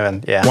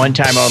time, one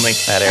time only.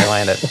 That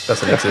airline that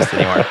doesn't exist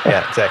anymore.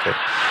 Yeah, exactly.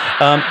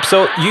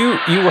 So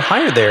you were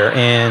hired there,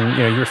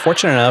 and you were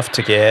fortunate enough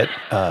to get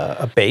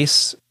a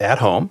base at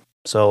home.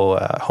 So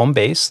home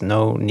base,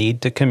 no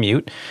need to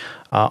commute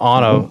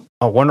on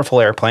a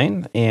wonderful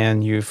airplane,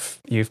 and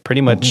you've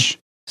pretty much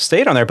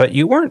stayed on there, but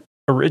you weren't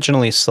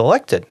originally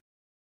selected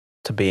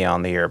to be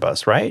on the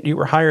Airbus, right? You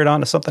were hired on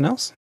to something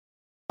else?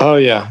 Oh,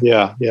 yeah.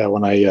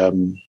 When I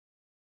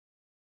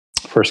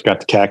first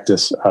got to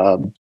Cactus,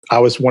 I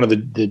was one of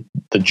the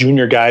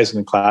junior guys in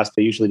the class.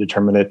 They usually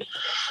determine it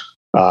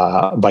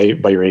by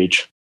your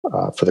age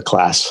for the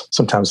class.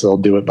 Sometimes they'll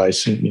do it by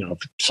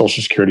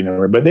social security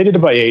number, but they did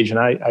it by age. And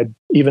I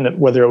even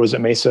whether it was at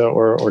Mesa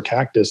or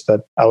Cactus,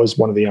 that I was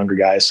one of the younger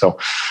guys. So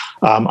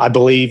I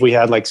believe we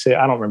had I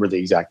don't remember the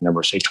exact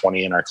number, say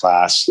 20 in our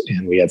class,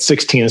 and we had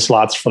 16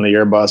 slots from the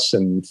Airbus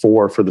and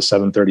 4 for the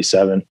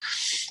 737.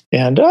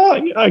 And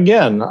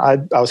again, I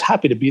was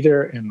happy to be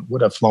there and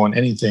would have flown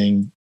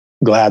anything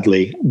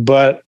gladly,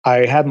 but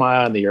I had my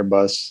eye on the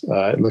Airbus.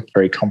 It looked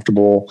very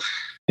comfortable,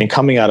 and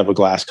coming out of a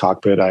glass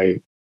cockpit,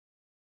 I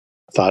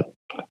thought,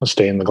 I'll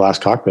stay in the glass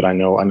cockpit. I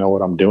know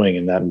what I'm doing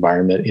in that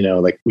environment.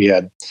 We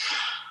had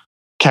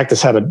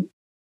Cactus had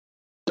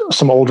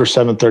some older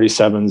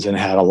 737s and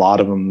had a lot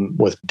of them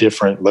with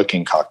different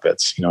looking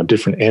cockpits,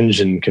 different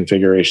engine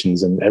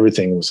configurations, and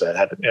everything was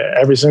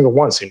every single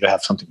one seemed to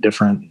have something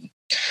different.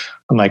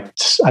 I'm like,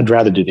 I'd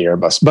rather do the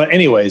Airbus. But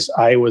anyways,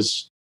 I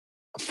was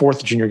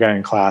fourth junior guy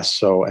in class.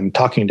 So, and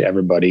talking to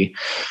everybody,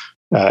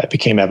 it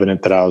became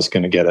evident that I was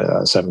going to get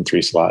a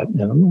 7.3 slot.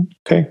 And I'm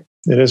okay,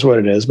 it is what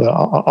it is, but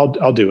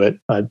I'll do it.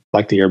 I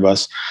like the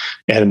Airbus.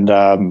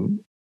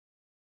 And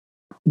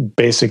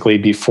basically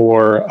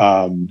before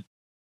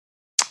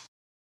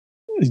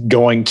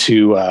going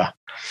to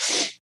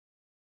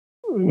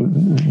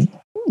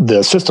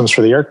the systems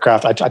for the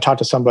aircraft, I talked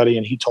to somebody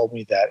and he told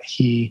me that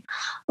he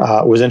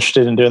was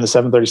interested in doing the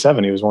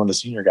 737. He was one of the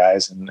senior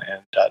guys, and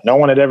no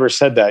one had ever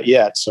said that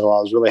yet. So I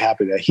was really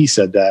happy that he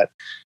said that.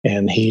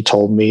 And he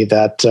told me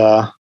that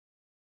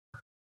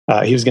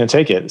he was going to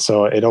take it.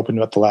 So it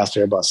opened up the last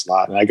Airbus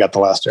slot, and I got the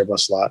last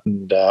Airbus slot.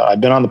 And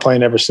I've been on the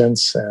plane ever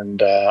since,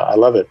 and I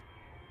love it.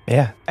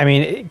 Yeah. I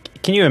mean,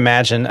 can you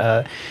imagine,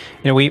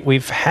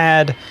 we've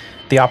had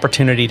the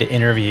opportunity to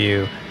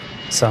interview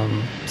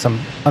some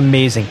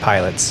amazing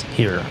pilots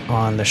here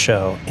on the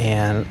show,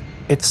 and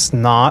it's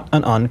not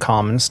an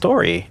uncommon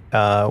story,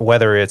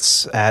 whether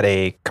it's at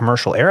a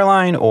commercial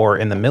airline or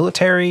in the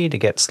military to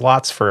get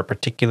slots for a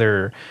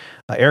particular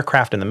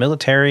aircraft in the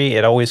military.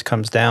 It always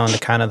comes down to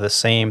kind of the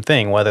same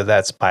thing, whether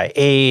that's by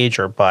age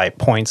or by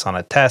points on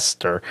a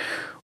test or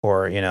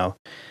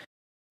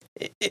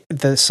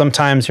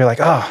sometimes you're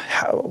like,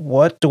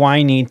 what do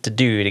I need to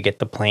do to get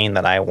the plane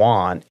that I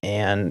want?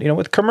 And,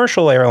 with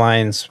commercial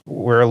airlines,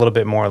 we're a little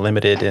bit more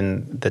limited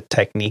in the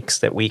techniques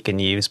that we can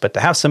use. But to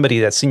have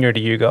somebody that's senior to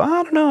you go,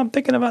 I don't know, I'm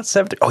thinking about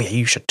 70. Oh, yeah,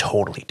 you should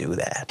totally do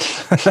that.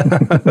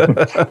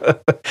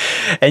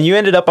 And you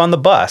ended up on the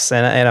bus,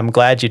 and I'm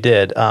glad you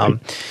did.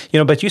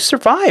 But you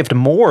survived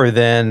more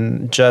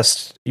than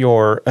just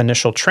your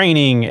initial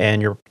training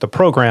and the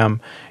program.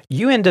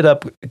 You ended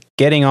up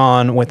getting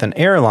on with an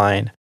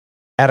airline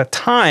at a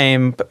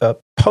time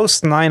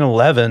post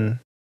 9/11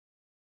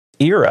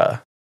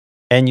 era,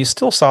 and you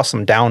still saw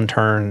some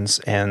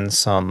downturns and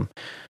some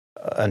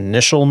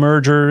initial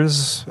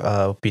mergers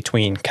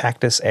between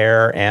Cactus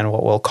Air and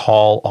what we'll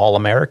call All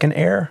American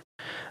Air.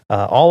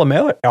 All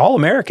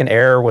American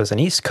Air was an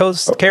East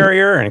Coast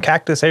carrier, and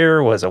Cactus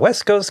Air was a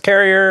West Coast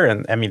carrier,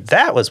 and I mean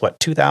that was what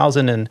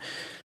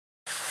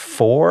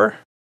 2004.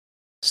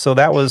 So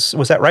that was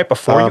that right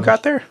before you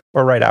got there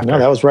or right after? No,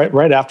 that was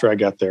right after I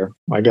got there.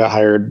 I got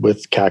hired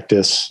with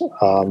Cactus.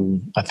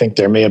 I think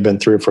there may have been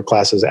 3 or 4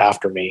 classes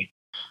after me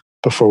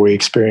before we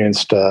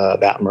experienced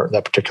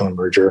that particular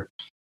merger.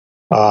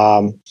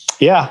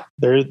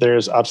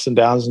 There's ups and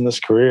downs in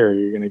this career.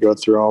 You're going to go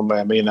through them.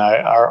 I mean,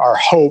 our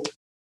hope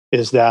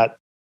is that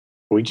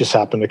we just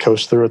happen to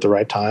coast through at the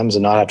right times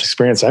and not have to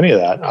experience any of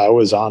that. I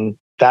was on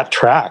that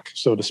track,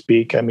 so to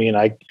speak. I mean,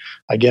 I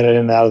get in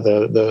and out of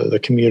the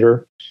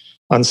commuter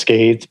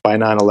unscathed by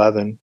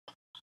 9/11.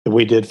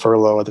 We did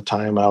furlough at the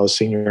time. I was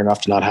senior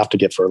enough to not have to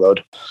get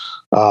furloughed.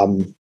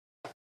 And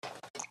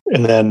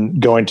then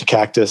going to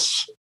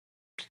Cactus,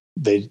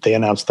 they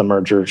announced the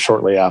merger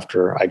shortly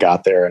after I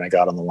got there, and I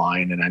got on the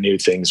line, and I knew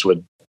things were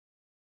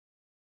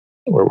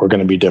going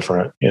to be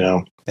different,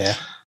 Yeah.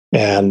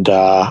 And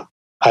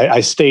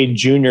I stayed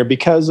junior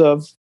because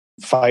of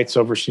fights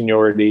over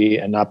seniority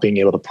and not being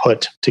able to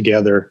put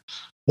together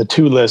the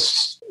 2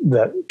 lists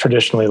that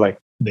traditionally, like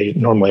they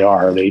normally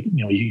are. They,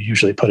 you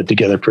usually put it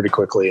together pretty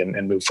quickly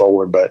and move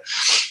forward. But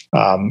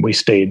we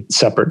stayed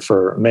separate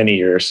for many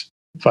years,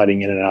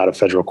 fighting in and out of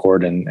federal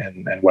court and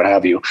what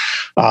have you.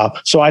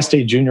 So I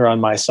stayed junior on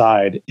my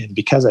side. And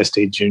because I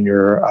stayed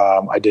junior,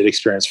 I did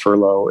experience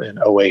furlough in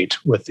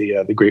 2008 with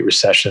the Great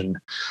Recession.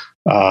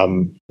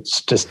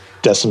 It's just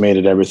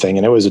decimated everything.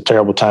 And it was a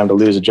terrible time to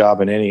lose a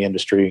job in any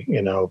industry,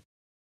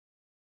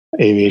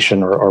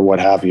 aviation or what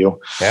have you.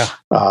 Yeah.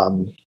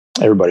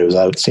 Everybody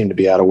seemed to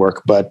be out of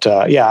work, but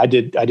I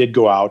did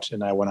go out,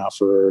 and I went out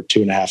for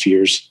 2.5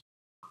 years.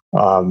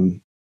 And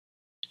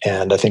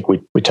I think we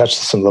touched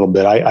this a little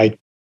bit.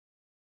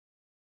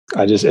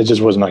 It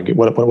just wasn't a good,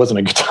 it wasn't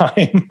a good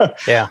time.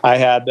 Yeah. I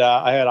had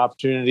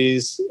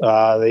opportunities.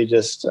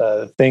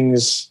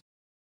 Things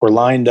were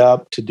lined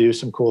up to do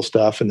some cool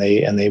stuff, and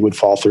they would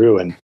fall through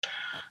in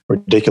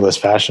ridiculous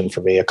fashion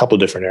for me. A couple of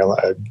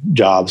different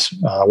jobs,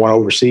 one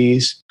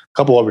overseas, a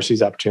couple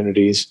overseas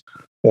opportunities,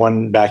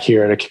 one back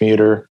here at a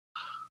commuter,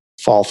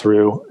 fall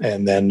through.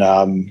 And then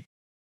I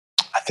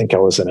think I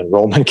was an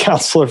enrollment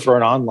counselor for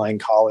an online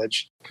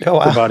college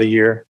for about a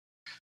year.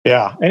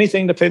 Yeah.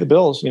 Anything to pay the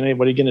bills. What are you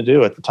going to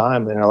do at the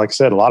time? Like I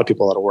said, a lot of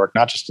people out of work,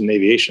 not just in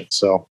aviation.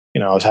 So,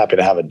 I was happy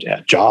to have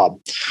a job.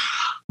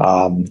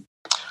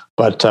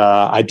 But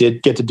I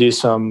did get to do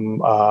some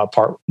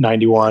Part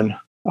 91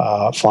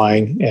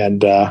 flying,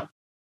 and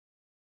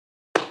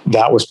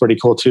that was pretty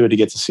cool too, to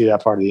get to see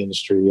that part of the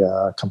industry.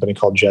 A company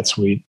called Jet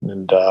Suite,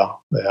 and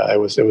it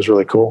was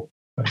really cool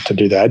to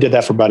do that. I did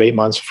that for about 8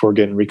 months before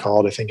getting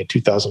recalled, I think in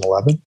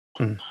 2011.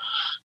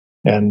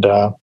 And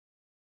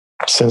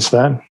since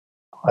then,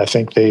 I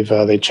think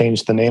they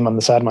changed the name on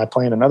the side of my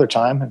plane another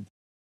time. And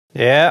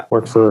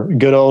worked for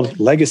good old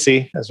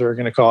Legacy, as we're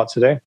going to call it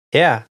today.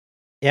 Yeah.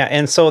 Yeah.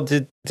 And so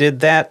did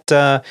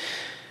that,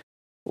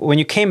 when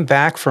you came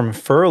back from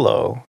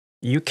furlough,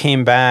 you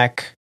came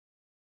back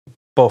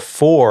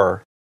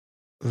before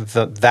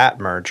that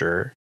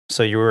merger.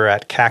 So you were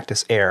at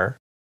Cactus Air,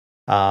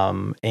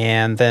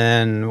 and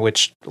then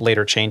which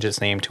later changed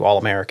its name to All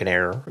American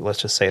Air. Let's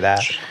just say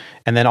that.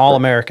 And then All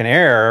American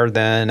Air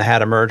then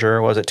had a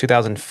merger. Was it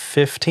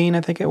 2015?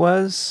 I think it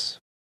was,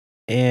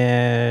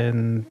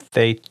 and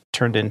they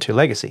turned into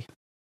Legacy.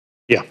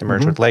 Yeah, they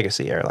merged with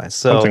Legacy Airlines.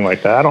 So something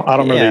like that. I don't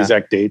remember the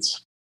exact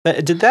dates.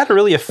 Did that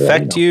really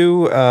affect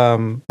you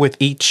with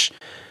each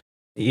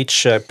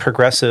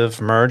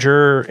progressive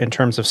merger in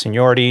terms of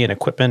seniority and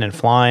equipment and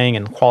flying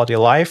and quality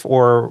of life,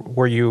 or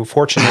were you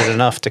fortunate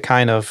enough to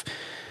kind of,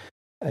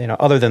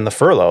 other than the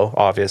furlough,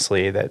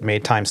 obviously, that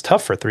made times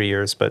tough for 3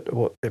 years, but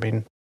I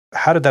mean,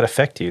 how did that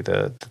affect you?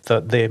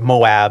 The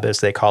Moab, as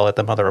they call it,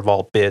 the mother of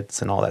all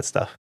bids and all that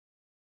stuff.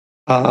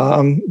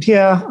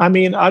 Yeah, I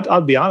mean,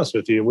 I'll be honest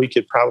with you. We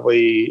could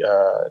probably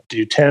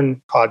do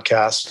 10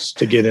 podcasts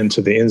to get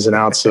into the ins and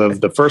outs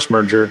of the first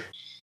merger.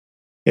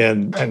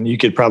 And you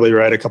could probably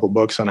write a couple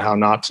books on how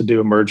not to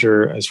do a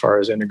merger as far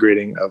as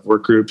integrating of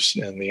work groups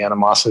and the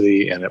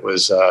animosity. And it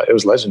was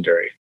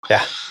legendary.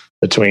 Yeah.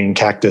 Between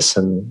Cactus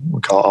and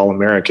we call All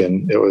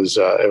American, it was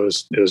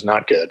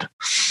not good.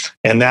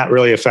 And that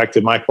really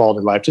affected my quality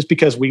of life just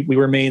because we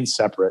remained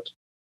separate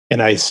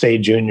and I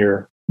stayed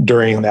junior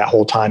during that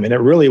whole time. And it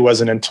really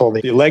wasn't until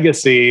the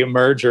Legacy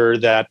merger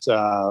that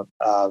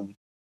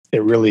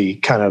it really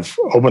kind of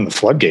opened the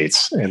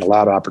floodgates and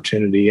allowed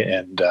opportunity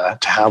and to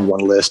have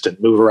one list and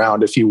move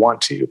around if you want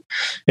to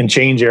and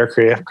change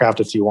aircraft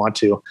if you want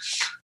to.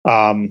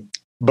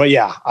 But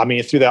yeah, I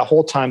mean, through that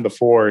whole time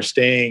before,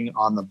 staying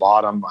on the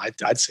bottom,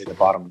 I'd say the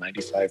bottom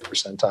 95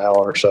 percentile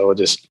or so,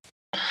 just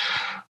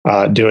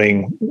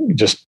doing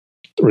just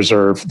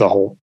reserve the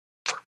whole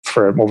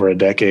for over a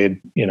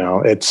decade,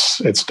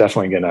 it's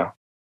definitely going to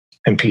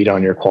impede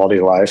on your quality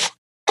of life.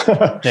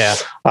 Yeah.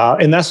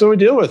 And that's what we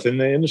deal with in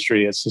the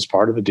industry. It's just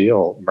part of the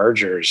deal.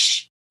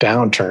 Mergers,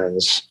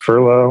 downturns,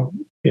 furlough,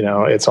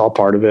 it's all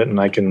part of it. And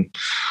I can,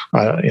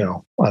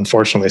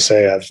 unfortunately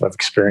say I've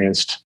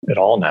experienced it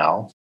all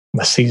now.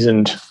 I'm a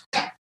seasoned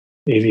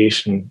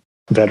aviation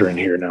veteran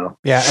here now.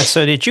 Yeah. And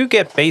so did you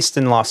get based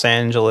in Los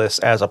Angeles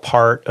as a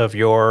part of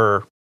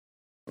your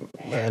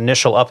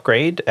initial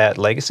upgrade at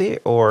Legacy,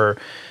 or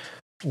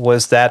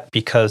was that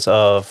because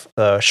of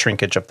the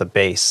shrinkage of the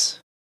base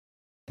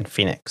in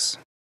Phoenix?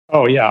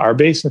 Oh yeah, our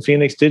base in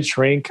Phoenix did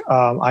shrink.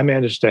 I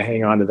managed to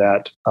hang on to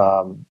that.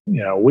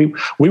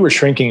 We were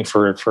shrinking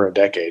for a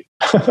decade.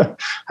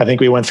 I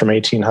think we went from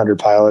 1,800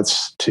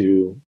 pilots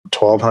to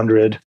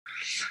 1,200,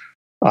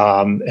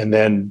 and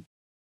then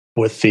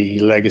with the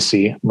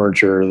Legacy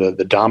merger,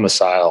 the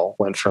domicile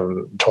went from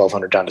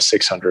 1,200 down to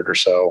 600 or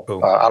so.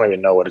 I don't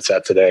even know what it's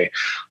at today,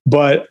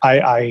 but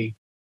I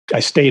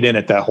stayed in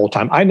it that whole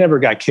time. I never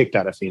got kicked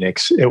out of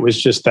Phoenix. It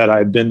was just that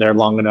I'd been there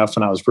long enough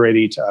and I was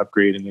ready to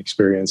upgrade and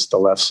experience the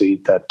left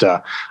seat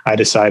that I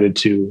decided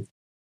to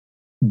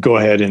go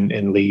ahead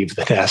and leave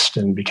the nest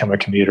and become a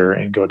commuter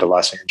and go to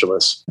Los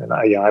Angeles. And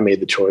I made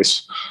the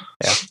choice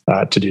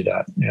to do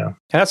that. Yeah. And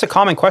that's a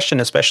common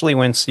question, especially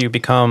once you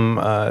become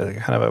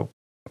kind of a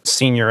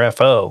senior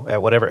FO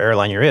at whatever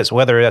airline you're is,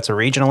 whether that's a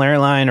regional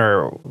airline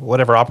or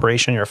whatever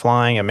operation you're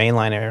flying, a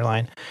mainline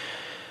airline.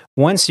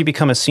 Once you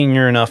become a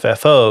senior enough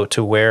FO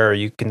to where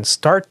you can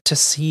start to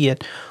see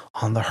it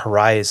on the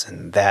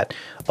horizon, that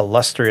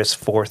illustrious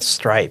fourth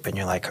stripe, and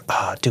you're like,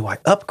 do I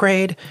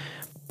upgrade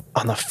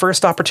on the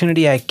first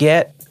opportunity I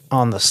get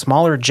on the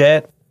smaller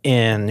jet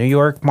in New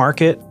York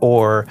market,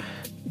 or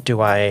do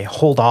I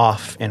hold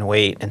off and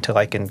wait until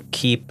I can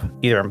keep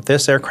either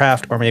this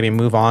aircraft or maybe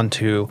move on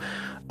to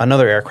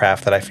another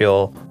aircraft that I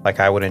feel like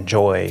I would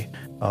enjoy,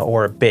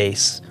 or a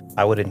base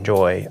I would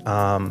enjoy,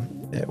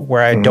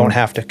 where I don't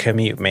have to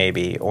commute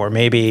maybe, or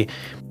maybe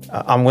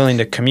I'm willing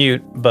to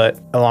commute, but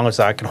as long as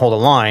I can hold a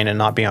line and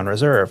not be on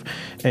reserve.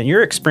 And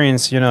your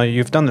experience,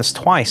 you've done this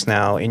twice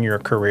now in your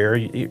career,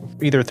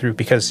 either through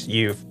because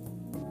you've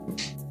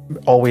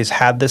always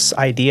had this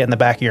idea in the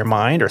back of your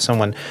mind or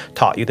someone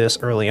taught you this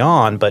early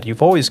on, but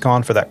you've always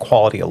gone for that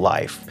quality of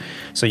life.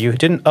 So you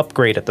didn't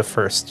upgrade at the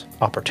first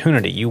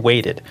opportunity, you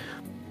waited.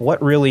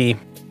 What really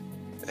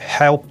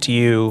helped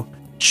you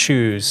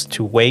choose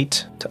to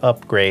wait to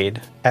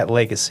upgrade at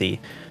Legacy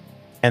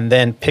and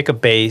then pick a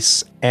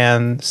base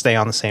and stay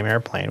on the same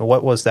airplane?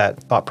 What was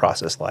that thought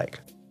process like?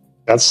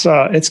 That's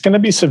it's going to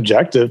be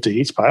subjective to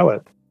each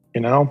pilot.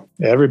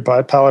 Every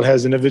pilot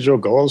has individual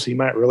goals. He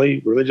might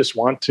really just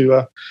want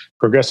to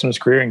progress in his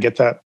career and get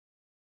that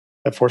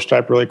fourth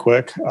stripe really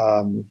quick.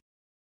 And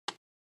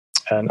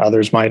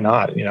others might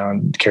not,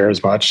 care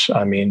as much.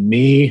 I mean,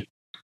 me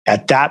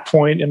at that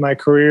point in my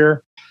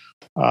career,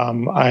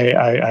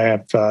 I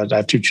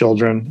have two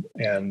children,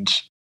 and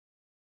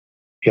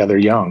they're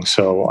young,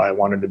 so I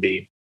wanted to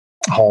be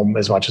home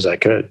as much as I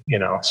could,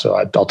 so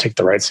I'll take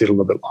the right seat a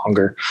little bit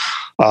longer.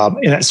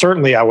 And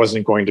certainly I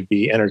wasn't going to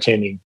be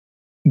entertaining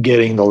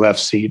getting the left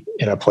seat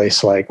in a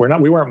place like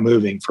we weren't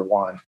moving for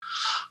one.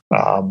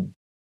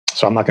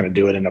 So I'm not going to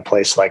do it in a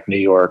place like New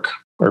York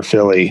or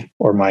Philly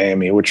or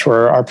Miami, which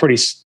were our pretty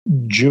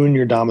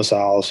junior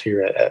domiciles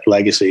here at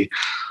Legacy.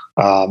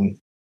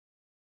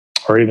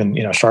 or even,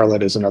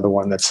 Charlotte is another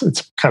one it's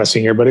kind of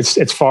senior, but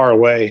it's far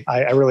away.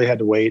 I really had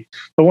to wait.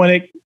 But when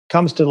it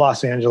comes to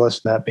Los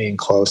Angeles and that being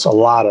close, a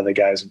lot of the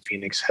guys in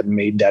Phoenix had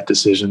made that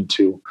decision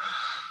to,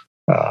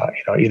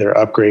 either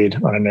upgrade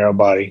on a narrow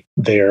body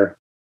there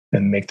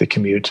and make the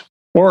commute,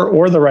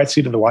 or the right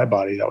seat of the wide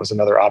body. That was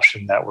another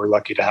option that we're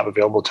lucky to have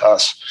available to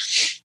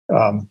us.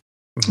 And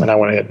I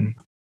went ahead and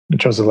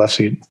chose the left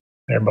seat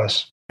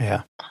Airbus.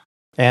 Yeah.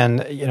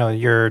 And,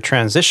 your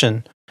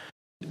transition,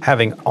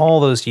 having all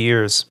those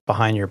years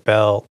behind your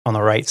belt on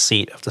the right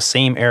seat of the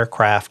same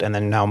aircraft and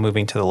then now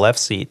moving to the left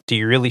seat, do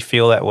you really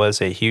feel that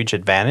was a huge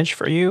advantage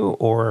for you?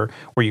 Or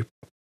do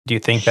you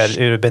think that it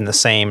would have been the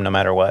same no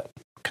matter what,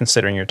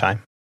 considering your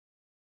time?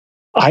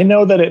 I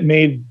know that it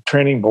made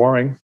training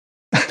boring.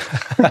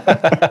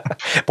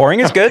 Boring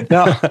is good.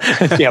 No,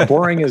 yeah,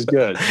 boring is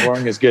good.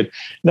 Boring is good.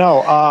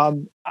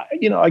 No,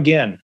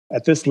 again,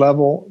 at this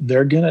level,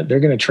 they're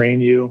gonna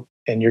train you,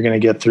 and you're gonna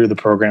get through the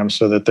program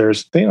so that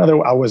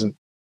I wasn't,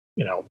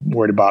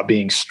 worried about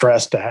being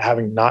stressed,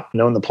 having not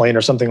known the plane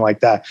or something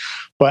like that.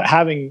 But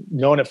having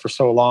known it for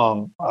so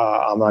long,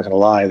 I'm not gonna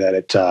lie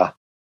that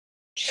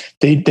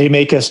they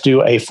make us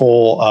do a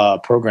full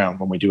program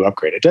when we do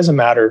upgrade. It doesn't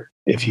matter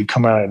if you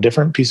come out on a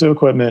different piece of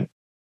equipment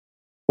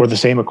or the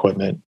same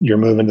equipment, you're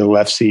moving to the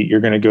left seat,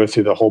 you're going to go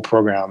through the whole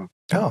program.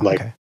 Oh,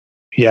 okay.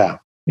 Yeah.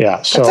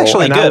 So that's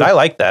actually good. I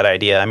like that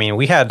idea. I mean,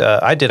 we had,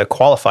 I did a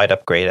qualified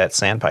upgrade at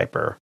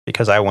Sandpiper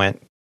because I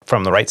went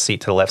from the right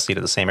seat to the left seat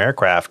of the same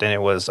aircraft, and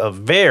it was a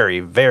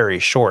very, very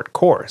short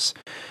course.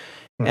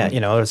 Mm-hmm.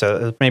 And,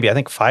 there's maybe I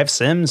think 5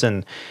 sims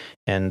and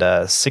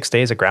 6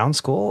 days of ground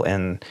school.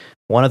 And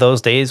one of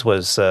those days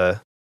was,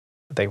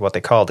 what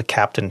they call the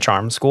Captain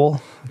Charm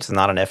School, which is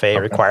not an FAA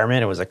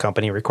requirement. It was a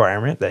company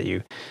requirement that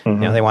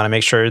they want to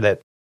make sure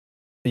that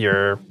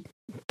you're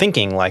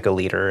thinking like a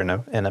leader in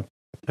a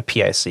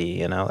PIC.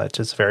 That's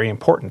just very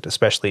important,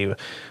 especially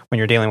when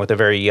you're dealing with a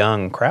very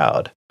young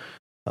crowd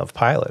of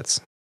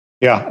pilots.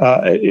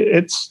 Yeah,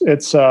 it's.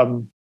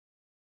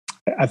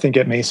 I think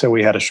at Mesa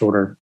we had a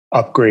shorter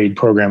upgrade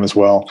program as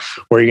well,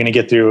 where you're going to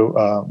get through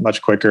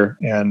much quicker,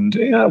 and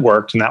it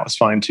worked, and that was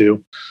fine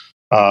too.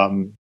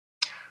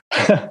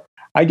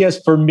 I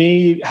guess for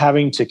me,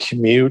 having to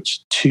commute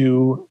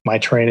to my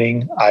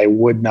training, I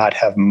would not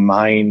have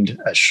mind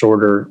a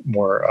shorter,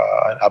 more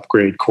an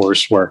upgrade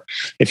course where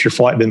if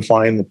you're been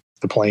flying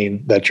the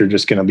plane, that you're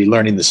just going to be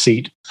learning the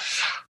seat.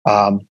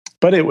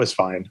 But it was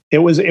fine. It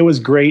was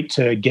great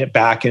to get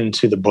back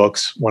into the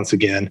books once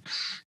again,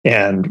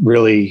 and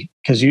really,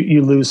 because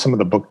you lose some of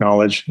the book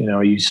knowledge.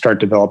 You start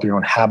developing your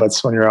own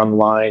habits when you're on the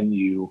line.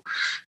 You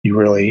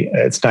really,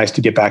 it's nice to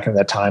get back into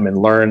that time and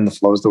learn the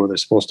flows the way they're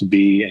supposed to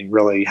be, and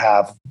really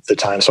have the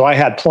time. So I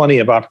had plenty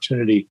of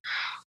opportunity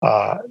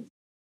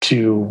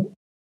to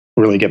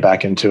really get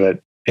back into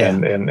it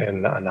and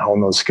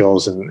hone those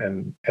skills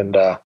and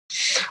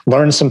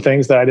learn some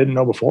things that I didn't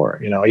know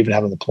before. Even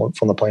having flown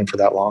the plane for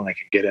that long, I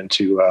could get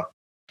into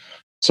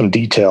some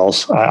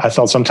details. I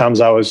felt sometimes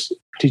I was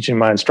teaching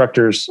my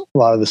instructors a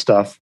lot of the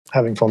stuff,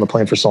 having flown the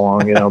plane for so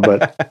long,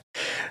 but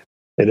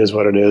it is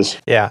what it is.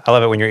 Yeah. I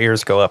love it when your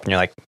ears go up and you're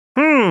like,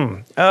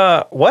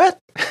 what?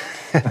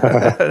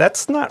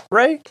 That's not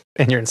right.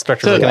 And your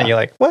instructor's looking at you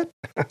like, what?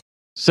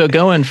 So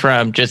going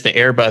from just the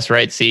Airbus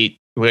right seat,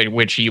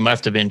 which you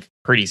must have been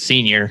pretty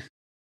senior,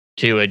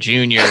 to a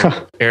junior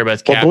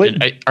Airbus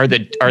captain, are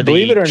the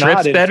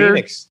trips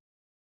better?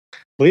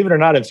 Believe it or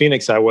not, in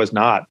Phoenix, I was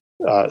not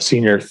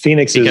senior.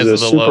 Phoenix because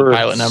is of the low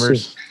pilot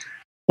numbers.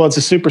 Well, it's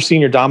a super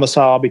senior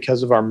domicile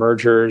because of our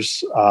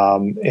mergers,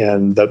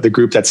 and the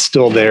group that's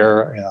still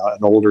there,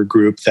 an older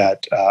group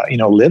that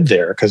lived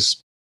there,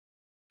 because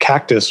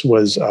Cactus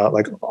was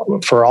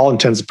for all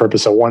intents and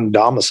purposes a one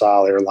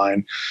domicile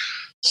airline.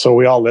 So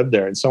we all lived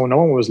there, and so no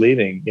one was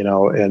leaving,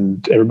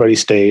 and everybody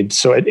stayed.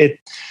 So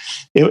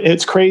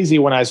it's crazy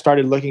when I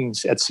started looking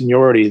at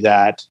seniority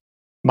that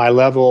my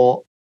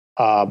level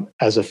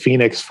as a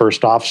Phoenix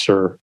first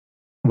officer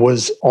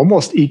was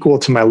almost equal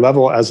to my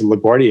level as a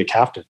LaGuardia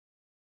captain,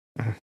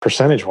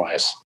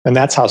 percentage-wise, and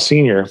that's how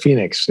senior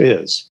Phoenix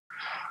is.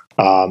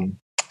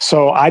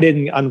 So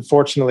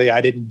unfortunately,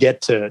 I didn't get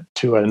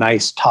to a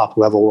nice top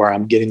level where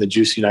I'm getting the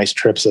juicy, nice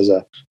trips as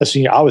a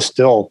senior. I was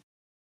still.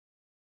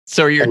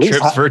 So are your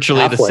trips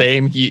virtually halfway.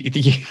 The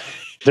same?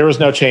 There was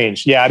no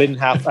change. Yeah, I didn't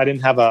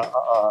have a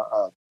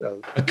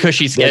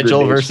cushy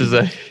schedule versus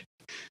a.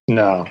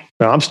 No,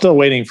 I'm still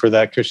waiting for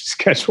that cushy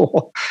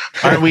schedule.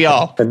 Aren't we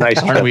all?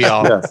 Aren't we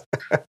all? Yes.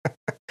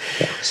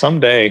 Yeah.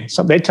 Someday,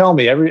 they tell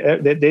me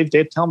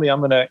they tell me I'm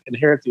going to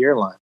inherit the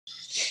airline.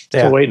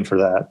 Still waiting for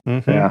that.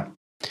 Mm-hmm. Yeah.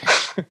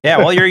 Yeah.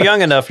 Well, you're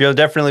young enough. You'll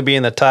definitely be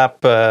in the top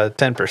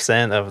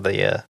 10% of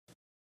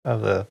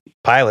the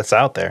pilots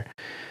out there.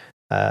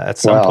 At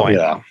some point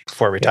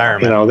before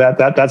retirement.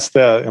 That's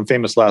the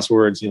infamous last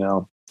words,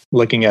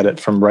 looking at it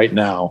from right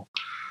now.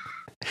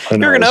 You're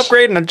going to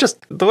upgrade, and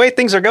just the way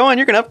things are going,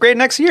 you're going to upgrade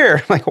next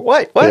year. Like,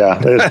 what? Yeah,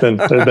 there's been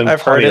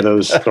plenty of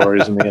those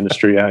stories in the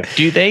industry.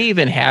 Do they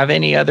even have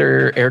any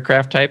other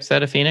aircraft types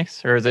out of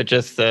Phoenix, or is it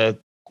just the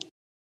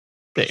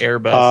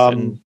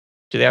Airbus?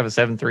 Do they have a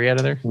 7.3 out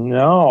of there?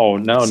 No,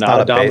 It's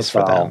not a base for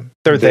domicile. them.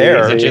 They're They-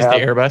 there. Is it they just the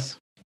have- Airbus?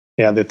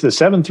 Yeah, the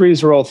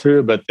 7.3s roll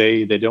through, but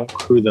they don't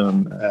crew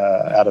them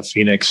out of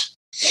Phoenix,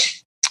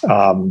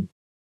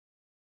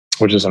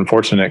 which is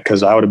unfortunate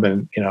because I would have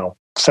been,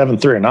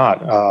 7.3 or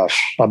not.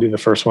 I'll be the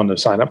first one to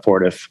sign up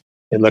for it if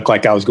it looked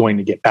like I was going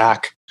to get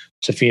back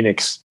to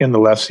Phoenix in the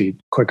left seat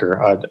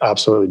quicker. I'd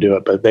absolutely do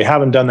it, but they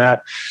haven't done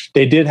that.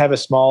 They did have a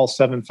small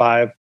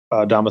 7.5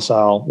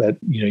 domicile that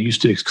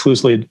used to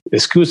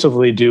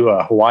exclusively do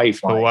a Hawaii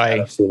flying out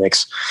of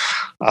Phoenix,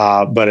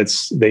 but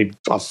they've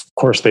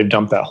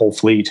dumped that whole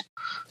fleet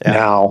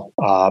now,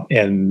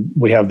 and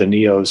we have the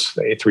Neos,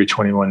 the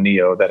A321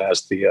 Neo that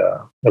has the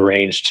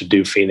range to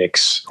do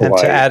Phoenix, Hawaii. And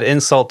to add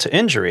insult to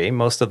injury,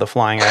 most of the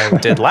flying I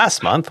did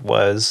last month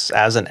was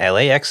as an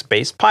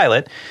LAX-based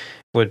pilot.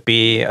 Would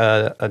be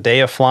a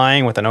day of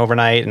flying with an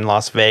overnight in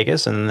Las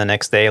Vegas, and then the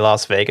next day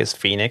Las Vegas,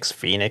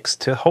 Phoenix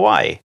to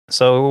Hawaii.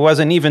 So it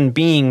wasn't even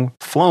being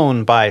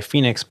flown by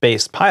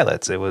Phoenix-based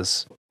pilots. It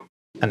was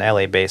an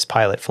LA-based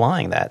pilot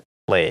flying that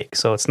leg.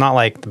 So it's not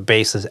like the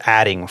base is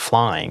adding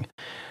flying.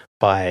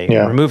 By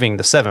removing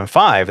the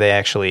 7.5, they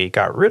actually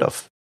got rid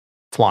of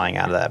flying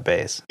out of that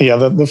base. Yeah,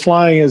 the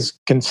flying has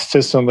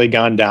consistently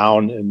gone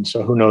down, and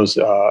so who knows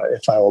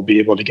if I will be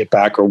able to get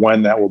back or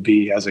when that will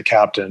be as a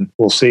captain.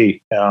 We'll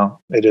see.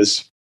 It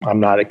is. I'm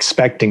not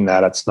expecting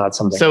that. It's not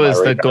something. So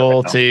is the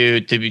goal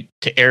to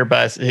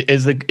Airbus?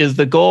 Is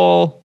the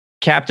goal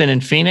captain in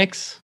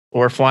Phoenix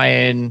or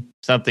flying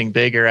something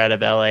bigger out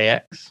of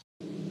LAX?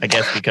 I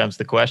guess becomes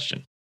the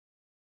question.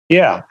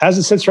 Yeah, as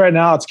it sits right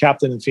now, it's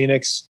captain in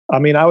Phoenix. I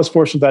mean, I was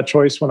forced with that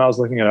choice when I was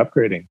looking at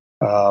upgrading.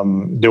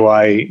 Do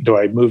I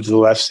move to the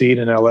left seat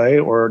in LA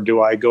or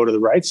do I go to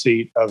the right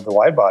seat of the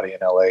wide body in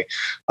LA?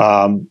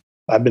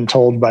 I've been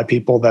told by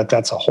people that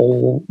that's a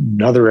whole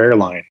nother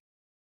airline,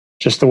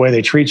 just the way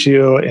they treat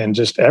you and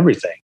just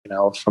everything,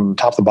 from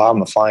top to bottom,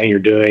 the flying you're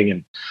doing.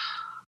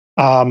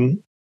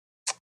 And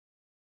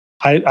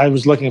I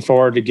was looking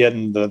forward to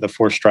getting the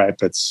fourth stripe.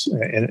 It's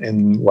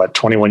in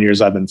 21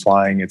 years I've been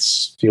flying.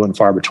 It's few and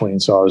far between.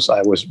 So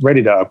I was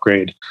ready to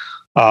upgrade.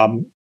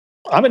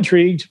 I'm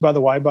intrigued by the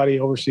wide body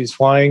overseas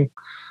flying.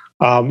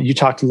 You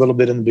talked a little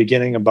bit in the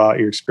beginning about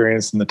your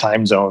experience in the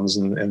time zones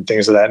and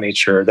things of that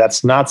nature.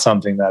 That's not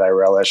something that I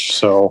relish.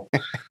 So,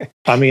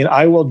 I mean,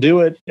 I will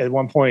do it at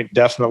one point,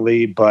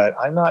 definitely, but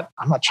I'm not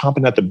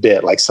chomping at the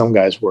bit like some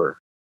guys were,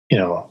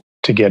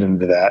 to get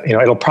into that.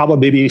 It'll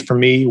probably be for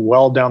me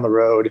well down the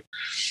road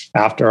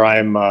after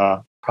I'm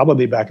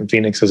probably back in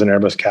Phoenix as an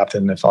Airbus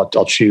captain. If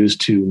I'll choose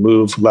to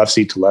move left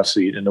seat to left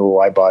seat into a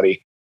wide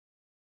body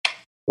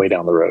way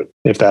down the road,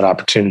 if that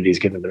opportunity is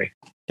given to me.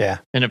 Yeah.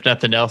 And if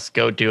nothing else,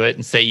 go do it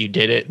and say you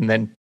did it and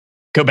then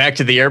go back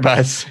to the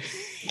Airbus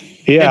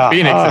in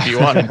Phoenix if you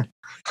wanted.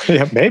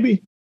 Yeah,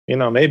 maybe.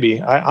 Maybe.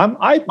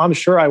 I'm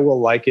sure I will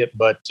like it,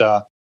 but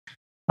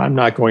I'm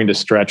not going to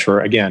stretch or,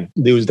 again,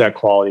 lose that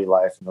quality of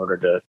life in order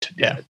to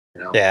do it.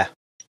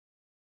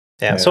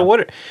 Yeah. So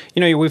what,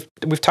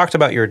 we've talked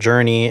about your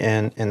journey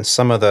and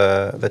some of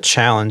the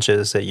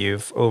challenges that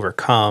you've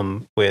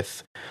overcome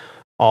with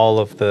all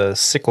of the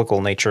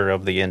cyclical nature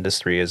of the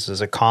industry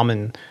is a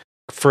common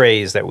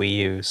phrase that we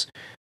use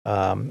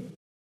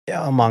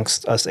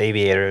amongst us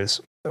aviators.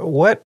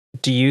 What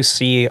do you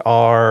see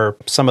are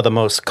some of the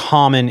most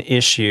common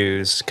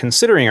issues,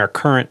 considering our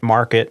current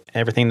market,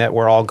 everything that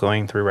we're all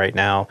going through right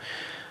now,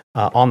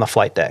 on the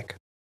flight deck?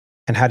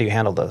 And how do you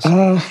handle those?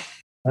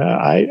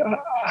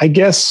 I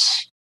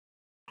guess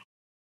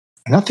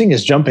nothing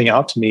is jumping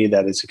out to me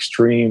that is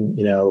extreme,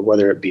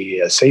 whether it be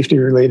a safety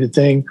related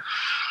thing.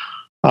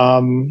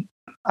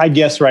 I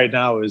guess right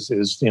now is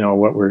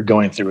what we're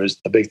going through is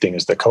the big thing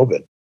is the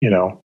COVID,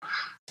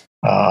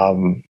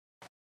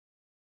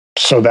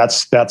 so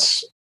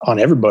that's on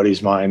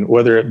everybody's mind,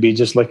 whether it be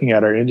just looking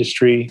at our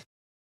industry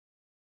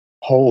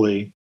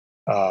wholly,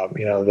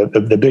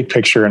 the big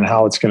picture and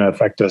how it's going to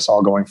affect us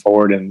all going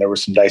forward. And there were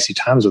some dicey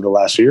times of the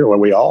last year where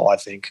we all, I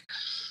think,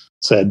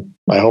 said,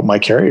 I hope my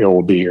carrier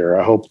will be here.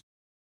 I hope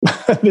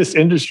this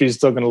industry is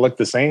still going to look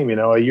the same,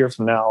 a year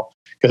from now,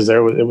 because it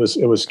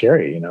was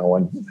scary,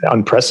 when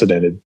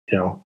unprecedented,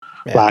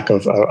 lack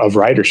of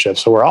ridership.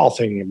 So we're all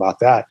thinking about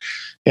that.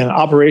 And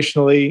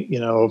operationally,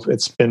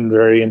 it's been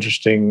very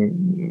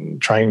interesting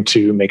trying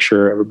to make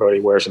sure everybody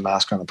wears a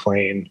mask on the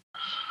plane.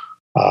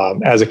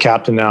 As a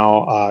captain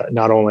now,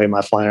 not only am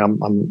I flying,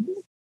 I'm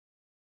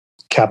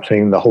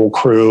captaining the whole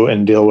crew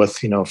and deal with,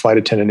 flight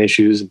attendant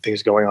issues and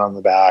things going on in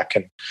the back.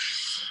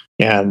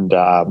 And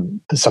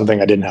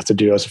something I didn't have to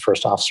do as a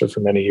first officer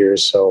for many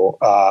years. So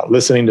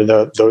listening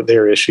to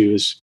their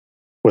issues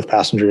with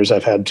passengers,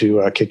 I've had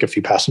to kick a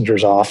few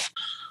passengers off.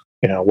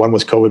 One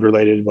was COVID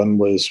related, one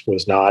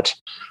was not.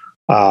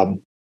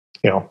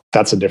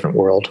 That's a different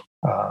world.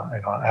 I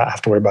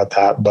have to worry about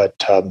that. But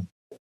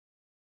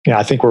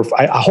I think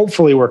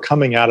hopefully we're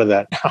coming out of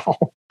that now.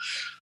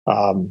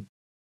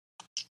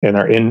 And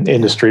our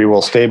industry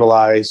will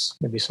stabilize.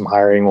 Maybe some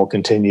hiring will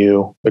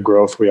continue. The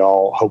growth we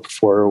all hope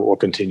for will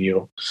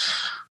continue.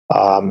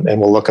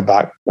 And we'll look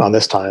back on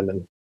this time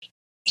and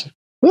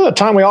well, the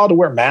time we all had to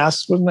wear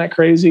masks, wasn't that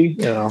crazy?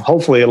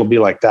 Hopefully it'll be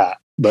like that.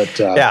 But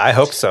yeah, I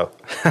hope so.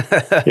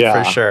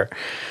 Yeah, for sure.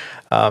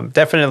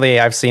 Definitely,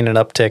 I've seen an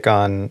uptick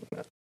on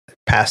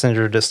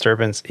passenger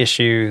disturbance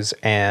issues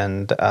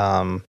and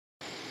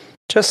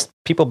just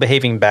people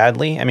behaving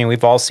badly. I mean,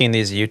 we've all seen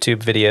these YouTube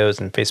videos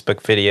and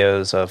Facebook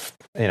videos of,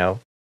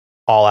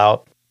 all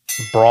out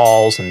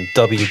brawls and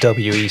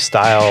WWE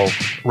style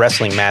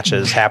wrestling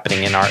matches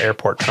happening in our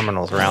airport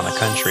terminals around the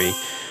country.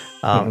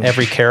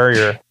 Every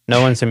carrier,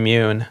 no one's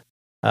immune.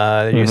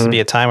 There used to be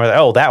a time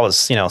where, that was,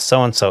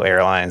 so-and-so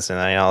airlines.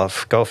 And,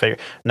 go figure.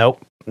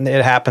 Nope.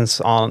 It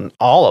happens on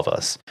all of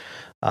us.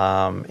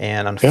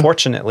 And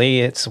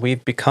unfortunately,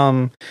 we've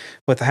become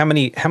with how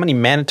many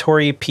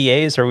mandatory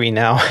PAs are we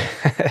now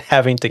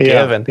having to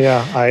give? And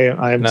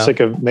I'm sick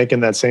of making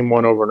that same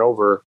one over and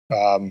over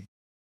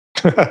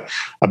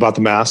about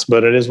the mask,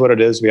 but it is what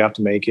it is. We have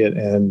to make it,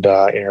 and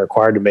are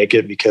required to make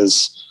it,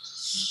 because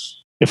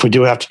if we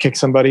do have to kick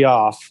somebody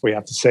off, we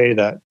have to say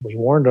that we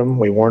warned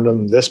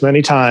them this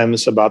many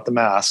times about the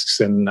masks,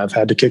 and I've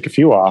had to kick a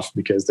few off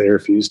because they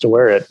refused to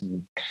wear it.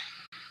 And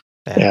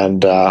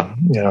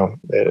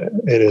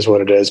it is what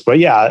it is. But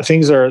yeah,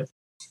 things are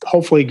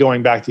hopefully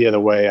going back the other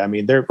way. I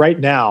mean, right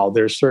now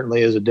there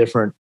certainly is a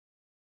different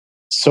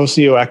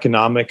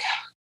socioeconomic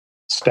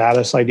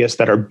status, I guess,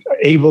 that are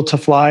able to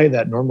fly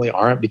that normally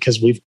aren't, because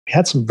we've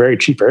had some very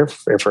cheap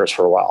airfares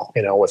for a while,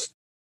 with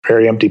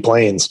very empty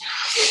planes.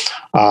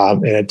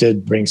 And it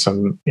did bring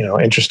some,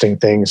 interesting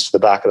things to the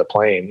back of the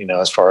plane,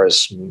 as far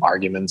as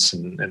arguments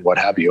and what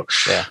have you.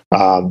 Yeah.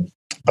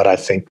 But I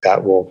think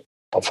that will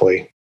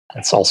hopefully,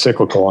 it's all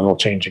cyclical and will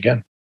change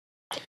again.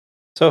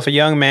 So if a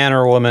young man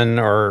or woman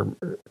or,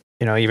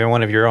 even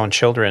one of your own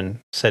children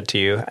said to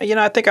you,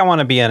 I think I want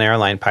to be an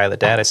airline pilot,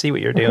 Dad, I see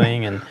what you're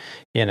doing. And,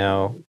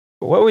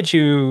 what would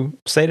you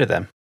say to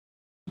them?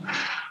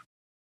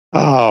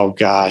 Oh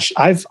gosh,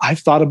 I've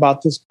thought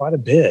about this quite a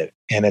bit,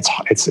 and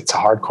it's a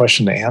hard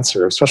question to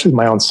answer, especially with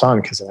my own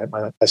son, because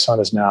my son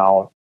is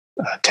now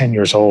 10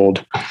 years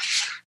old,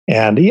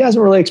 and he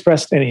hasn't really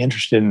expressed any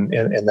interest in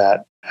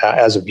that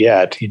as of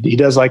yet. He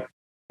does like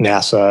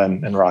NASA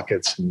and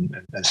rockets and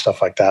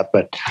stuff like that,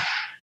 but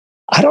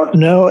I don't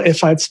know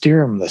if I'd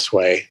steer him this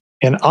way.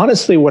 And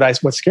honestly, what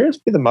scares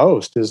me the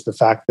most is the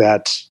fact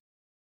that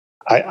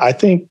I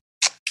think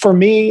for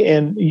me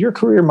and your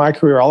career, my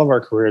career, all of our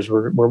careers,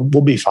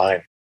 we'll be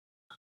fine.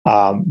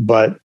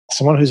 But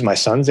someone who's my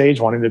son's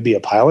age wanting to be a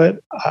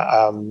pilot,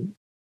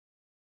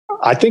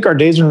 I think our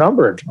days are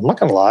numbered. I'm not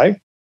going to lie.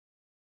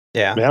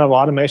 Yeah. We have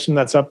automation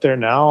that's up there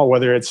now,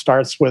 whether it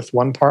starts with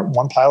one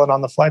pilot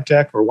on the flight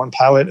deck or one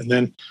pilot, and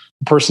then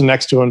the person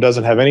next to him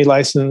doesn't have any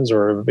license,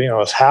 or,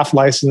 is half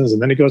licensed,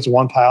 and then it goes to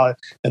one pilot,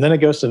 and then it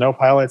goes to no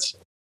pilots.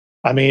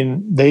 I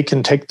mean, they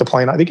can take the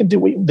plane.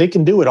 They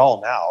can do it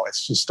all now.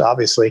 It's just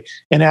obviously,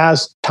 and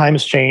as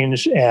times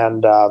change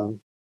and, a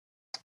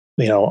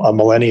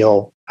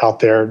millennial out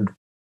there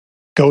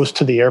goes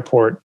to the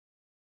airport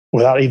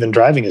without even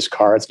driving his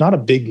car, it's not a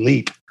big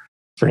leap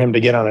for him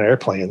to get on an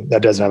airplane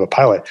that doesn't have a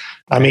pilot.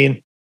 I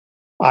mean,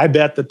 I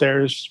bet that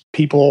there's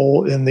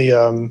people in the,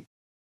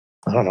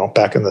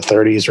 back in the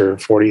 30s or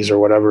 40s or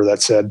whatever,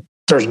 that said,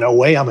 there's no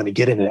way I'm going to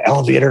get in an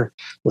elevator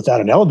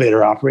without an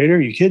elevator operator.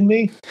 Are you kidding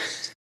me?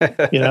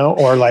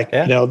 Or like,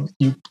 the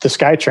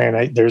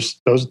SkyTrain,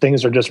 those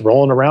things are just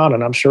rolling around.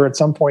 And I'm sure at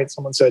some point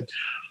someone said,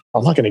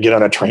 I'm not going to get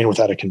on a train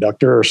without a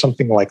conductor or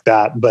something like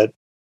that. But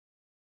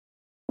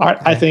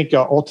I think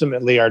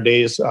ultimately our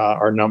days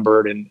are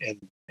numbered,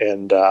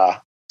 and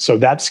so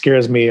that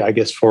scares me, I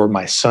guess, for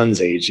my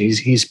son's age.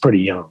 He's pretty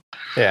young.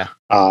 Yeah.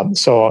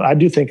 So I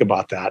do think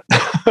about that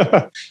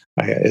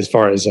as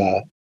far as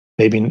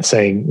maybe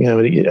saying,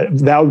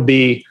 that would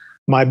be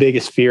my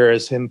biggest fear,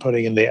 is him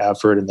putting in the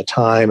effort and the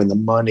time and the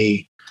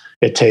money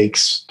it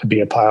takes to be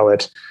a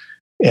pilot.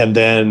 And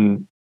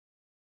then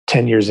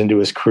 10 years into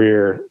his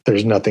career,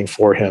 there's nothing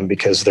for him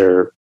because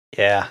they're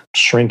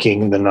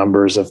shrinking the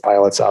numbers of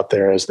pilots out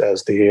there as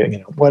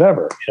the,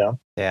 whatever,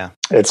 Yeah.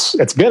 It's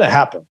going to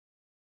happen.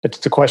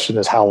 The question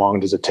is, how long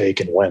does it take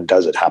and when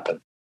does it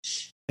happen?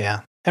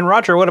 Yeah. And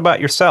Roger, what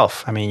about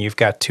yourself? I mean, you've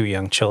got 2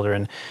 young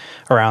children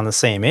around the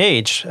same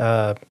age.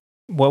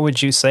 What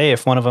would you say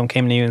if one of them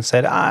came to you and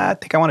said, I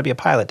think I want to be a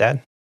pilot,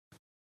 Dad?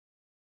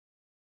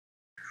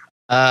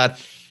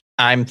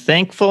 I'm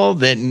thankful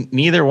that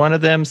neither one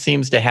of them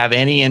seems to have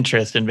any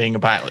interest in being a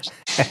pilot.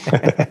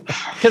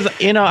 Because,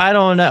 I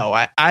don't know.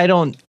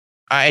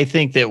 I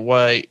think that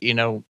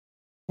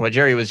what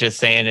Jerry was just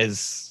saying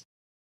is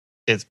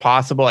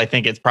possible. I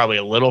think it's probably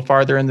a little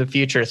farther in the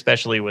future,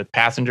 especially with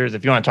passengers.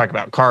 If you want to talk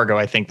about cargo,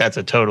 I think that's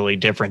a totally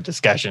different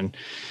discussion.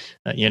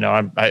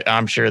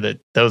 I'm sure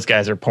that those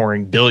guys are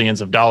pouring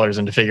billions of dollars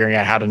into figuring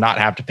out how to not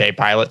have to pay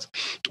pilots.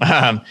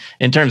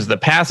 In terms of the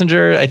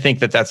passenger, I think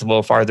that that's a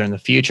little farther in the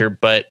future,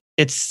 but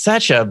it's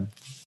such a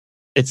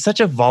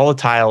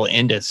volatile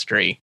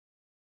industry.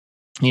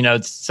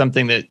 It's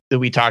something that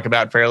we talk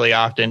about fairly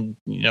often,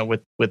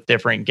 with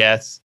different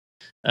guests.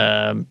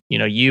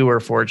 You were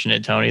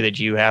fortunate, Tony, that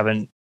you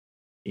haven't,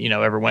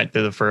 ever went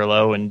through the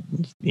furlough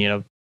and,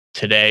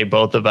 today.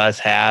 Both of us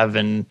have,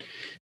 and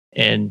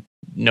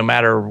no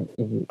matter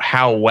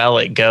how well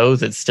it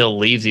goes, it still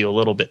leaves you a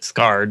little bit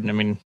scarred. I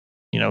mean,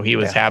 he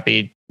was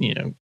happy,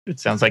 it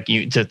sounds like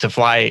you to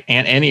fly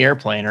any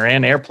airplane or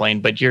an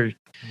airplane, but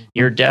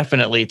you're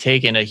definitely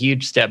taking a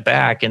huge step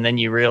back. And then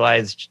you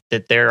realize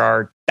that there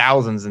are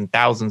thousands and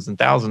thousands and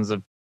thousands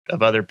of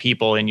other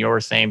people in your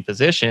same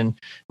position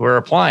who are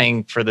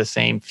applying for the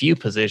same few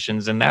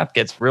positions. And that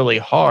gets really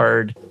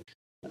hard.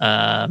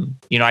 I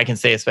can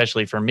say,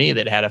 especially for me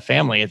that had a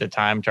family at the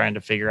time trying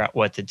to figure out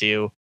what to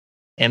do.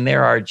 And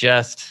there are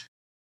just,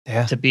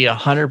 to be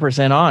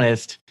 100%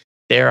 honest,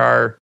 there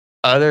are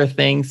other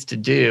things to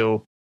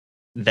do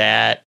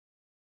that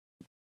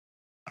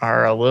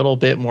are a little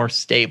bit more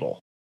stable.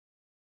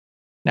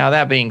 Now,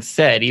 that being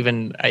said,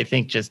 even I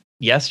think just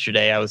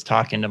yesterday I was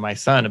talking to my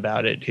son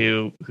about it,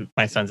 who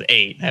my son's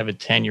 8. I have a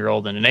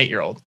 10-year-old and an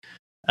 8-year-old.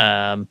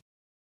 I'm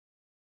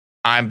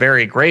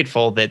very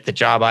grateful that the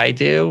job I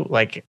do,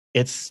 like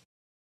it's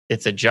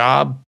a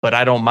job, but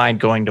I don't mind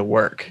going to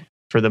work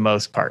for the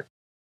most part.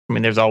 I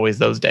mean, there's always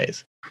those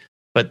days.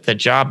 But the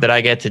job that I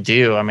get to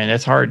do, I mean,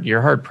 it's hard.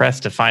 You're hard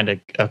pressed to find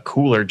a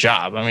cooler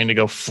job. I mean, to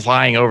go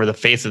flying over the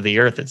face of the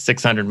earth at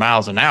 600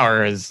 miles an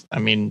hour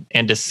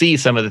and to see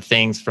some of the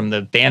things from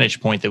the vantage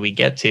point that we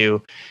get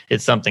to,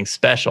 it's something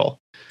special.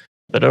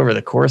 But over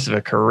the course of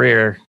a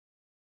career,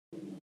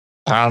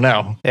 I don't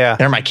know. Yeah.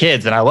 They're my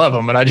kids and I love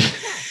them. And I just,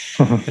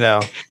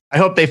 I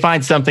hope they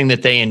find something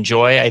that they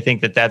enjoy. I think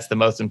that that's the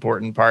most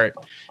important part.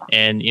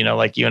 And,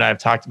 like you and I have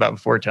talked about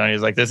before, Tony,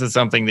 is like, this is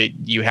something that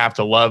you have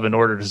to love in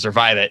order to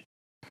survive it.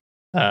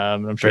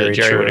 I'm sure that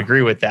Jerry would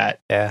agree with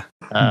that. Yeah.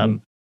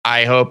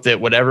 I hope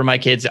that whatever my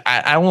kids,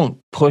 I won't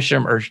push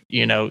them or,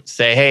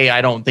 say, hey,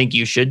 I don't think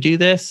you should do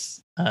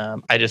this.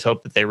 I just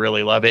hope that they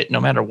really love it no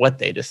matter what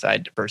they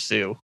decide to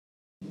pursue.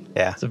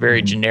 Yeah. It's a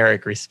very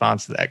generic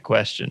response to that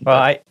question.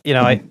 Well,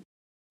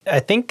 I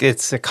think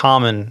it's a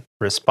common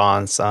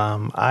response.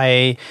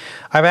 I've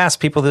asked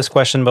people this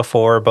question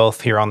before, both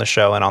here on the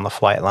show and on the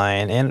flight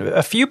line. And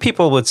a few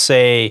people would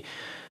say,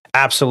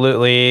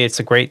 absolutely,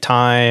 it's a great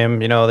time.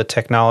 The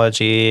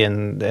technology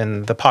and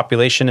the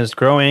population is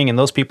growing, and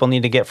those people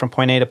need to get from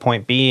point A to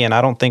point B. And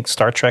I don't think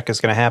Star Trek is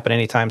going to happen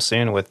anytime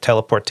soon with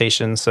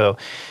teleportation. So,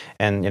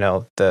 and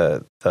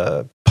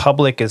the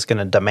public is going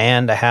to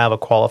demand to have a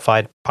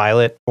qualified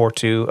pilot or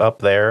two up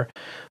there,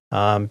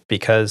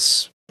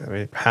 because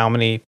how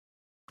many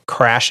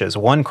crashes?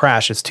 One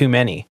crash is too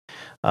many.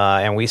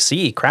 And we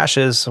see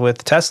crashes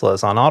with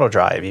Teslas on auto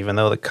drive, even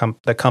though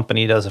the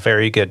company does a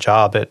very good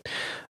job at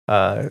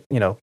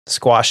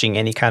squashing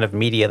any kind of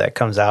media that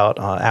comes out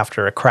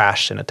after a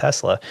crash in a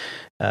Tesla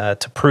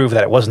to prove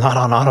that it was not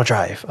on auto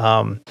drive.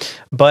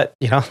 But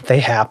they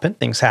happen,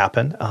 things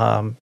happen,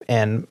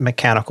 and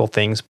mechanical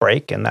things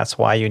break. And that's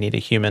why you need a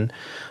human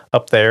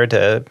up there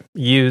to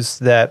use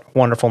that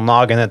wonderful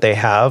noggin that they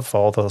have,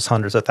 all those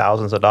hundreds of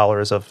thousands of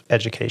dollars of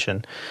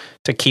education,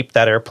 to keep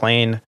that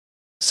airplane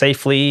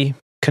safely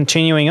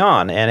continuing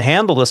on and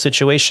handle the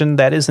situation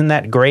that is in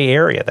that gray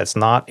area that's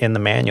not in the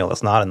manual,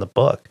 that's not in the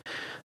book.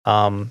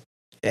 And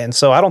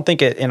so I don't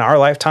think in our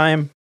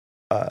lifetime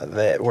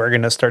that we're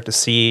going to start to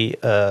see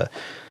a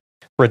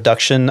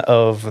reduction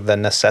of the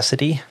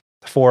necessity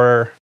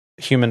for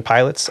human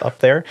pilots up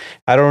there.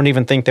 I don't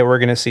even think that we're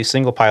going to see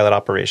single pilot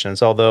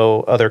operations,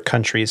 although other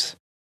countries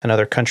and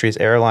other countries'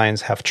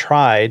 airlines have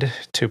tried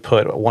to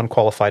put one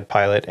qualified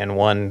pilot and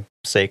one,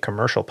 say,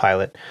 commercial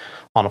pilot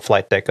on a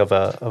flight deck of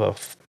a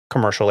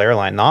commercial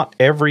airline. Not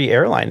every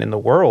airline in the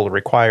world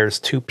requires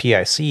 2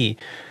 PIC,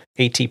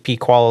 ATP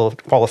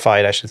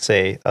qualified, I should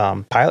say,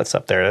 pilots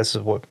up there. This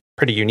is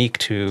pretty unique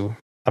to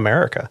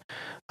America.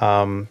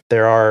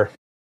 There are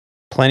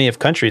plenty of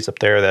countries up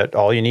there that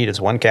all you need is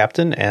one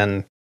captain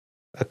and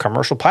a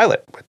commercial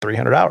pilot with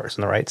 300 hours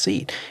in the right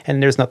seat.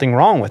 And there's nothing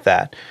wrong with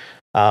that.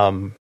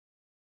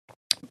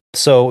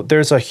 So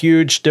there's a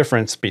huge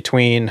difference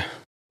between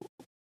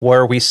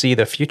where we see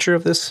the future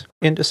of this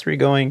industry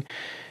going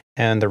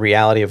and the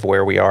reality of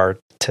where we are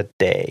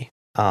today.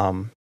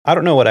 I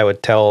don't know what I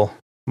would tell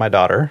my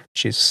daughter.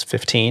 She's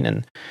 15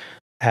 and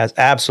has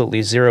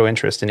absolutely zero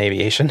interest in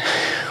aviation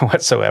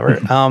whatsoever.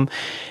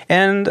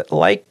 And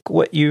like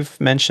what you've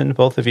mentioned,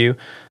 both of you,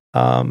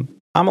 I'm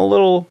a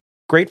little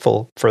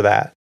grateful for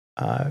that,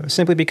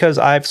 simply because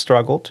I've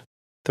struggled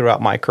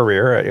throughout my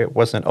career. It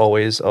wasn't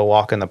always a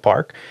walk in the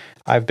park.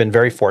 I've been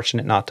very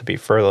fortunate not to be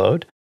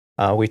furloughed.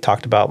 We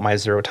talked about my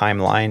zero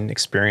timeline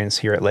experience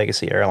here at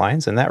Legacy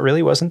Airlines, and that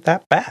really wasn't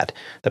that bad.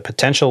 The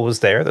potential was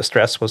there. The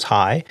stress was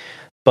high.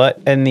 But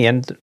in the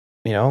end,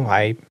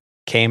 I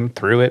came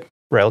through it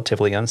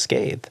relatively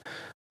unscathed.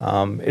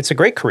 It's a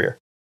great career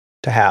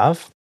to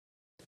have.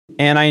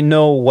 And I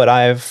know what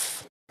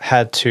I've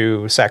had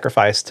to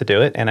sacrifice to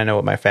do it. And I know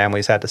what my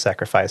family's had to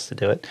sacrifice to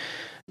do it,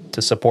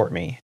 to support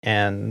me.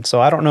 And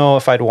so I don't know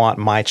if I'd want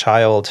my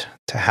child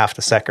to have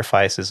to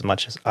sacrifice as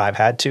much as I've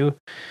had to.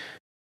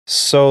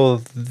 So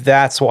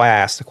that's why I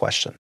asked the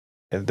question.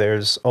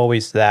 There's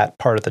always that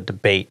part of the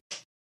debate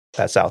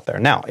that's out there.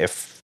 Now,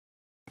 if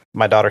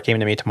my daughter came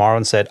to me tomorrow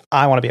and said,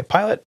 I want to be a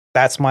pilot,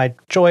 that's my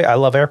joy. I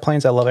love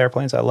airplanes. I love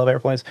airplanes. I love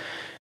airplanes.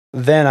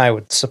 Then I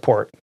would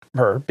support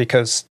her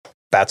because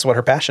that's what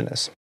her passion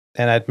is.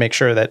 And I'd make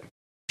sure that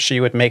she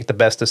would make the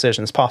best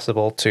decisions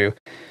possible to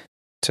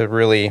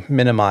really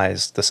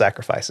minimize the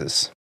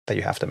sacrifices that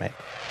you have to make.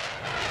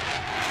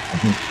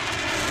 Mm-hmm.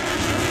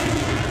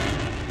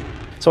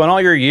 So in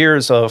all your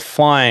years of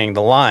flying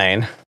the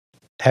line,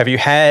 have you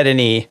had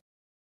any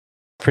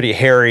pretty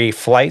hairy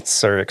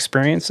flights or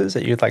experiences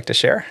that you'd like to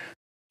share?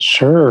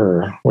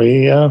 Sure.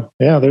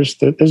 There's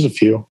a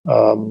few.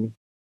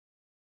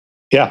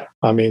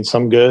 I mean,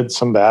 some good,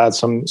 some bad,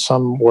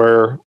 some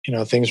where,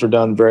 things were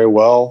done very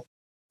well.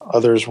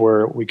 Others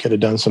where we could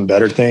have done some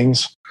better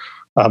things.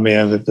 I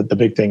mean, the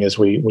big thing is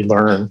we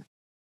learn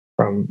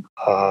from,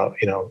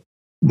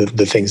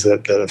 the things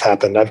that have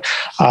happened.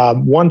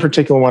 One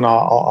particular one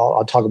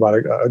I'll talk about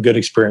a good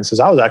experience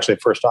is I was actually a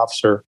first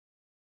officer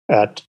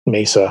at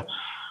Mesa,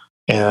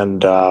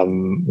 and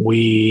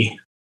we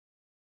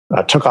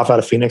took off out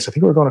of Phoenix. I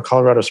think we were going to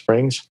Colorado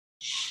Springs,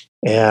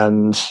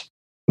 and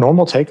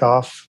normal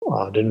takeoff,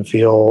 didn't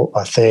feel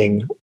a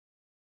thing.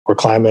 We're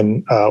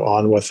climbing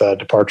on with a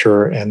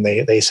departure, and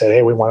they said,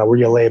 "Hey, we want to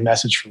relay a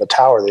message from the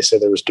tower." They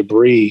said there was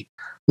debris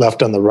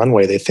left on the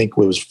runway. They think it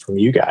was from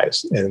you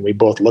guys, and we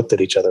both looked at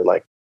each other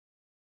like,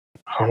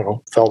 I don't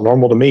know, felt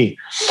normal to me.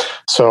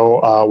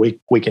 So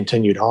we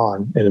continued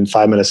on, and then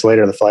 5 minutes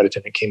later, the flight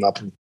attendant came up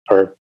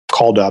or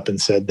called up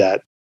and said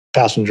that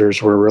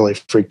passengers were really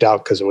freaked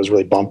out because it was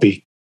really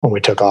bumpy when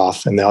we took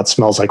off, and now it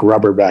smells like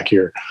rubber back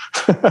here.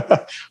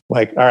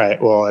 Like, all right,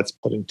 well, it's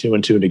putting two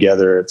and two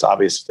together. It's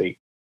obviously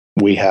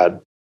we had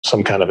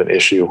some kind of an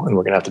issue, and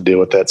we're going to have to deal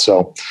with that.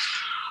 So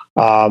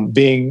I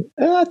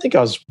think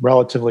I was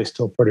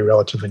still pretty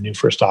relatively new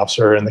first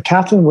officer, and the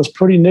captain was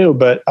pretty new,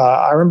 but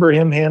I remember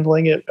him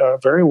handling it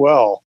very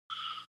well,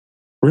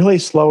 really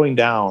slowing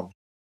down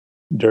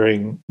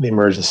during the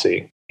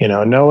emergency,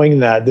 knowing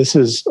that this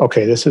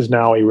is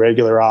now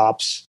irregular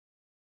ops,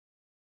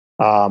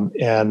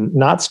 and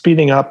not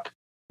speeding up,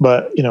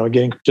 but,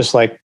 getting just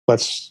like,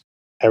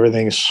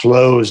 everything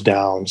slows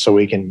down so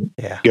we can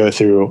go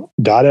through,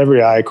 dot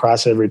every I,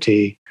 cross every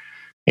T,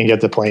 and get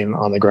the plane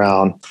on the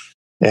ground.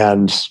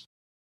 And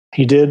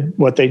he did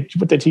what they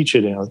teach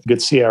you, good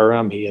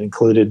CRM. He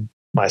included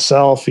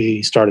myself.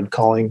 He started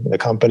calling the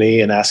company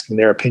and asking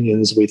their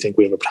opinions. We think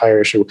we have a tire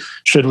issue.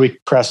 Should we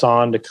press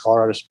on to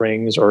Colorado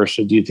Springs, or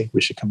do you think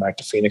we should come back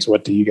to Phoenix?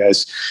 What do you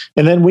guys?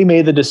 And then we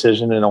made the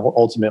decision, and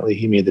ultimately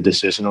he made the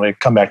decision. We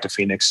come back to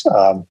Phoenix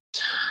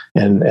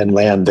and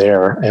land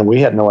there. And we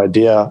had no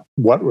idea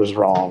what was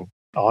wrong.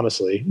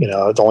 Honestly,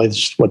 it's only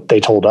just what they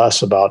told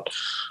us about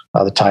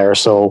the tire.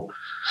 So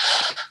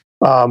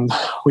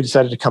we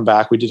decided to come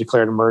back. We did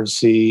declare an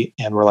emergency,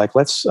 and we're like,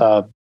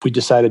 we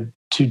decided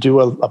to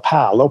do a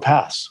low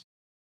pass.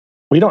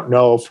 We don't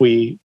know if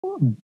we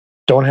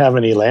don't have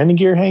any landing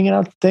gear hanging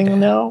out the thing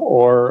now,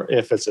 or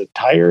if it's a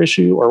tire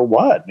issue or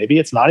what. Maybe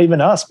it's not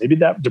even us. Maybe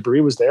that debris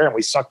was there and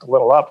we sucked a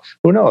little up.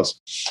 Who knows?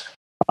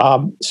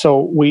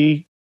 So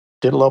we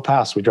did a low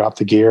pass. We dropped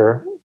the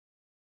gear,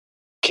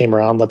 came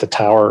around, let the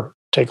tower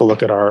take a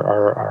look at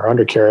our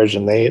undercarriage,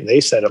 and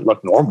they said it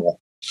looked normal.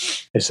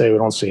 They say we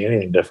don't see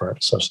anything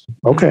different. So,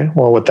 okay,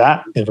 well, with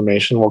that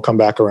information, we'll come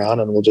back around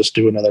and we'll just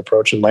do another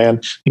approach and land.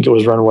 I think it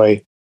was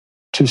runway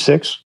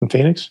 26 in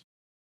Phoenix.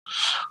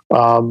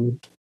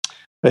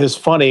 It's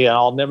funny, and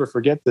I'll never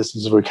forget this,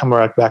 as we come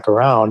back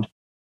around,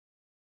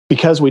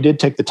 because we did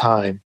take the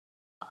time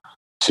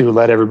to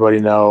let everybody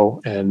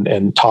know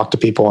and talk to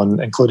people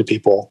and include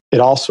people. It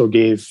also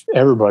gave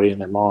everybody and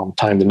their mom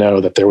time to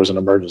know that there was an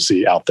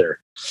emergency out there.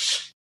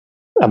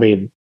 I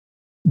mean,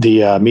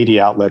 the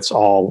media outlets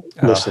all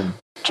listened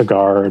to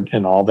guard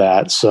and all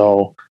that.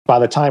 So by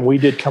the time we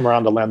did come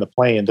around to land the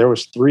plane, there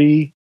was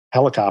 3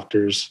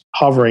 helicopters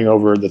hovering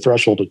over the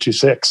threshold of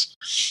 26,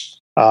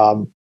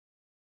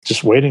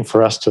 just waiting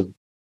for us to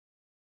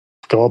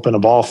go up in a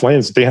ball of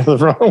flames at the end of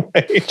the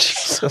runway.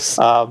 Jesus.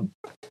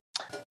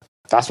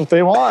 That's what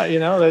they want,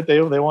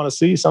 they want to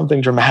see something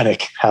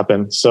dramatic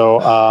happen.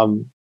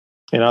 So,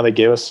 they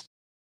gave us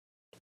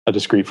a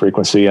discrete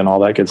frequency and all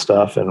that good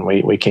stuff. And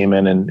we came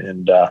in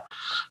and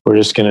we're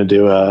just going to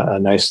do a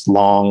nice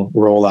long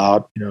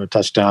rollout,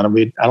 touchdown.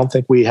 And I don't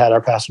think we had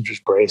our passengers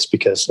brace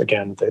because,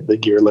 again, the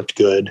gear looked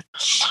good.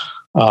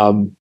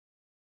 And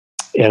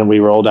we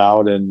rolled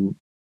out and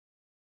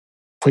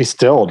we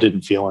still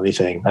didn't feel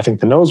anything. I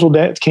think the nose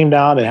wheel came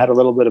down and had a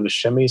little bit of a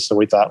shimmy. So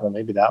we thought, well,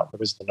 maybe that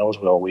was the nose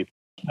wheel. We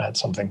had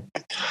something,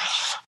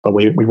 but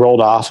we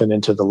rolled off and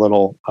into the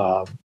little,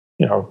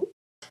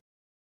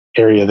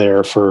 area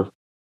there for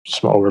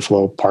some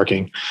overflow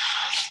parking,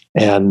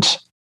 and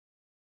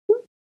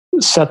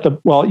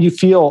you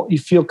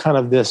feel kind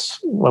of this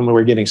when we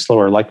were getting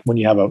slower, like when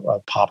you have a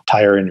pop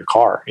tire in your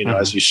car,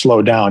 as you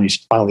slow down, you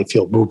finally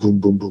feel boom, boom,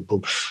 boom, boom,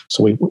 boom.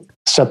 So we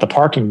set the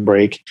parking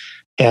brake,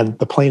 and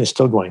the plane is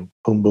still going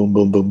boom, boom,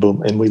 boom, boom,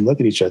 boom. And we look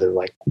at each other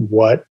like,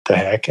 what the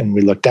heck? And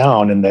we look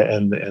down, and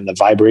the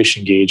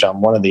vibration gauge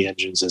on one of the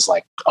engines is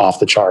like off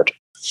the chart.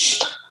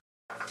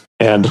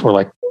 And we're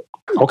like,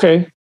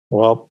 okay,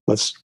 well,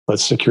 let's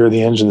let's secure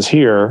the engines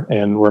here,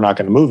 and we're not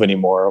going to move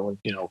anymore.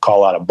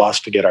 Call out a bus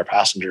to get our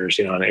passengers,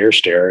 on air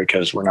stair,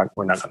 because we're not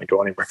going to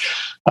go anywhere.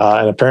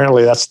 And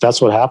apparently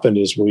that's what happened.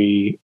 Is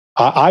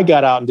I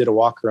got out and did a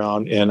walk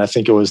around, and I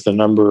think it was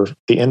the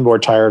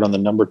inboard tire on the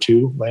number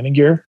 2 landing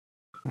gear,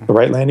 the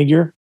right landing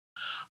gear.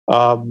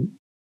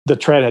 The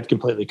tread had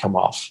completely come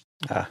off.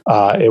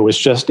 It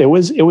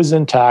was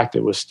intact.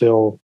 It was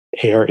still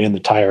air in the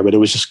tire, but it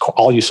was just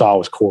all you saw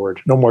was cord,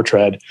 no more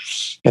tread.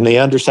 And the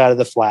underside of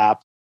the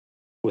flap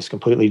was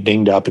completely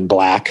dinged up and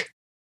black,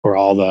 where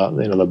all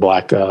the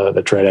black,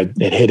 the tread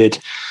had hit it.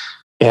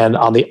 And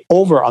on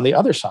the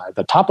other side,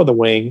 the top of the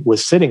wing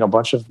was sitting a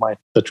bunch of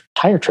the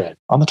tire tread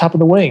on the top of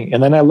the wing.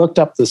 And then I looked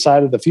up the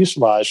side of the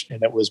fuselage,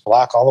 and it was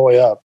black all the way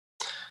up,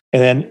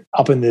 and then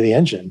up into the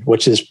engine,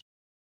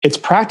 it's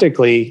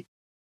practically,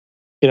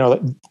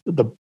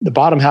 the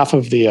bottom half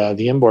of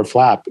the inboard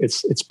flap.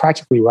 It's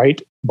practically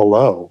right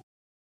below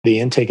the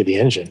intake of the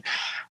engine.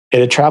 It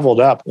had traveled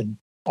up and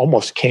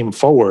almost came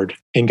forward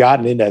and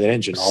gotten into that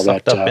engine. All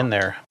sucked that up in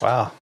there.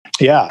 Wow.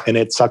 Yeah, and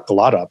it sucked a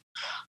lot up.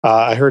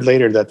 I heard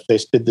later that they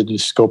did the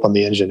scope on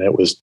the engine. It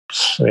was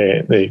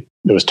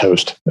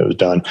toast. It was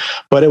done.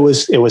 But it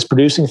was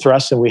producing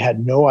thrust, and we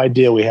had no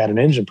idea we had an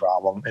engine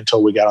problem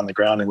until we got on the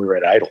ground and we were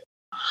at idle.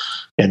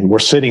 And we're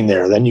sitting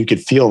there. Then you could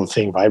feel the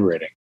thing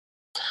vibrating.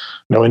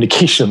 No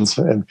indications.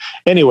 And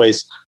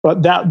anyways,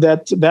 but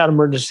that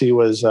emergency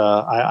was,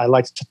 I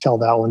like to tell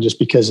that one just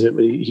because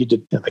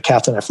the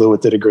captain I flew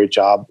with did a great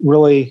job,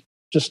 really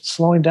just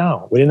slowing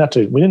down. We didn't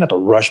have to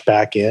rush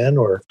back in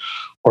or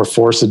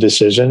force a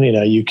decision.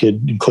 You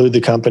could include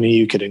the company,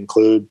 you could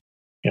include,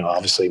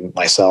 obviously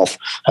myself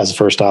as a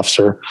first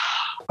officer,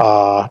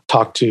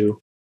 talk to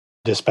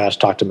dispatch,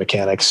 talk to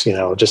mechanics,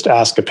 just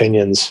ask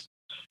opinions.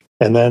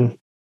 And then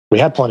we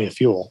had plenty of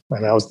fuel,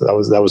 and that was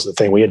the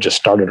thing. We had just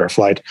started our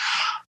flight,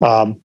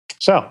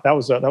 so that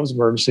was an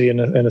emergency and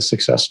a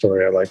success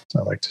story. I like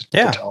to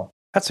tell.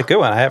 That's a good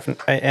one.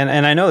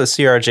 And I know the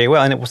CRJ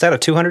well. And was that a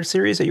 200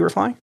 series that you were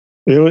flying?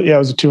 It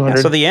was a 200.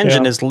 Yeah, so the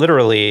engine is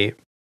literally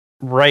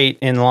right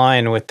in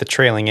line with the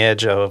trailing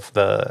edge of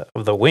the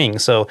wing.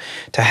 So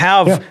to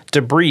have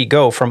debris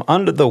go from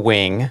under the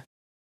wing,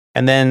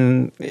 and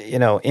then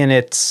in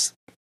its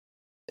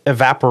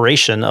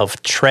evaporation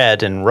of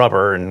tread and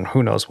rubber and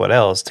who knows what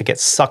else, to get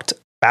sucked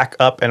back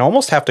up and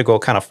almost have to go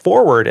kind of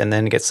forward and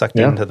then get sucked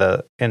into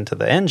the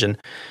engine.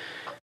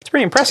 It's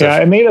pretty impressive. Yeah,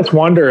 it made us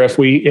wonder if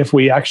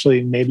we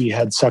actually maybe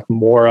had sucked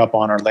more up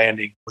on our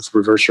landing with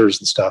reversers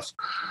and stuff.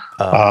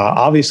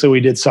 Obviously, we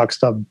did suck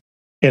stuff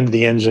into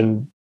the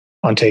engine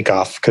on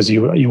takeoff because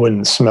you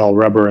wouldn't smell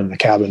rubber in the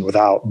cabin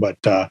without. But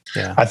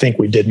I think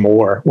we did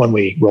more when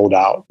we rolled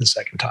out the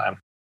second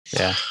time.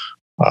 Yeah,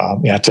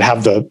 to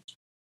have the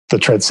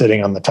tread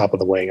sitting on the top of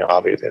the wing,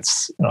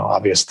 obvious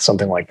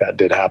something like that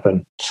did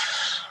happen.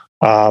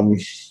 But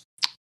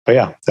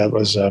yeah, that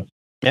was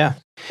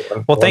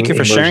well, thank you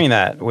for sharing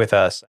that with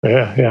us.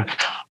 Yeah.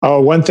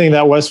 One thing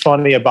that was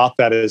funny about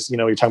that is,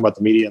 you're talking about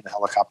the media and the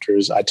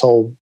helicopters. I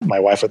told my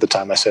wife at the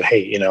time, I said,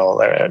 hey,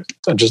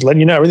 I'm just letting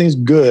you know everything's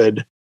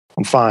good.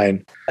 I'm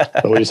fine.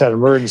 But we just had an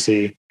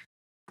emergency.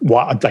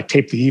 I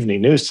taped the evening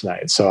news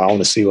tonight, so I want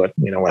to see what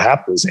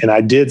happens. And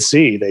I did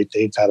see they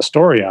had a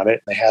story on it.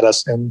 And they had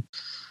us in,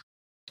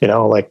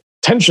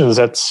 tensions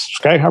at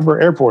Sky Harbor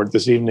Airport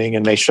this evening,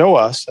 and they show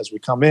us as we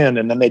come in,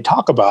 and then they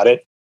talk about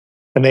it,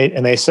 and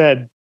they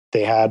said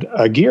they had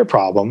a gear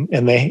problem,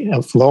 and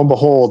lo and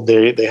behold,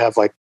 they have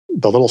like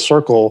the little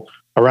circle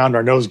around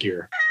our nose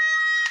gear.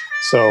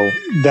 So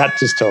that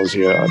just tells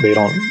you they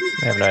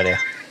have no idea.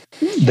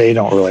 They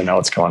don't really know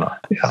what's going on.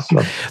 Yeah,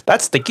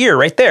 that's the gear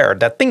right there.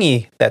 That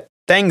thingy, that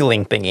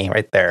dangling thingy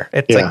right there.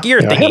 It's a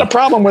gear thingy. I had a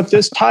problem with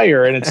this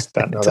tire, and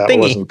that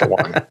wasn't the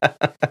one.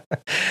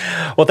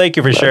 Well, thank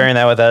you for sharing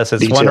that with us.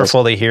 It's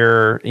wonderful to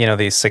hear,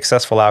 these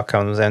successful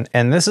outcomes,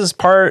 and this is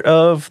part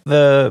of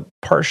the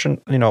portion,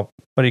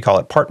 what do you call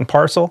it? Part and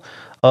parcel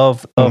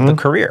of the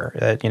career.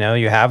 That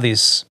you have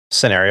these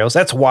scenarios.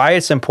 That's why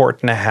it's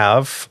important to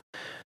have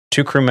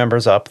two crew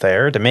members up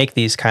there to make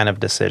these kind of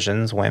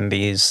decisions when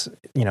these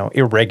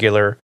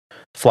irregular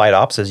flight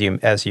ops, as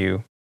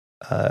you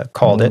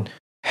called it,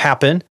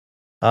 happen.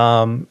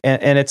 And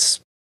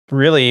it's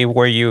really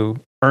where you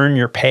earn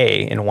your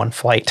pay in one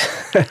flight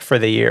for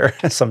the year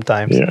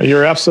sometimes. Yeah,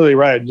 you're absolutely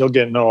right. You'll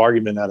get no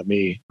argument out of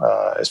me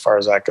as far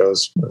as that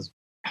goes.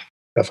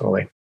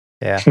 Definitely.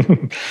 Yeah.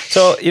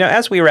 So,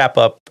 as we wrap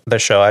up the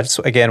show, I just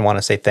again want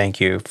to say thank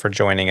you for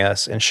joining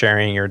us and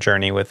sharing your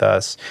journey with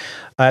us.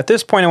 At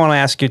this point, I want to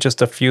ask you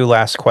just a few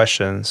last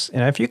questions.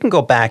 If you can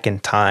go back in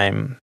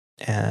time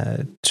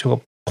to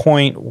a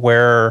point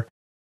where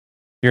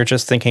you're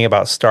just thinking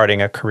about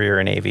starting a career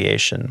in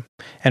aviation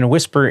and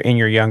whisper in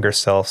your younger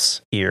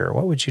self's ear,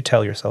 what would you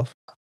tell yourself?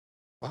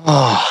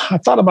 Oh, I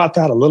thought about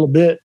that a little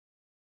bit.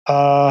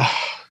 Gosh,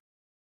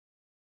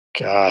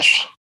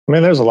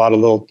 there's a lot of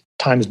little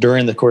times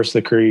during the course of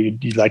the career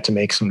you'd like to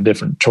make some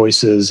different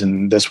choices,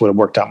 and this would have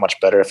worked out much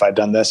better if I'd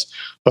done this.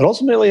 But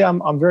ultimately,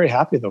 I'm very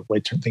happy the way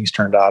things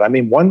turned out.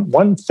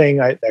 One thing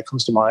that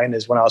comes to mind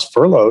is when I was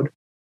furloughed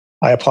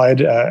I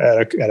applied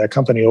at a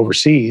company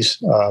overseas.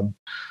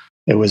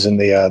 It was in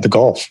the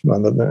Gulf,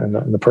 in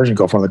the Persian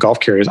Gulf, one of the Gulf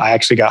carriers. I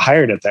actually got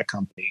hired at that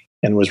company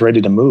and was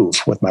ready to move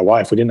with my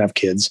wife. We didn't have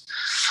kids.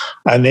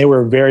 And they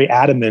were very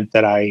adamant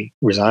that I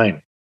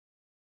resign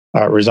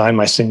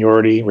my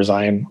seniority,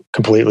 resign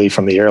completely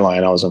from the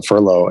airline. I was on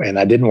furlough and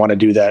I didn't want to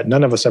do that.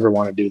 None of us ever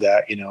want to do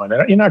that, you know.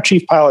 And our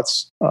chief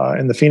pilots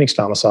in the Phoenix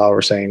domicile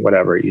were saying,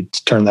 whatever, you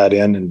turn that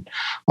in and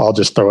I'll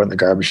just throw it in the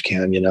garbage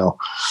can, you know.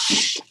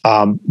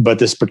 But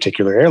this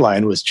particular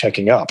airline was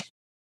checking up.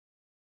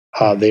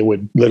 They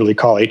would literally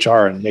call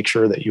HR and make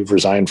sure that you've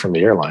resigned from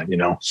the airline, you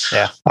know?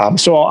 Yeah.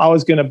 So I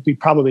was going to be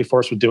probably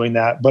forced with doing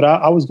that, but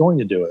I was going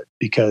to do it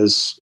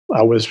because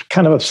I was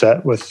kind of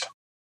upset with,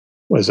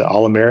 was it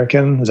All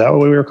American? Is that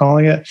what we were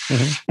calling it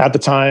at the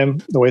time,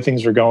 the way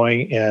things were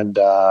going? And,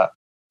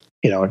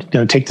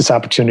 take this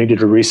opportunity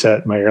to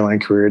reset my airline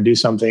career, do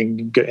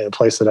something in a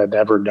place that I'd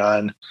never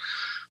done,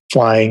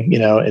 flying, you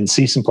know, and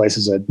see some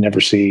places I'd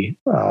never see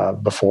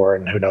before.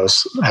 And who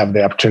knows, have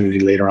the opportunity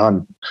later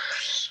on.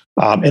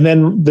 And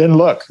then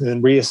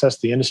reassess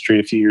the industry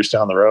a few years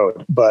down the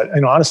road. But,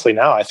 you know, honestly,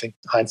 now I think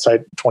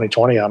hindsight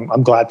 2020,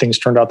 I'm glad things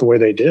turned out the way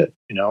they did.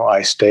 You know,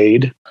 I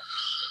stayed.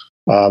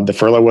 The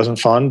furlough wasn't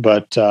fun,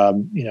 but,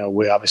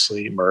 we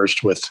obviously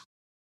merged with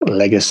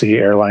legacy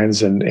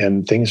airlines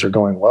and things are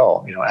going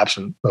well, you know,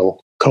 absent the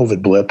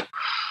COVID blip.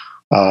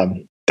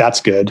 That's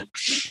good.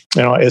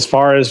 You know, as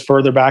far as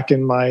further back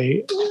in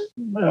my,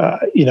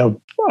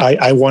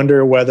 I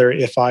wonder whether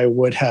if I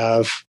would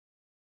have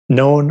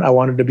known I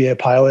wanted to be a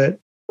pilot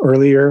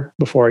earlier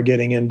before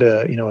getting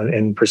into, you know,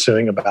 and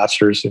pursuing a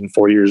bachelor's in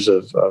 4 years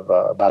of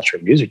a bachelor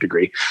in music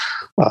degree.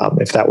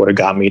 If that would have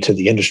got me to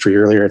the industry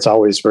earlier, it's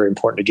always very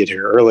important to get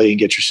here early and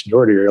get your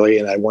seniority early.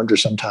 And I wonder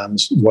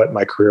sometimes what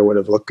my career would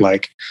have looked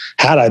like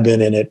had I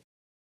been in it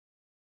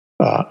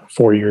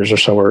 4 years or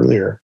so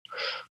earlier,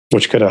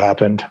 which could have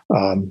happened.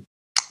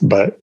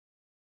 But,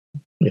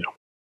 you know,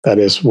 that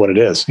is what it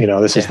is. You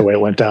know, this is the way it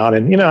went down.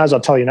 And, you know, as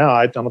I'll tell you now,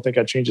 I don't think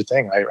I'd change a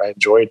thing. I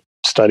enjoyed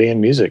studying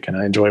music and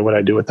I enjoy what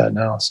I do with that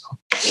now. So,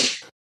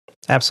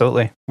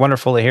 absolutely.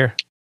 Wonderful to hear.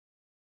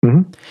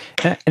 Mm-hmm.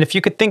 And if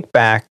you could think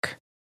back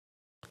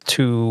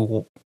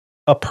to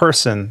a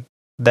person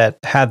that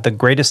had the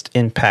greatest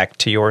impact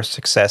to your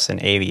success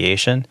in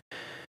aviation,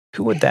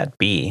 who would that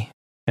be?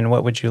 And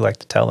what would you like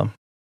to tell them?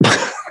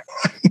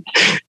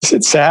 Is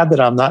it sad that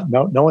I'm not,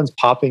 no one's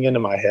popping into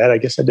my head? I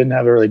guess I didn't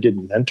have really good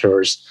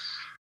mentors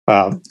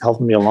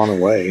helping me along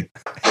the way.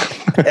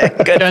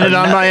 Done it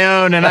on my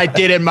own, and I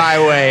did it my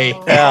way.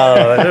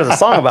 There's a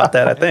song about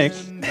that, I think.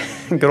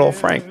 Good old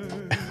Frank.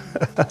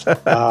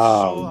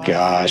 Oh,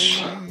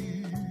 gosh.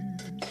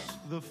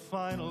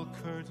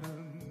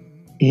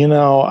 You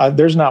know,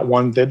 there's not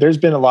one. There's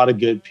been a lot of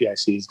good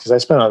PICs because I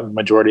spent a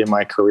majority of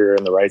my career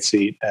in the right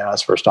seat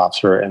as first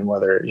officer, and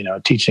whether, you know,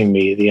 teaching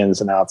me the ins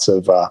and outs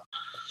of,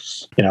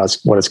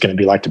 what it's going to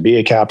be like to be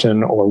a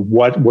captain, or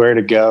where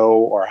to go,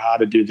 or how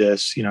to do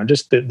this. You know,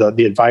 just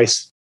the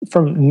advice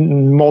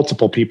from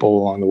multiple people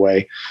along the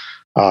way.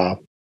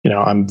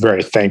 I'm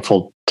very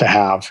thankful to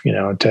have,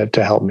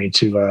 to help me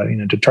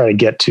to try to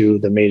get to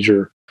the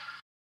major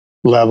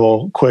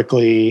level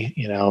quickly,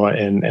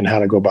 and how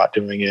to go about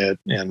doing it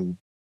and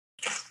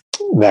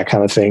that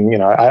kind of thing.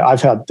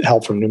 I've had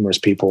help from numerous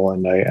people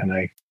and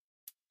I'm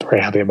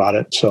very happy about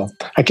it. So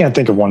I can't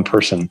think of one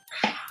person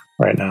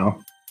right now.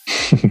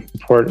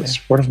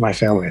 Support of my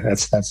family.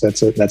 That's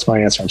it. That's my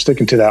answer. I'm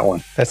sticking to that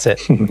one. That's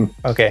it.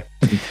 Okay.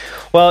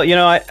 Well,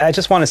 I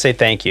just want to say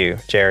thank you,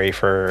 Jerry,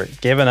 for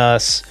giving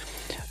us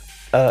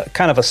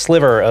kind of a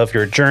sliver of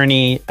your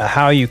journey,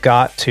 how you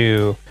got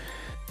to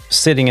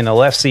sitting in the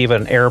left seat of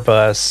an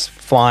Airbus,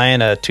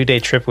 flying a 2-day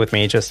trip with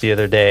me just the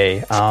other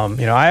day.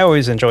 I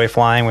always enjoy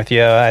flying with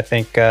you. I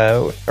think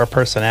our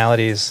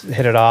personalities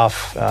hit it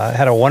off.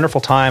 Had a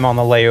wonderful time on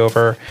the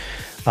layover.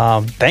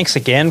 Thanks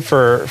again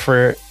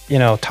for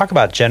talk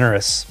about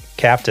generous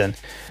captain.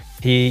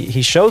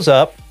 He shows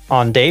up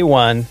on day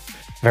one,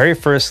 very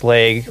first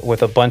leg,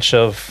 with a bunch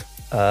of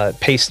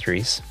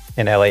pastries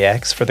in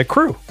LAX for the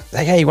crew.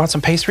 Like, hey, you want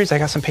some pastries? I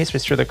got some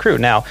pastries for the crew.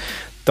 Now,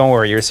 don't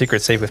worry, your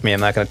secret's safe with me. I'm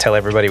not going to tell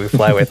everybody we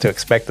fly with to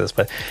expect this.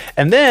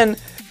 And then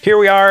here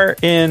we are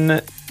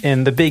in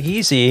the Big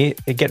Easy,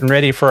 getting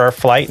ready for our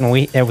flight, and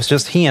it was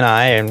just he and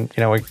I, and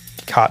we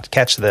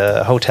catch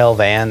the hotel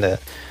van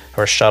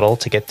or shuttle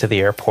to get to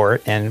the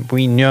airport, and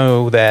we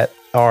know that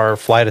our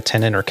flight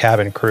attendant or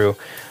cabin crew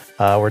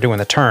were doing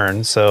the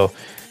turn. So,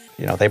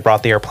 they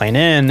brought the airplane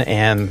in,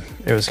 and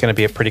it was going to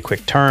be a pretty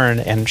quick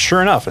turn. And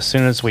sure enough, as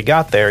soon as we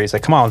got there, he's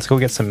like, "Come on, let's go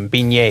get some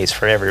beignets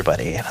for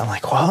everybody." And I'm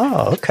like,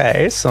 "Wow,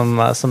 okay, some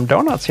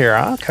donuts here,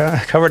 huh?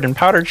 Covered in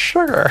powdered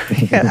sugar."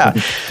 Yeah.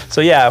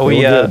 So yeah,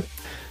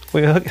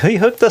 he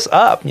hooked us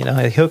up. He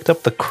hooked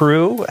up the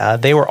crew.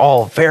 They were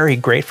all very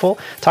grateful.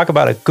 Talk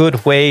about a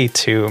good way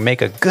to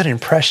make a good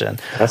impression.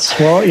 I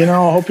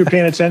hope you're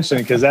paying attention,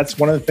 because that's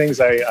one of the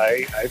things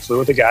I flew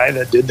with a guy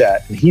that did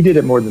that, and he did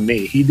it more than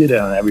me. He did it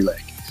on every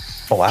leg.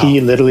 Oh, wow.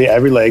 He literally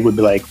every leg would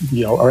be like,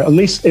 or at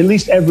least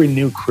every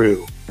new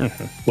crew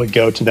would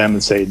go to them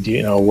and say, do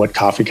you know what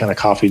kind of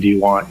coffee do you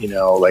want?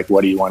 Like,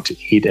 what do you want to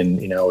eat? And,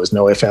 there's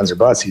no ifs, ands, or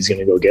buts. He's going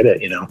to go get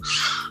it,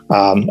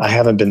 I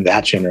haven't been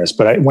that generous,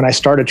 but when I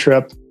start a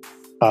trip,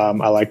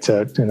 I like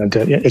to,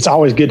 it's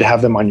always good to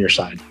have them on your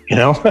side,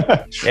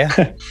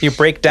 Yeah. You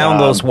break down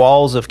those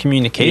walls of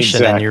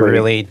communication and you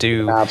really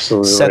do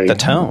set the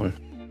tone,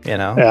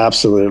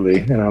 Absolutely.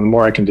 The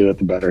more I can do it,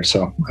 the better.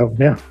 So,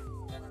 yeah.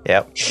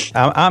 Yep.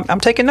 I'm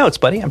taking notes,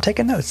 buddy. I'm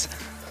taking notes.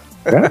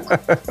 Yeah.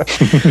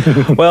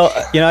 Well,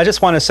 I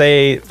just want to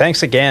say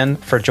thanks again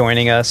for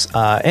joining us.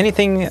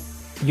 Anything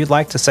you'd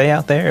like to say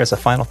out there as a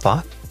final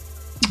thought?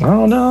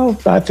 Oh, no,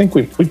 I think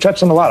we've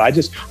touched on a lot.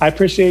 I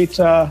appreciate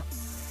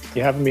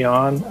you having me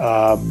on.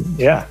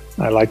 Yeah,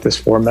 I like this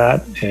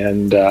format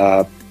and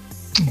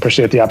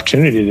appreciate the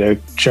opportunity to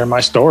share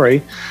my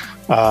story.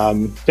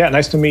 Yeah,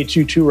 nice to meet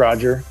you too,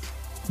 Roger.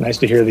 Nice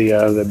to hear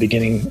the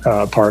beginning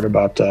part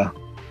about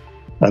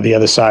the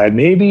other side.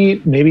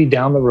 Maybe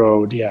down the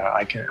road,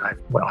 yeah,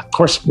 well, of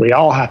course, we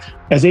all have,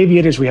 as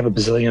aviators, we have a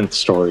bazillion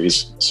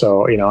stories.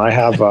 So, I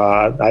have,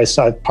 I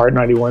saw Part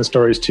 91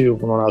 stories too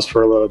from when I was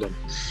furloughed, and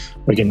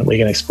we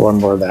can explore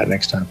more of that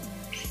next time.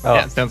 Oh.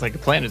 Yeah, it sounds like a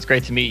plan. It's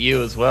great to meet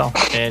you as well.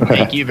 And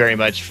thank you very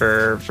much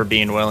for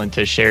being willing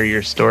to share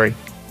your story.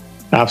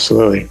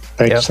 Absolutely.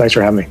 Thanks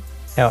for having me.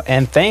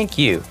 And thank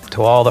you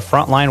to all the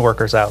frontline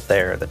workers out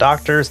there, the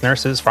doctors,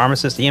 nurses,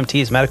 pharmacists,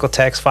 EMTs, medical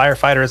techs,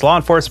 firefighters, law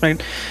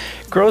enforcement,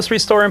 grocery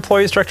store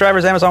employees, truck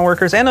drivers, Amazon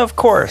workers, and of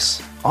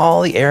course,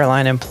 all the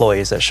airline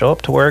employees that show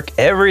up to work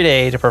every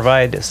day to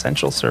provide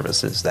essential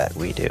services that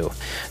we do.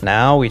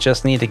 Now we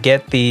just need to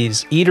get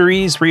these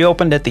eateries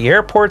reopened at the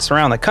airports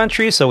around the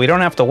country so we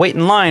don't have to wait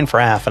in line for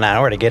half an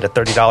hour to get a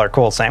 $30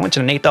 cold sandwich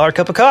and an $8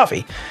 cup of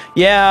coffee.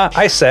 Yeah,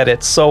 I said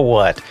it, so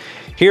what?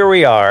 Here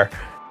we are.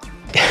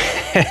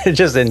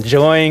 Just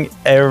enjoying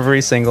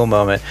every single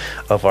moment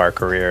of our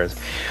careers.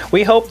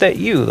 We hope that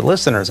you, the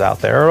listeners out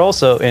there, are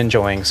also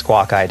enjoying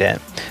Squawk Ident.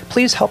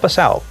 Please help us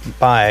out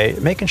by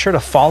making sure to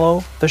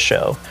follow the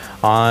show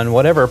on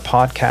whatever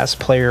podcast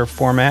player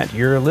format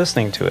you're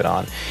listening to it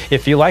on.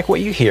 If you like what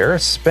you hear,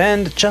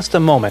 spend just a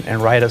moment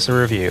and write us a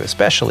review,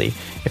 especially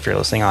if you're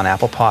listening on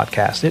Apple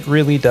Podcasts. It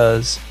really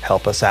does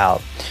help us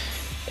out.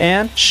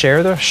 And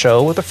share the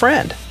show with a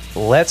friend.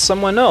 Let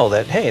someone know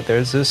that, hey,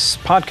 there's this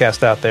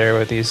podcast out there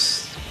with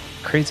these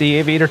crazy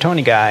Aviator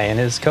Tony guy and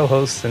his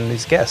co-hosts and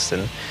these guests.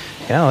 And,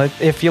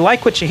 if you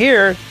like what you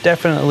hear,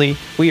 definitely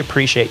we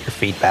appreciate your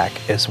feedback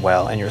as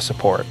well and your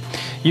support.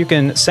 You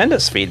can send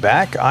us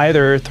feedback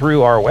either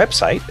through our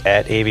website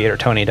at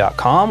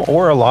aviatortony.com,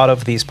 or a lot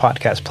of these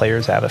podcast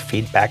players have a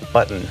feedback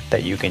button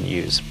that you can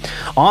use.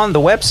 On the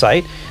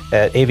website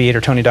at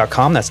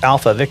aviatortony.com, that's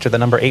Alpha Victor, the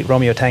number 8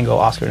 Romeo Tango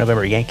Oscar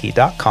November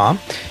Yankee.com,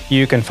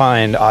 you can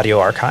find audio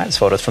archives,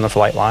 photos from the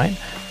flight line,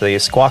 the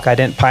Squawk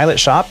Ident Pilot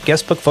Shop,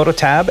 Guestbook Photo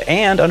tab,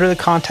 and under the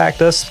Contact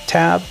Us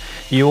tab,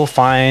 you will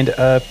find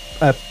a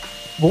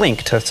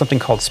link to something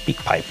called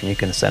SpeakPipe, and you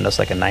can send us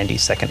like a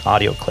 90-second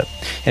audio clip.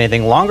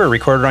 Anything longer,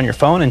 record it on your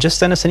phone and just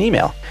send us an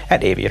email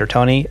at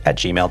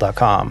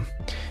aviatortony@gmail.com.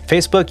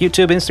 Facebook,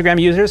 YouTube,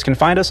 Instagram users can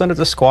find us under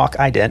the Squawk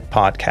Ident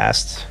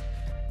Podcast.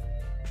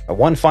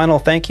 One final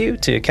thank you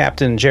to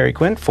Captain Jerry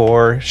Quinn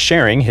for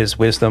sharing his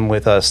wisdom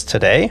with us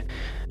today.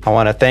 I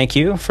want to thank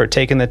you for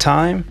taking the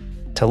time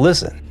to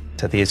listen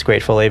to these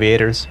grateful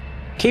aviators.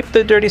 Keep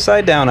the dirty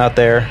side down out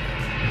there.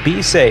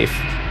 Be safe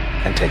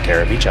and take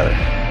care of each other.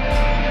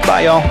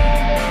 Bye, y'all.